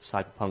less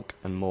cyberpunk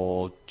and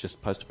more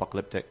just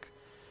post-apocalyptic,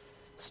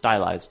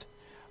 stylized.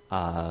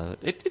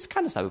 It's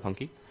kind of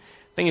cyberpunky.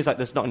 Thing is, like,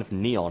 there's not enough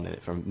neon in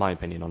it, from my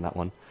opinion, on that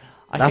one.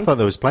 I thought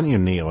there was plenty of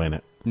Neo in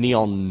it.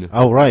 Neon.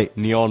 Oh, right.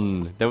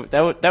 Neon.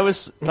 There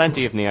was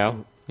plenty of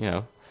Neo, you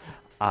know.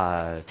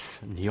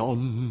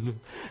 Neon.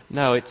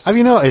 No, it's... Have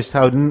you noticed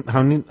how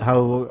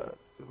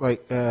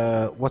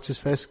what's his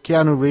face?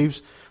 Keanu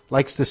Reeves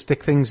likes to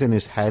stick things in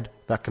his head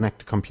that connect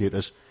to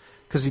computers.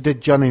 Because he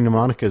did Johnny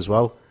Mnemonic as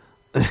well.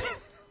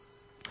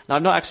 Now,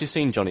 I've not actually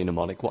seen Johnny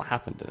Mnemonic. What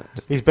happened in it?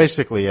 He's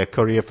basically a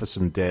courier for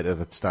some data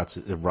that starts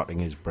rotting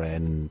his brain.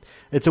 And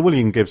it's a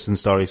William Gibson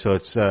story, so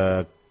it's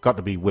got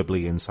to be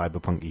wibbly and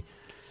cyberpunky.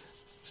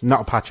 It's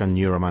not a patch on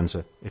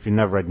Neuromancer. If you've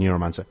never read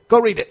Neuromancer, go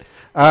read it.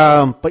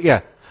 But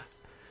yeah.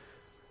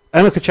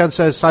 Emma Chan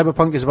says,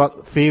 cyberpunk is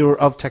about fear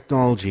of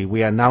technology.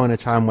 We are now in a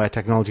time where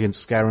technology isn't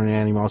scary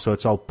anymore, so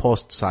it's all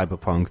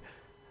post-cyberpunk.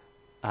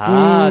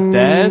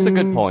 There's a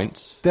good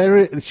point.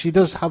 She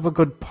does have a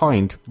good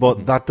point,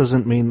 but that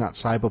doesn't mean that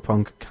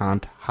cyberpunk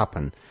can't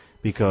happen,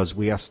 because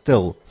we are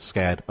still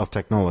scared of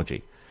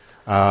technology.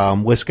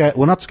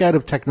 We're not scared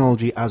of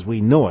technology as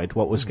we know it.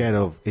 What we're scared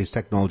of is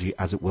technology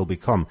as it will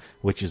become,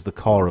 which is the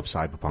core of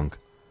cyberpunk.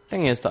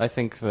 Thing is that I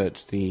think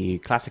that the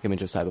classic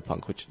image of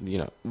cyberpunk, which, you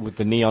know, with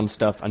the neon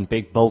stuff and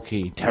big,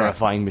 bulky,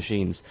 terrifying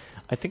machines,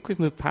 I think we've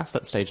moved past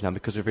that stage now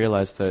because we've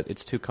realised that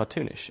it's too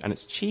cartoonish and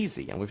it's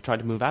cheesy, and we've tried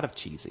to move out of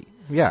cheesy.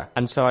 Yeah.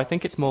 And so I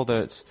think it's more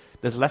that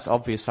there's less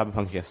obvious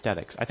cyberpunky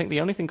aesthetics. I think the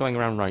only thing going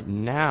around right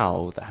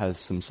now that has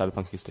some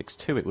cyberpunky aesthetics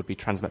to it would be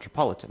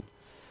Transmetropolitan.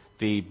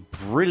 the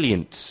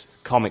brilliant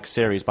comic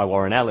series by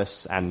Warren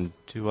Ellis and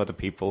 2 other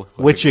people.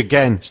 Which,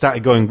 again,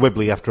 started going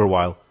wibbly after a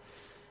while.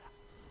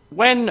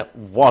 When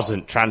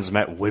wasn't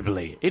Transmet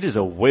wibbly? It is a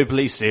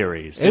wibbly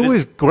series. It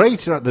was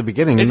great at the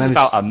beginning. It and is then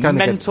about a kinda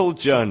mental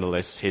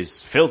journalist,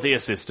 his filthy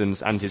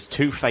assistants, and his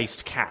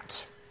two-faced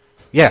cat.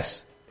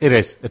 Yes, it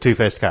is a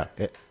two-faced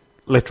cat.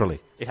 Literally.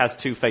 It has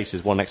 2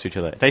 faces, one next to each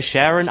other. They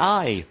share an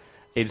eye.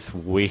 It's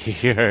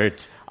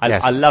weird.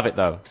 Yes. I love it,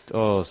 though.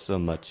 Oh, so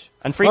much.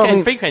 And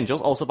Freak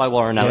Angels, also by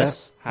Warren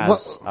Ellis,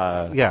 has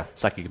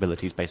psychic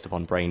abilities based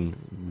upon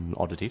brain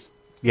oddities.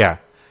 Yeah.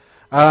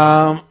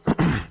 Man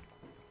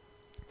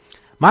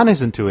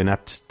isn't too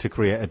inept to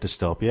create a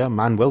dystopia.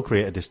 Man will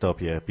create a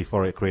dystopia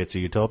before it creates a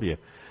utopia.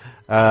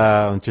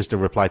 Just a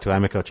reply to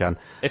Emiko-chan.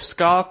 If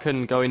Scar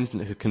can go in,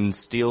 who can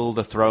steal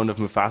the throne of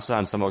Mufasa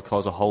and somehow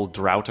cause a whole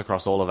drought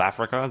across all of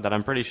Africa, then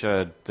I'm pretty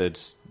sure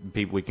that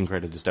we can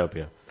create a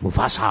dystopia.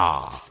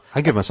 Mufasa! I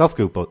give myself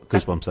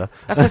goosebumps there.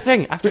 That's the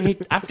thing.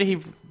 After he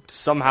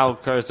somehow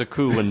creates a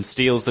coup and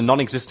steals the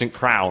non-existent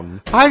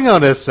crown, hang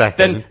on a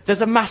second. Then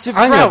there's a massive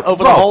drought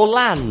over the whole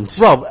land.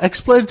 Rob,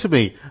 explain to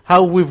me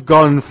how we've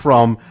gone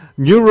from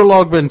neural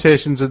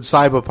augmentations and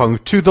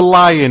cyberpunk to the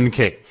Lion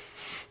King.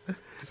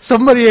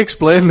 Somebody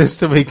explain this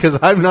to me, because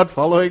I'm not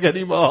following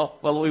anymore.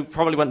 Well, we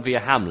probably went via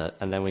Hamlet,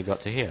 and then we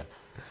got to here.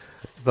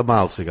 The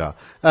mild cigar.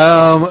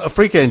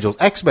 Freak Angels.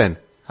 X-Men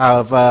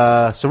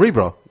have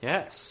Cerebro.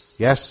 Yes.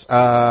 Yes.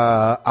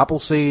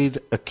 Appleseed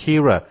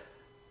Akira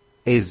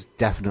is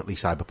definitely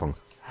cyberpunk.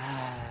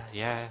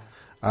 Yeah.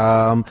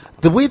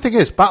 The weird thing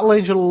is, Battle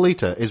Angel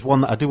Alita is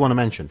one that I do want to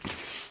mention.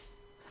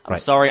 I'm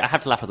sorry, I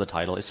have to laugh at the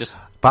title. It's just...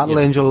 Battle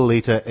Angel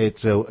Alita,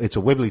 it's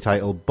a wibbly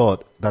title,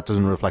 but that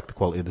doesn't reflect the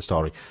quality of the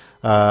story.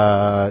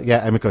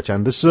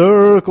 Emiko-chan, The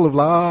Circle of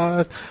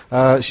Life.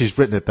 She's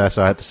written it there,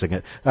 so I had to sing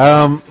it.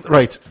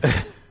 Right.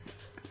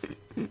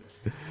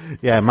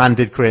 Yeah, man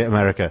did create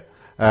America.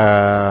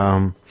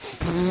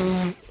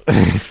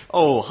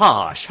 Oh,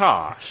 harsh.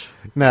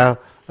 No,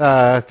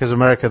 because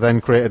America then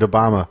created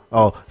Obama.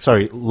 Oh,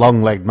 sorry,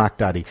 long-legged Mac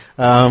Daddy.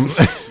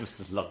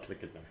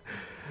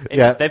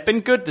 Yeah, they've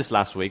been good this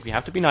last week. We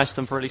have to be nice to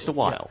them for at least a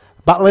while.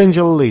 Battle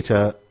Angel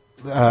Alita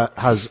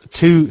has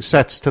 2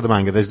 sets to the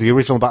manga. There's the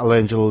original Battle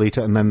Angel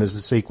Alita, and then there's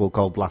the sequel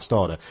called Last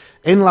Order.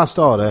 In Last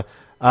Order,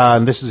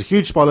 and this is a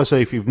huge spoiler, so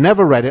if you've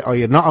never read it or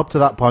you're not up to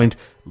that point,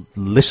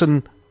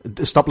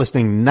 stop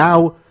listening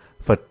now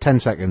for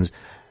 10 seconds.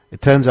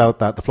 It turns out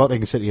that the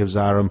floating city of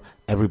Zarum,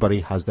 everybody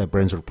has their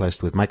brains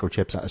replaced with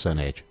microchips at a certain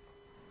age.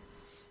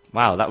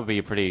 Wow, that would be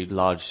a pretty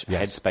large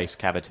headspace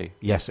cavity.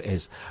 Yes, it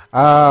is.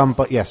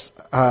 But yes.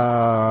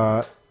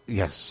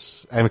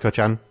 Yes.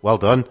 Emiko-chan, well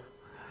done.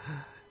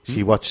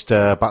 She watched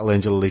Battle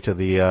Angel Alita,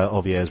 the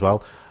OVA as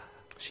well.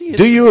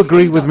 Do you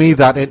agree with me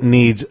that it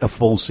needs a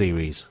full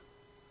series?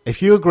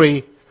 If you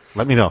agree,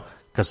 let me know.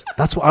 Because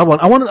that's what I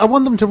want. I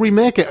want them to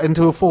remake it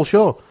into a full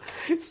show.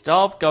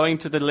 Stop going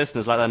to the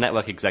listeners like they're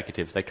network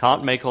executives. They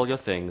can't make all your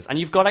things. And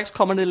you've got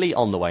XCOM and Elite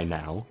on the way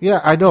now.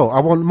 Yeah, I know. I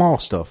want more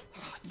stuff.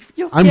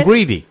 I'm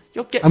greedy.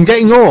 I'm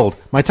getting old.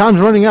 My time's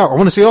running out.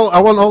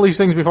 I want all these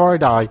things before I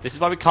die. This is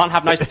why we can't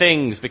have nice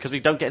things, because we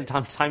don't get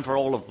time for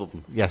all of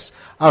them. Yes.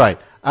 All right.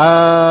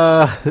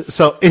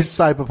 So is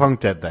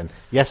Cyberpunk dead then?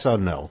 Yes or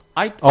no?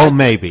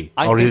 Maybe.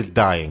 Or is it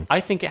dying? I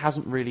think it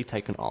hasn't really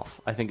taken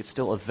off. I think it's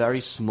still a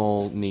very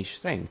small niche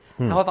thing.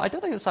 However, I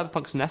don't think that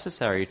Cyberpunk's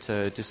necessary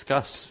to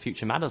discuss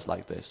future matters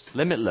like this.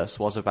 Limitless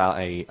was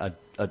about a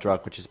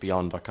drug which is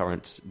beyond our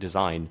current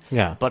design.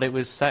 Yeah. But it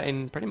was set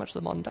in pretty much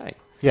the modern day.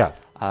 Yeah.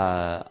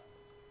 I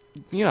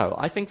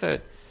think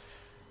that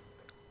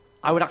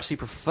I would actually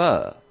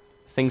prefer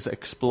things that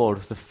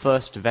explored the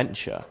first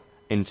venture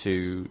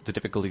into the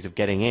difficulties of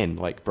getting in,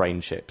 like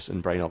brain chips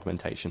and brain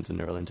augmentations and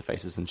neural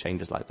interfaces and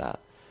changes like that.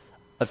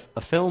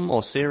 A film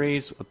or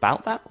series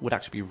about that would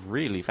actually be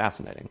really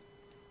fascinating,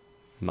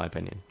 in my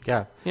opinion.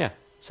 Yeah. Yeah.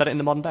 Set it in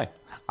the modern day.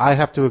 I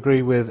have to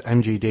agree with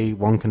MGD.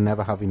 One can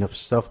never have enough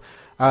stuff.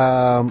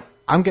 I'm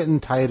getting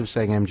tired of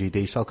saying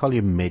MGD, so I'll call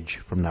you Midge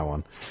from now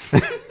on.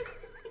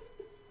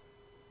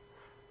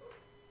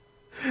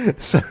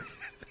 Sorry.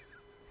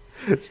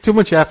 It's too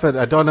much effort.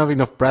 I don't have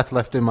enough breath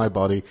left in my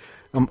body.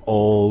 I'm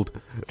old.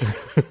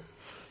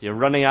 You're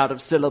running out of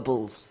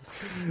syllables.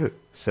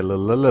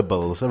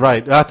 Syllables.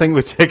 Right, I think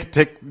we take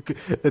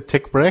a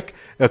tick break.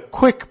 A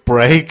quick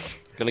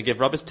break. Going to give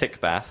Rob his tick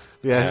bath.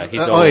 Yes.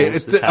 He's old.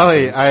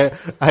 I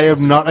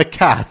am not a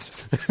cat.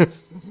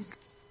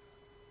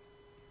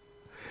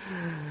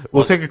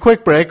 We'll take a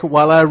quick break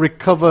while I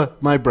recover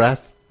my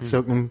breath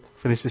so we can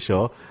finish the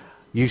show.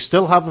 You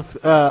still have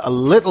a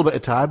little bit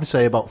of time,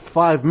 say about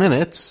 5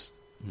 minutes,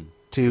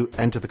 to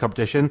enter the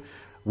competition.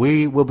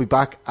 We will be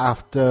back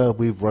after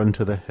we've run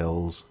to the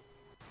hills.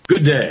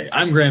 Good day.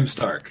 I'm Graham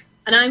Stark.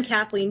 And I'm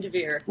Kathleen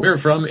DeVere. We're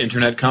from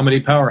Internet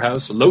Comedy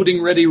Powerhouse,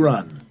 Loading Ready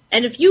Run.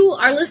 And if you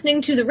are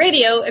listening to the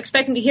radio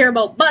expecting to hear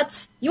about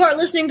butts, you are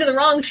listening to the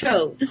wrong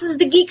show. This is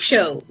The Geek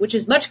Show, which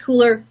is much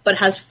cooler, but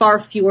has far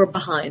fewer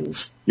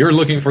behinds. You're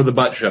looking for the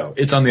butt show.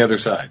 It's on the other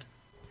side.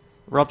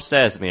 Rob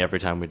stares at me every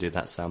time we do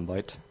that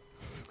soundbite.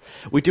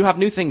 We do have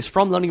new things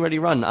from Loading Ready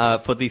Run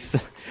for the...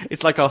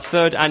 it's like our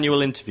third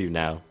annual interview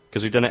now,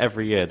 because we've done it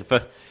every year.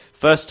 The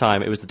first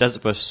time, it was the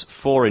Desert Bus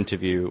 4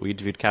 interview. We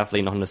interviewed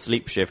Kathleen on a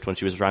sleep shift when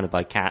she was surrounded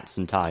by cats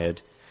and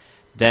tired.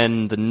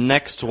 Then the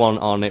next one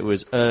on, it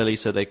was early,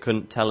 so they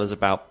couldn't tell us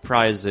about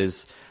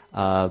prizes,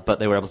 but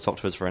they were able to talk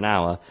to us for an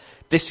hour.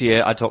 This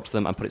year, I talked to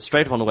them and put it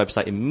straight up on the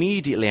website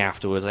immediately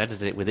afterwards. I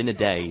edited it within a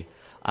day,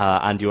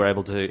 and you were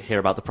able to hear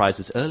about the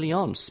prizes early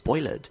on,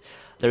 spoiled.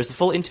 There is the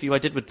full interview I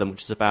did with them,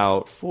 which is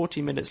about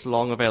 40 minutes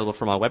long, available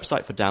from our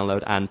website for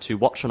download and to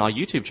watch on our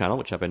YouTube channel,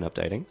 which I've been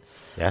updating.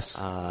 Yes.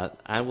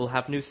 And we'll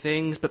have new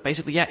things, but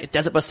basically, yeah,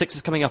 Desert Bus 6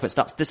 is coming up. It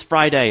starts this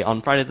Friday,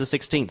 on Friday the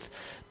 16th.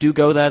 Do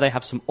go there. They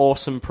have some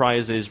awesome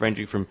prizes,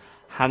 ranging from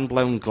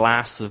hand-blown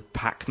glass of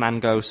Pac-Man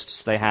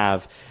ghosts. They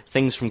have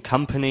things from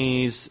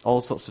companies,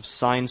 all sorts of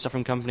signed stuff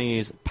from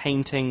companies,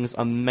 paintings,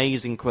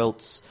 amazing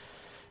quilts.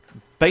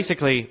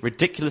 Basically,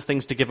 ridiculous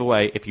things to give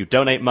away if you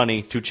donate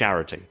money to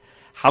charity.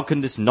 How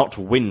can this not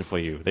win for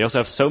you? They also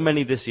have so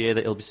many this year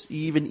that it'll be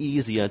even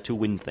easier to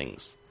win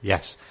things.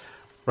 Yes.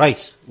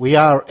 Right, we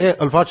are,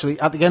 unfortunately,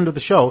 at the end of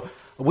the show.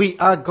 We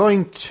are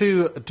going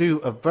to do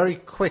a very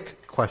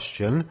quick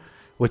question,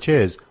 which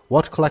is,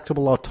 what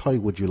collectible or toy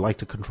would you like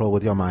to control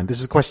with your mind? This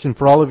is a question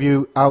for all of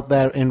you out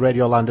there in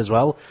Radioland as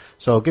well.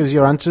 So give us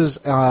your answers,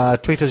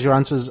 tweet us your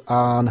answers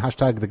on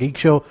hashtag The Geek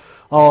Show,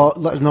 or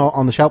let us know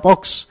on the shout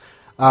box.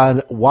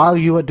 And while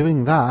you are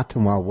doing that,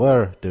 and while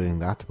we're doing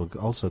that, we're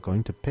also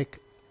going to pick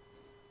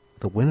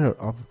the winner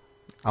of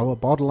our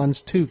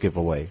Borderlands 2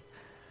 giveaway.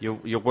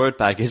 Your word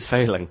bag is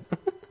failing.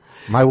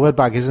 My word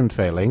bag isn't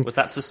failing. Was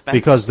that suspense?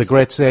 Because the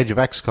great sage of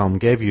XCOM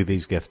gave you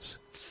these gifts.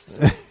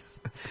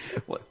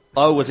 What?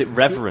 Oh, was it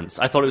reverence?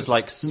 I thought it was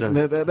like... I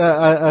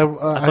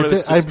thought it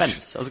was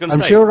suspense. I was going to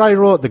say... I'm sure I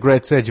wrote the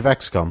great sage of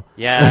XCOM.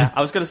 Yeah,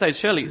 I was going to say,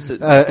 surely...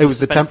 it was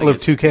the Temple of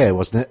 2K,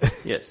 wasn't it?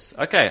 Yes.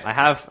 Okay, I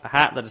have a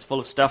hat that is full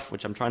of stuff,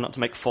 which I'm trying not to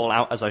make fall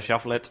out as I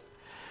shuffle it.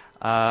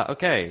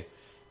 Okay.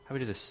 How do we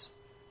do this?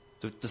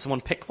 Does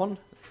someone pick one?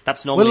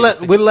 That's normally...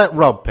 We'll let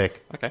Rob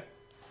pick. Okay.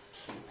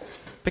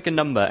 Pick a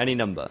number, any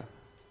number.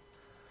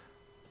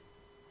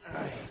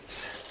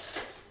 Right.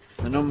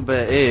 The number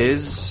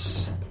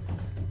is...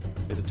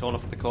 Is it torn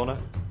off at the corner?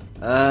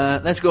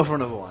 Let's go for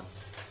another one.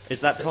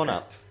 Is that torn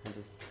up?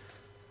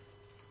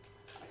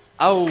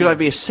 Oh. Could I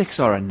be a 6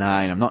 or a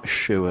 9? I'm not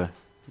sure.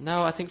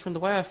 No, I think from the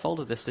way I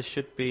folded this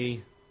should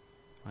be...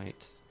 Wait.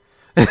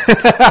 Do you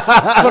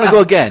want to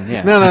go again?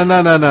 Yeah.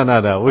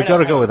 No. We've got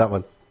to go with that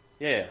one.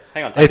 Yeah,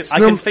 hang on. I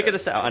can figure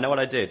this out. I know what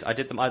I did. I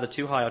did them either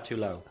too high or too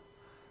low.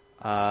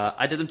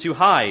 I did them too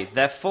high.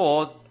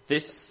 Therefore,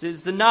 this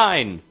is a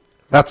 9.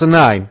 That's a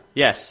 9?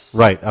 Yes.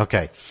 Right,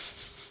 okay.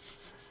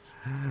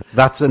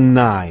 That's a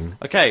 9.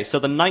 Okay, so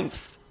the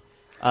 9th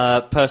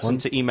person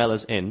to email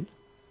us in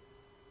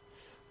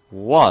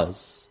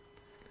was...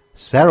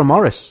 Sarah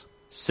Morris.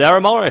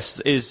 Sarah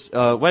Morris is...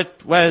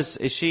 where's...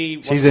 Is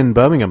she... She's in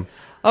Birmingham.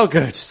 Oh,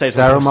 good.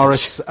 Sarah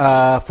Morris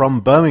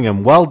from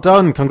Birmingham. Well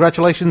done.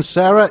 Congratulations,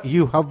 Sarah.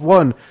 You have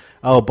won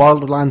our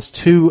Borderlands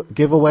 2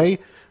 giveaway.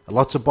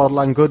 Lots of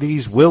Borderlands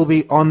goodies will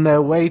be on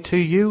their way to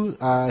you.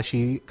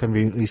 She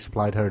conveniently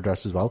supplied her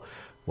address as well.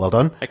 Well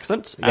done.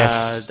 Excellent.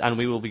 Yes. And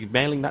we will be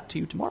mailing that to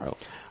you tomorrow.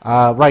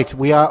 Right.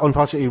 We are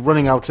unfortunately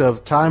running out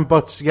of time.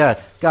 But, yeah,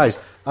 guys,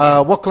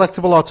 what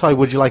collectible or toy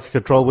would you like to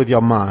control with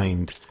your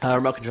mind?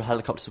 Remote control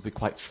helicopters would be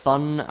quite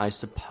fun, I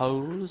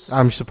suppose.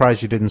 I'm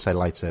surprised you didn't say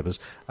lightsabers.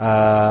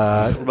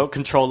 Remote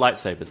control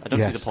lightsabers. I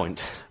don't see the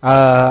point.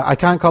 I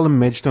can't call him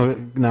Midge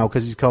now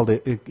because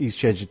he's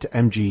changed it to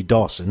MG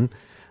Dawson.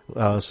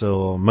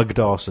 So Mug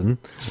Dawson.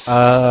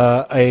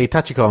 A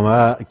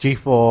Tachikoma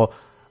G4.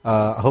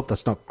 I hope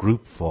that's not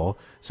Group 4.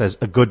 Says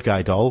a good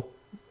guy doll.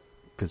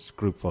 Because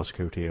Group 4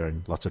 security are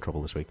in lots of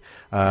trouble this week.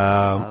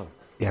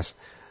 Yes.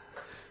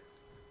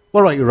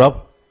 What about you,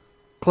 Rob?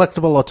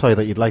 Collectible or toy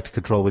that you'd like to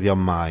control with your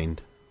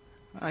mind?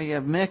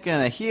 I'm making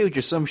a huge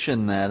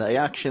assumption there that I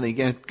actually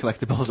get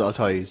collectibles or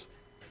toys.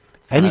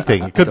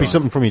 Anything. It could be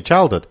something from your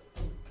childhood.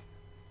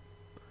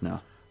 No.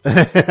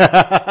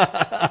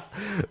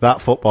 That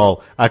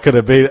football. I could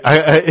have been.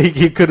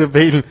 You could have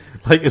been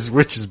like as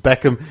rich as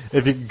Beckham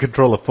if you could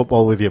control a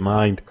football with your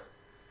mind.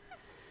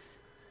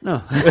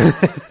 No.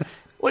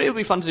 Well, it would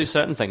be fun to do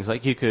certain things.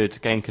 Like you could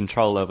gain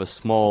control over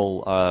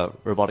small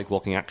robotic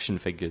walking action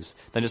figures.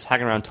 Then just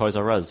hang around Toys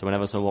R Us.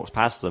 Whenever someone walks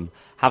past them,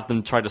 have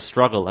them try to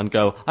struggle and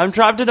go, "I'm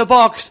trapped in a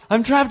box!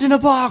 I'm trapped in a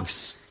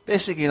box!"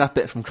 Basically, that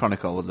bit from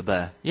Chronicle with the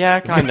bear. Yeah,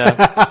 kind of,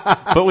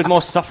 but with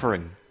more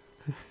suffering.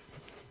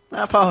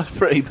 That part was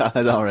pretty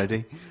bad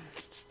already.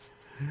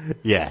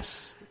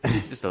 Yes.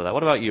 Just that.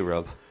 What about you,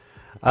 Rob?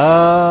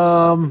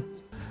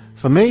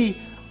 For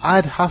me,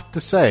 I'd have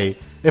to say,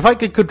 if I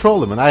could control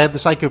them and I had the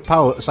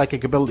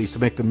psychic abilities to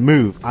make them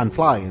move and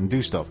fly and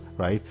do stuff,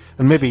 right,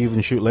 and maybe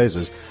even shoot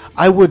lasers,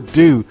 I would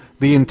do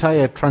the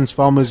entire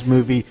Transformers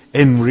movie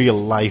in real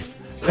life.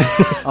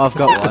 I've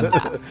got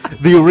one.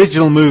 The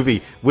original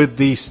movie with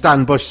the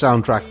Stan Bush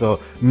soundtrack, though,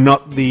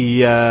 not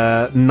the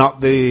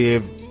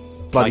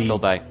bloody Michael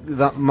Bay.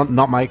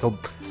 Not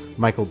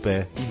Michael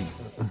Bay.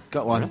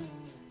 Got one.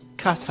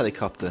 cat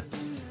helicopter.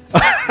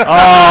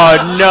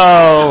 Oh,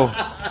 no.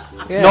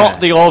 Yeah.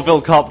 Not the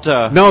Orville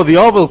copter. No, the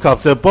Orville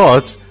copter,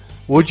 but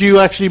would you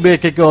actually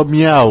make it go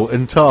meow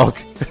and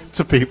talk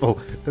to people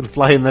and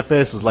fly in their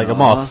faces like a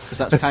moth? Because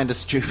that's kind of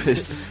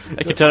stupid.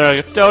 I can turn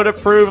around, don't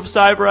approve of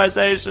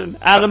cyberization.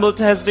 Animal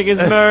testing is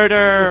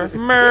murder.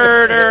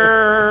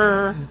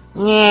 Murder.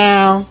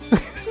 Meow.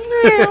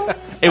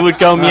 It would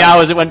go meow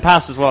as it went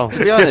past as well.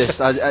 To be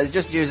honest, I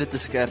just use it to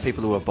scare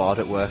people who are bored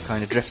at work,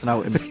 kind of drifting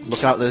out and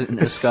looking out into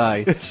the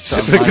sky.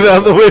 Looking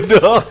out the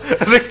window,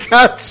 and the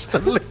cats.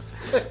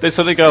 They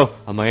suddenly go,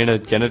 am I in a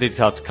Gennady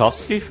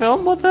Tartakovsky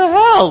film? What the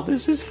hell?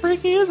 This is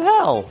freaky as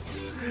hell.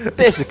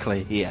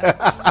 Basically,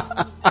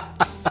 yeah.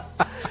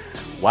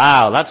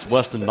 Wow, that's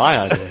worse than my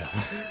idea.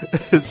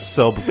 It's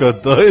so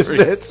good though, isn't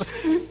it?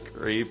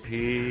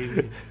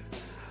 Creepy.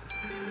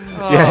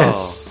 Oh,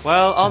 Yes.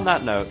 Well, on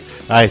that note,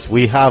 Right,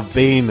 we have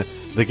been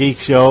The Geek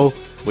Show.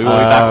 we will be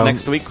back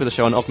next week with a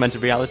show on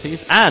augmented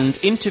realities and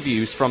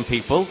interviews from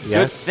people.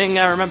 Yes. Good thing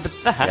I remembered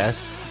that.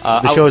 Yes.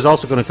 The show is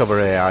also going to cover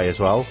AI as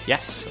well.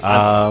 Yes.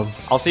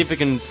 I'll see if we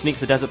can sneak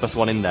the Desert Bus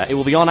one in there. It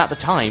will be on at the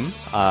time,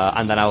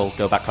 and then I'll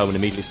go back home and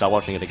immediately start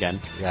watching it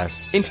again.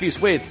 Yes. Interviews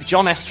with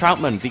John S.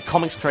 Troutman, the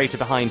comics creator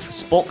behind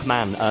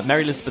Sporkman,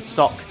 Mary Elizabeth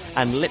Sock,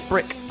 and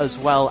Litbrick, as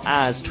well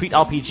as Tweet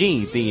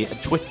RPG, the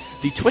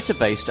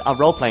Twitter-based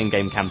role-playing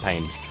game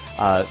campaign.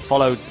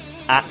 Followed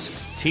at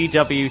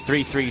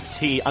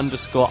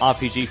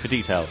TW33T_RPG for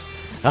details.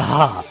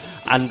 Aha!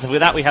 And with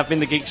that, we have been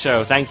The Geek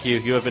Show. Thank you.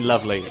 You have been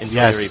lovely. Enjoy your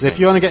Yes, evening. if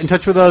you want to get in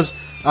touch with us,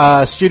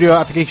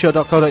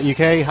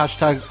 studio@thegeekshow.co.uk,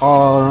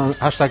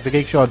 hashtag The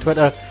Geek Show on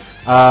Twitter,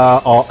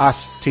 or at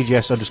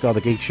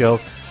TGS_The Geek Show,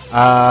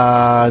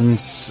 and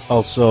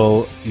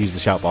also use the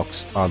shout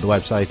box on the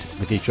website,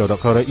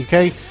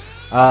 thegeekshow.co.uk.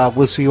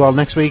 We'll see you all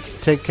next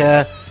week. Take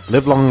care,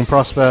 live long and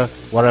prosper,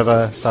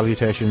 whatever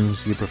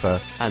salutations you prefer.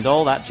 And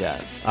all that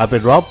jazz. I've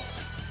been Rob.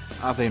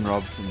 I've been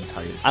Rob and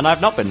tired. And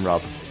I've not been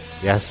Rob.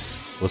 Yes,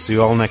 we'll see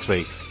you all next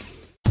week.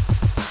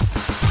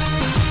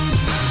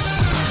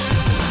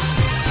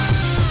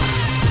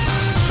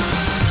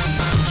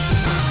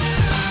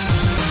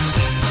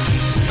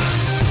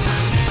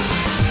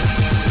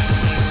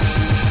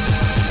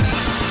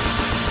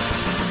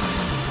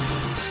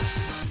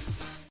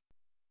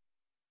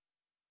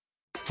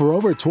 For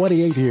over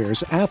 28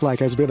 years, Aflac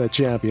has been a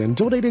champion,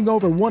 donating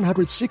over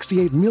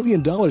 $168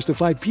 million to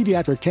fight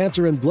pediatric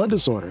cancer and blood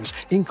disorders,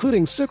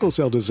 including sickle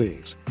cell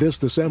disease. This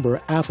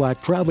December,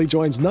 Aflac proudly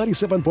joins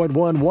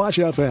 97.1 Wash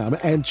FM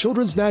and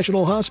Children's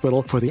National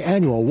Hospital for the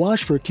annual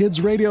Wash for Kids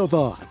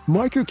Radiothon.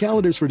 Mark your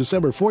calendars for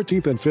December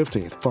 14th and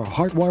 15th for a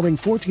heartwarming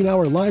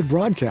 14-hour live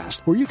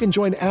broadcast where you can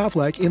join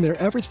Aflac in their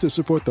efforts to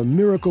support the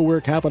miracle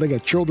work happening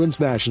at Children's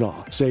National.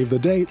 Save the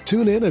date,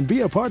 tune in, and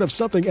be a part of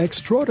something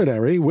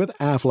extraordinary with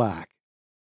Aflac.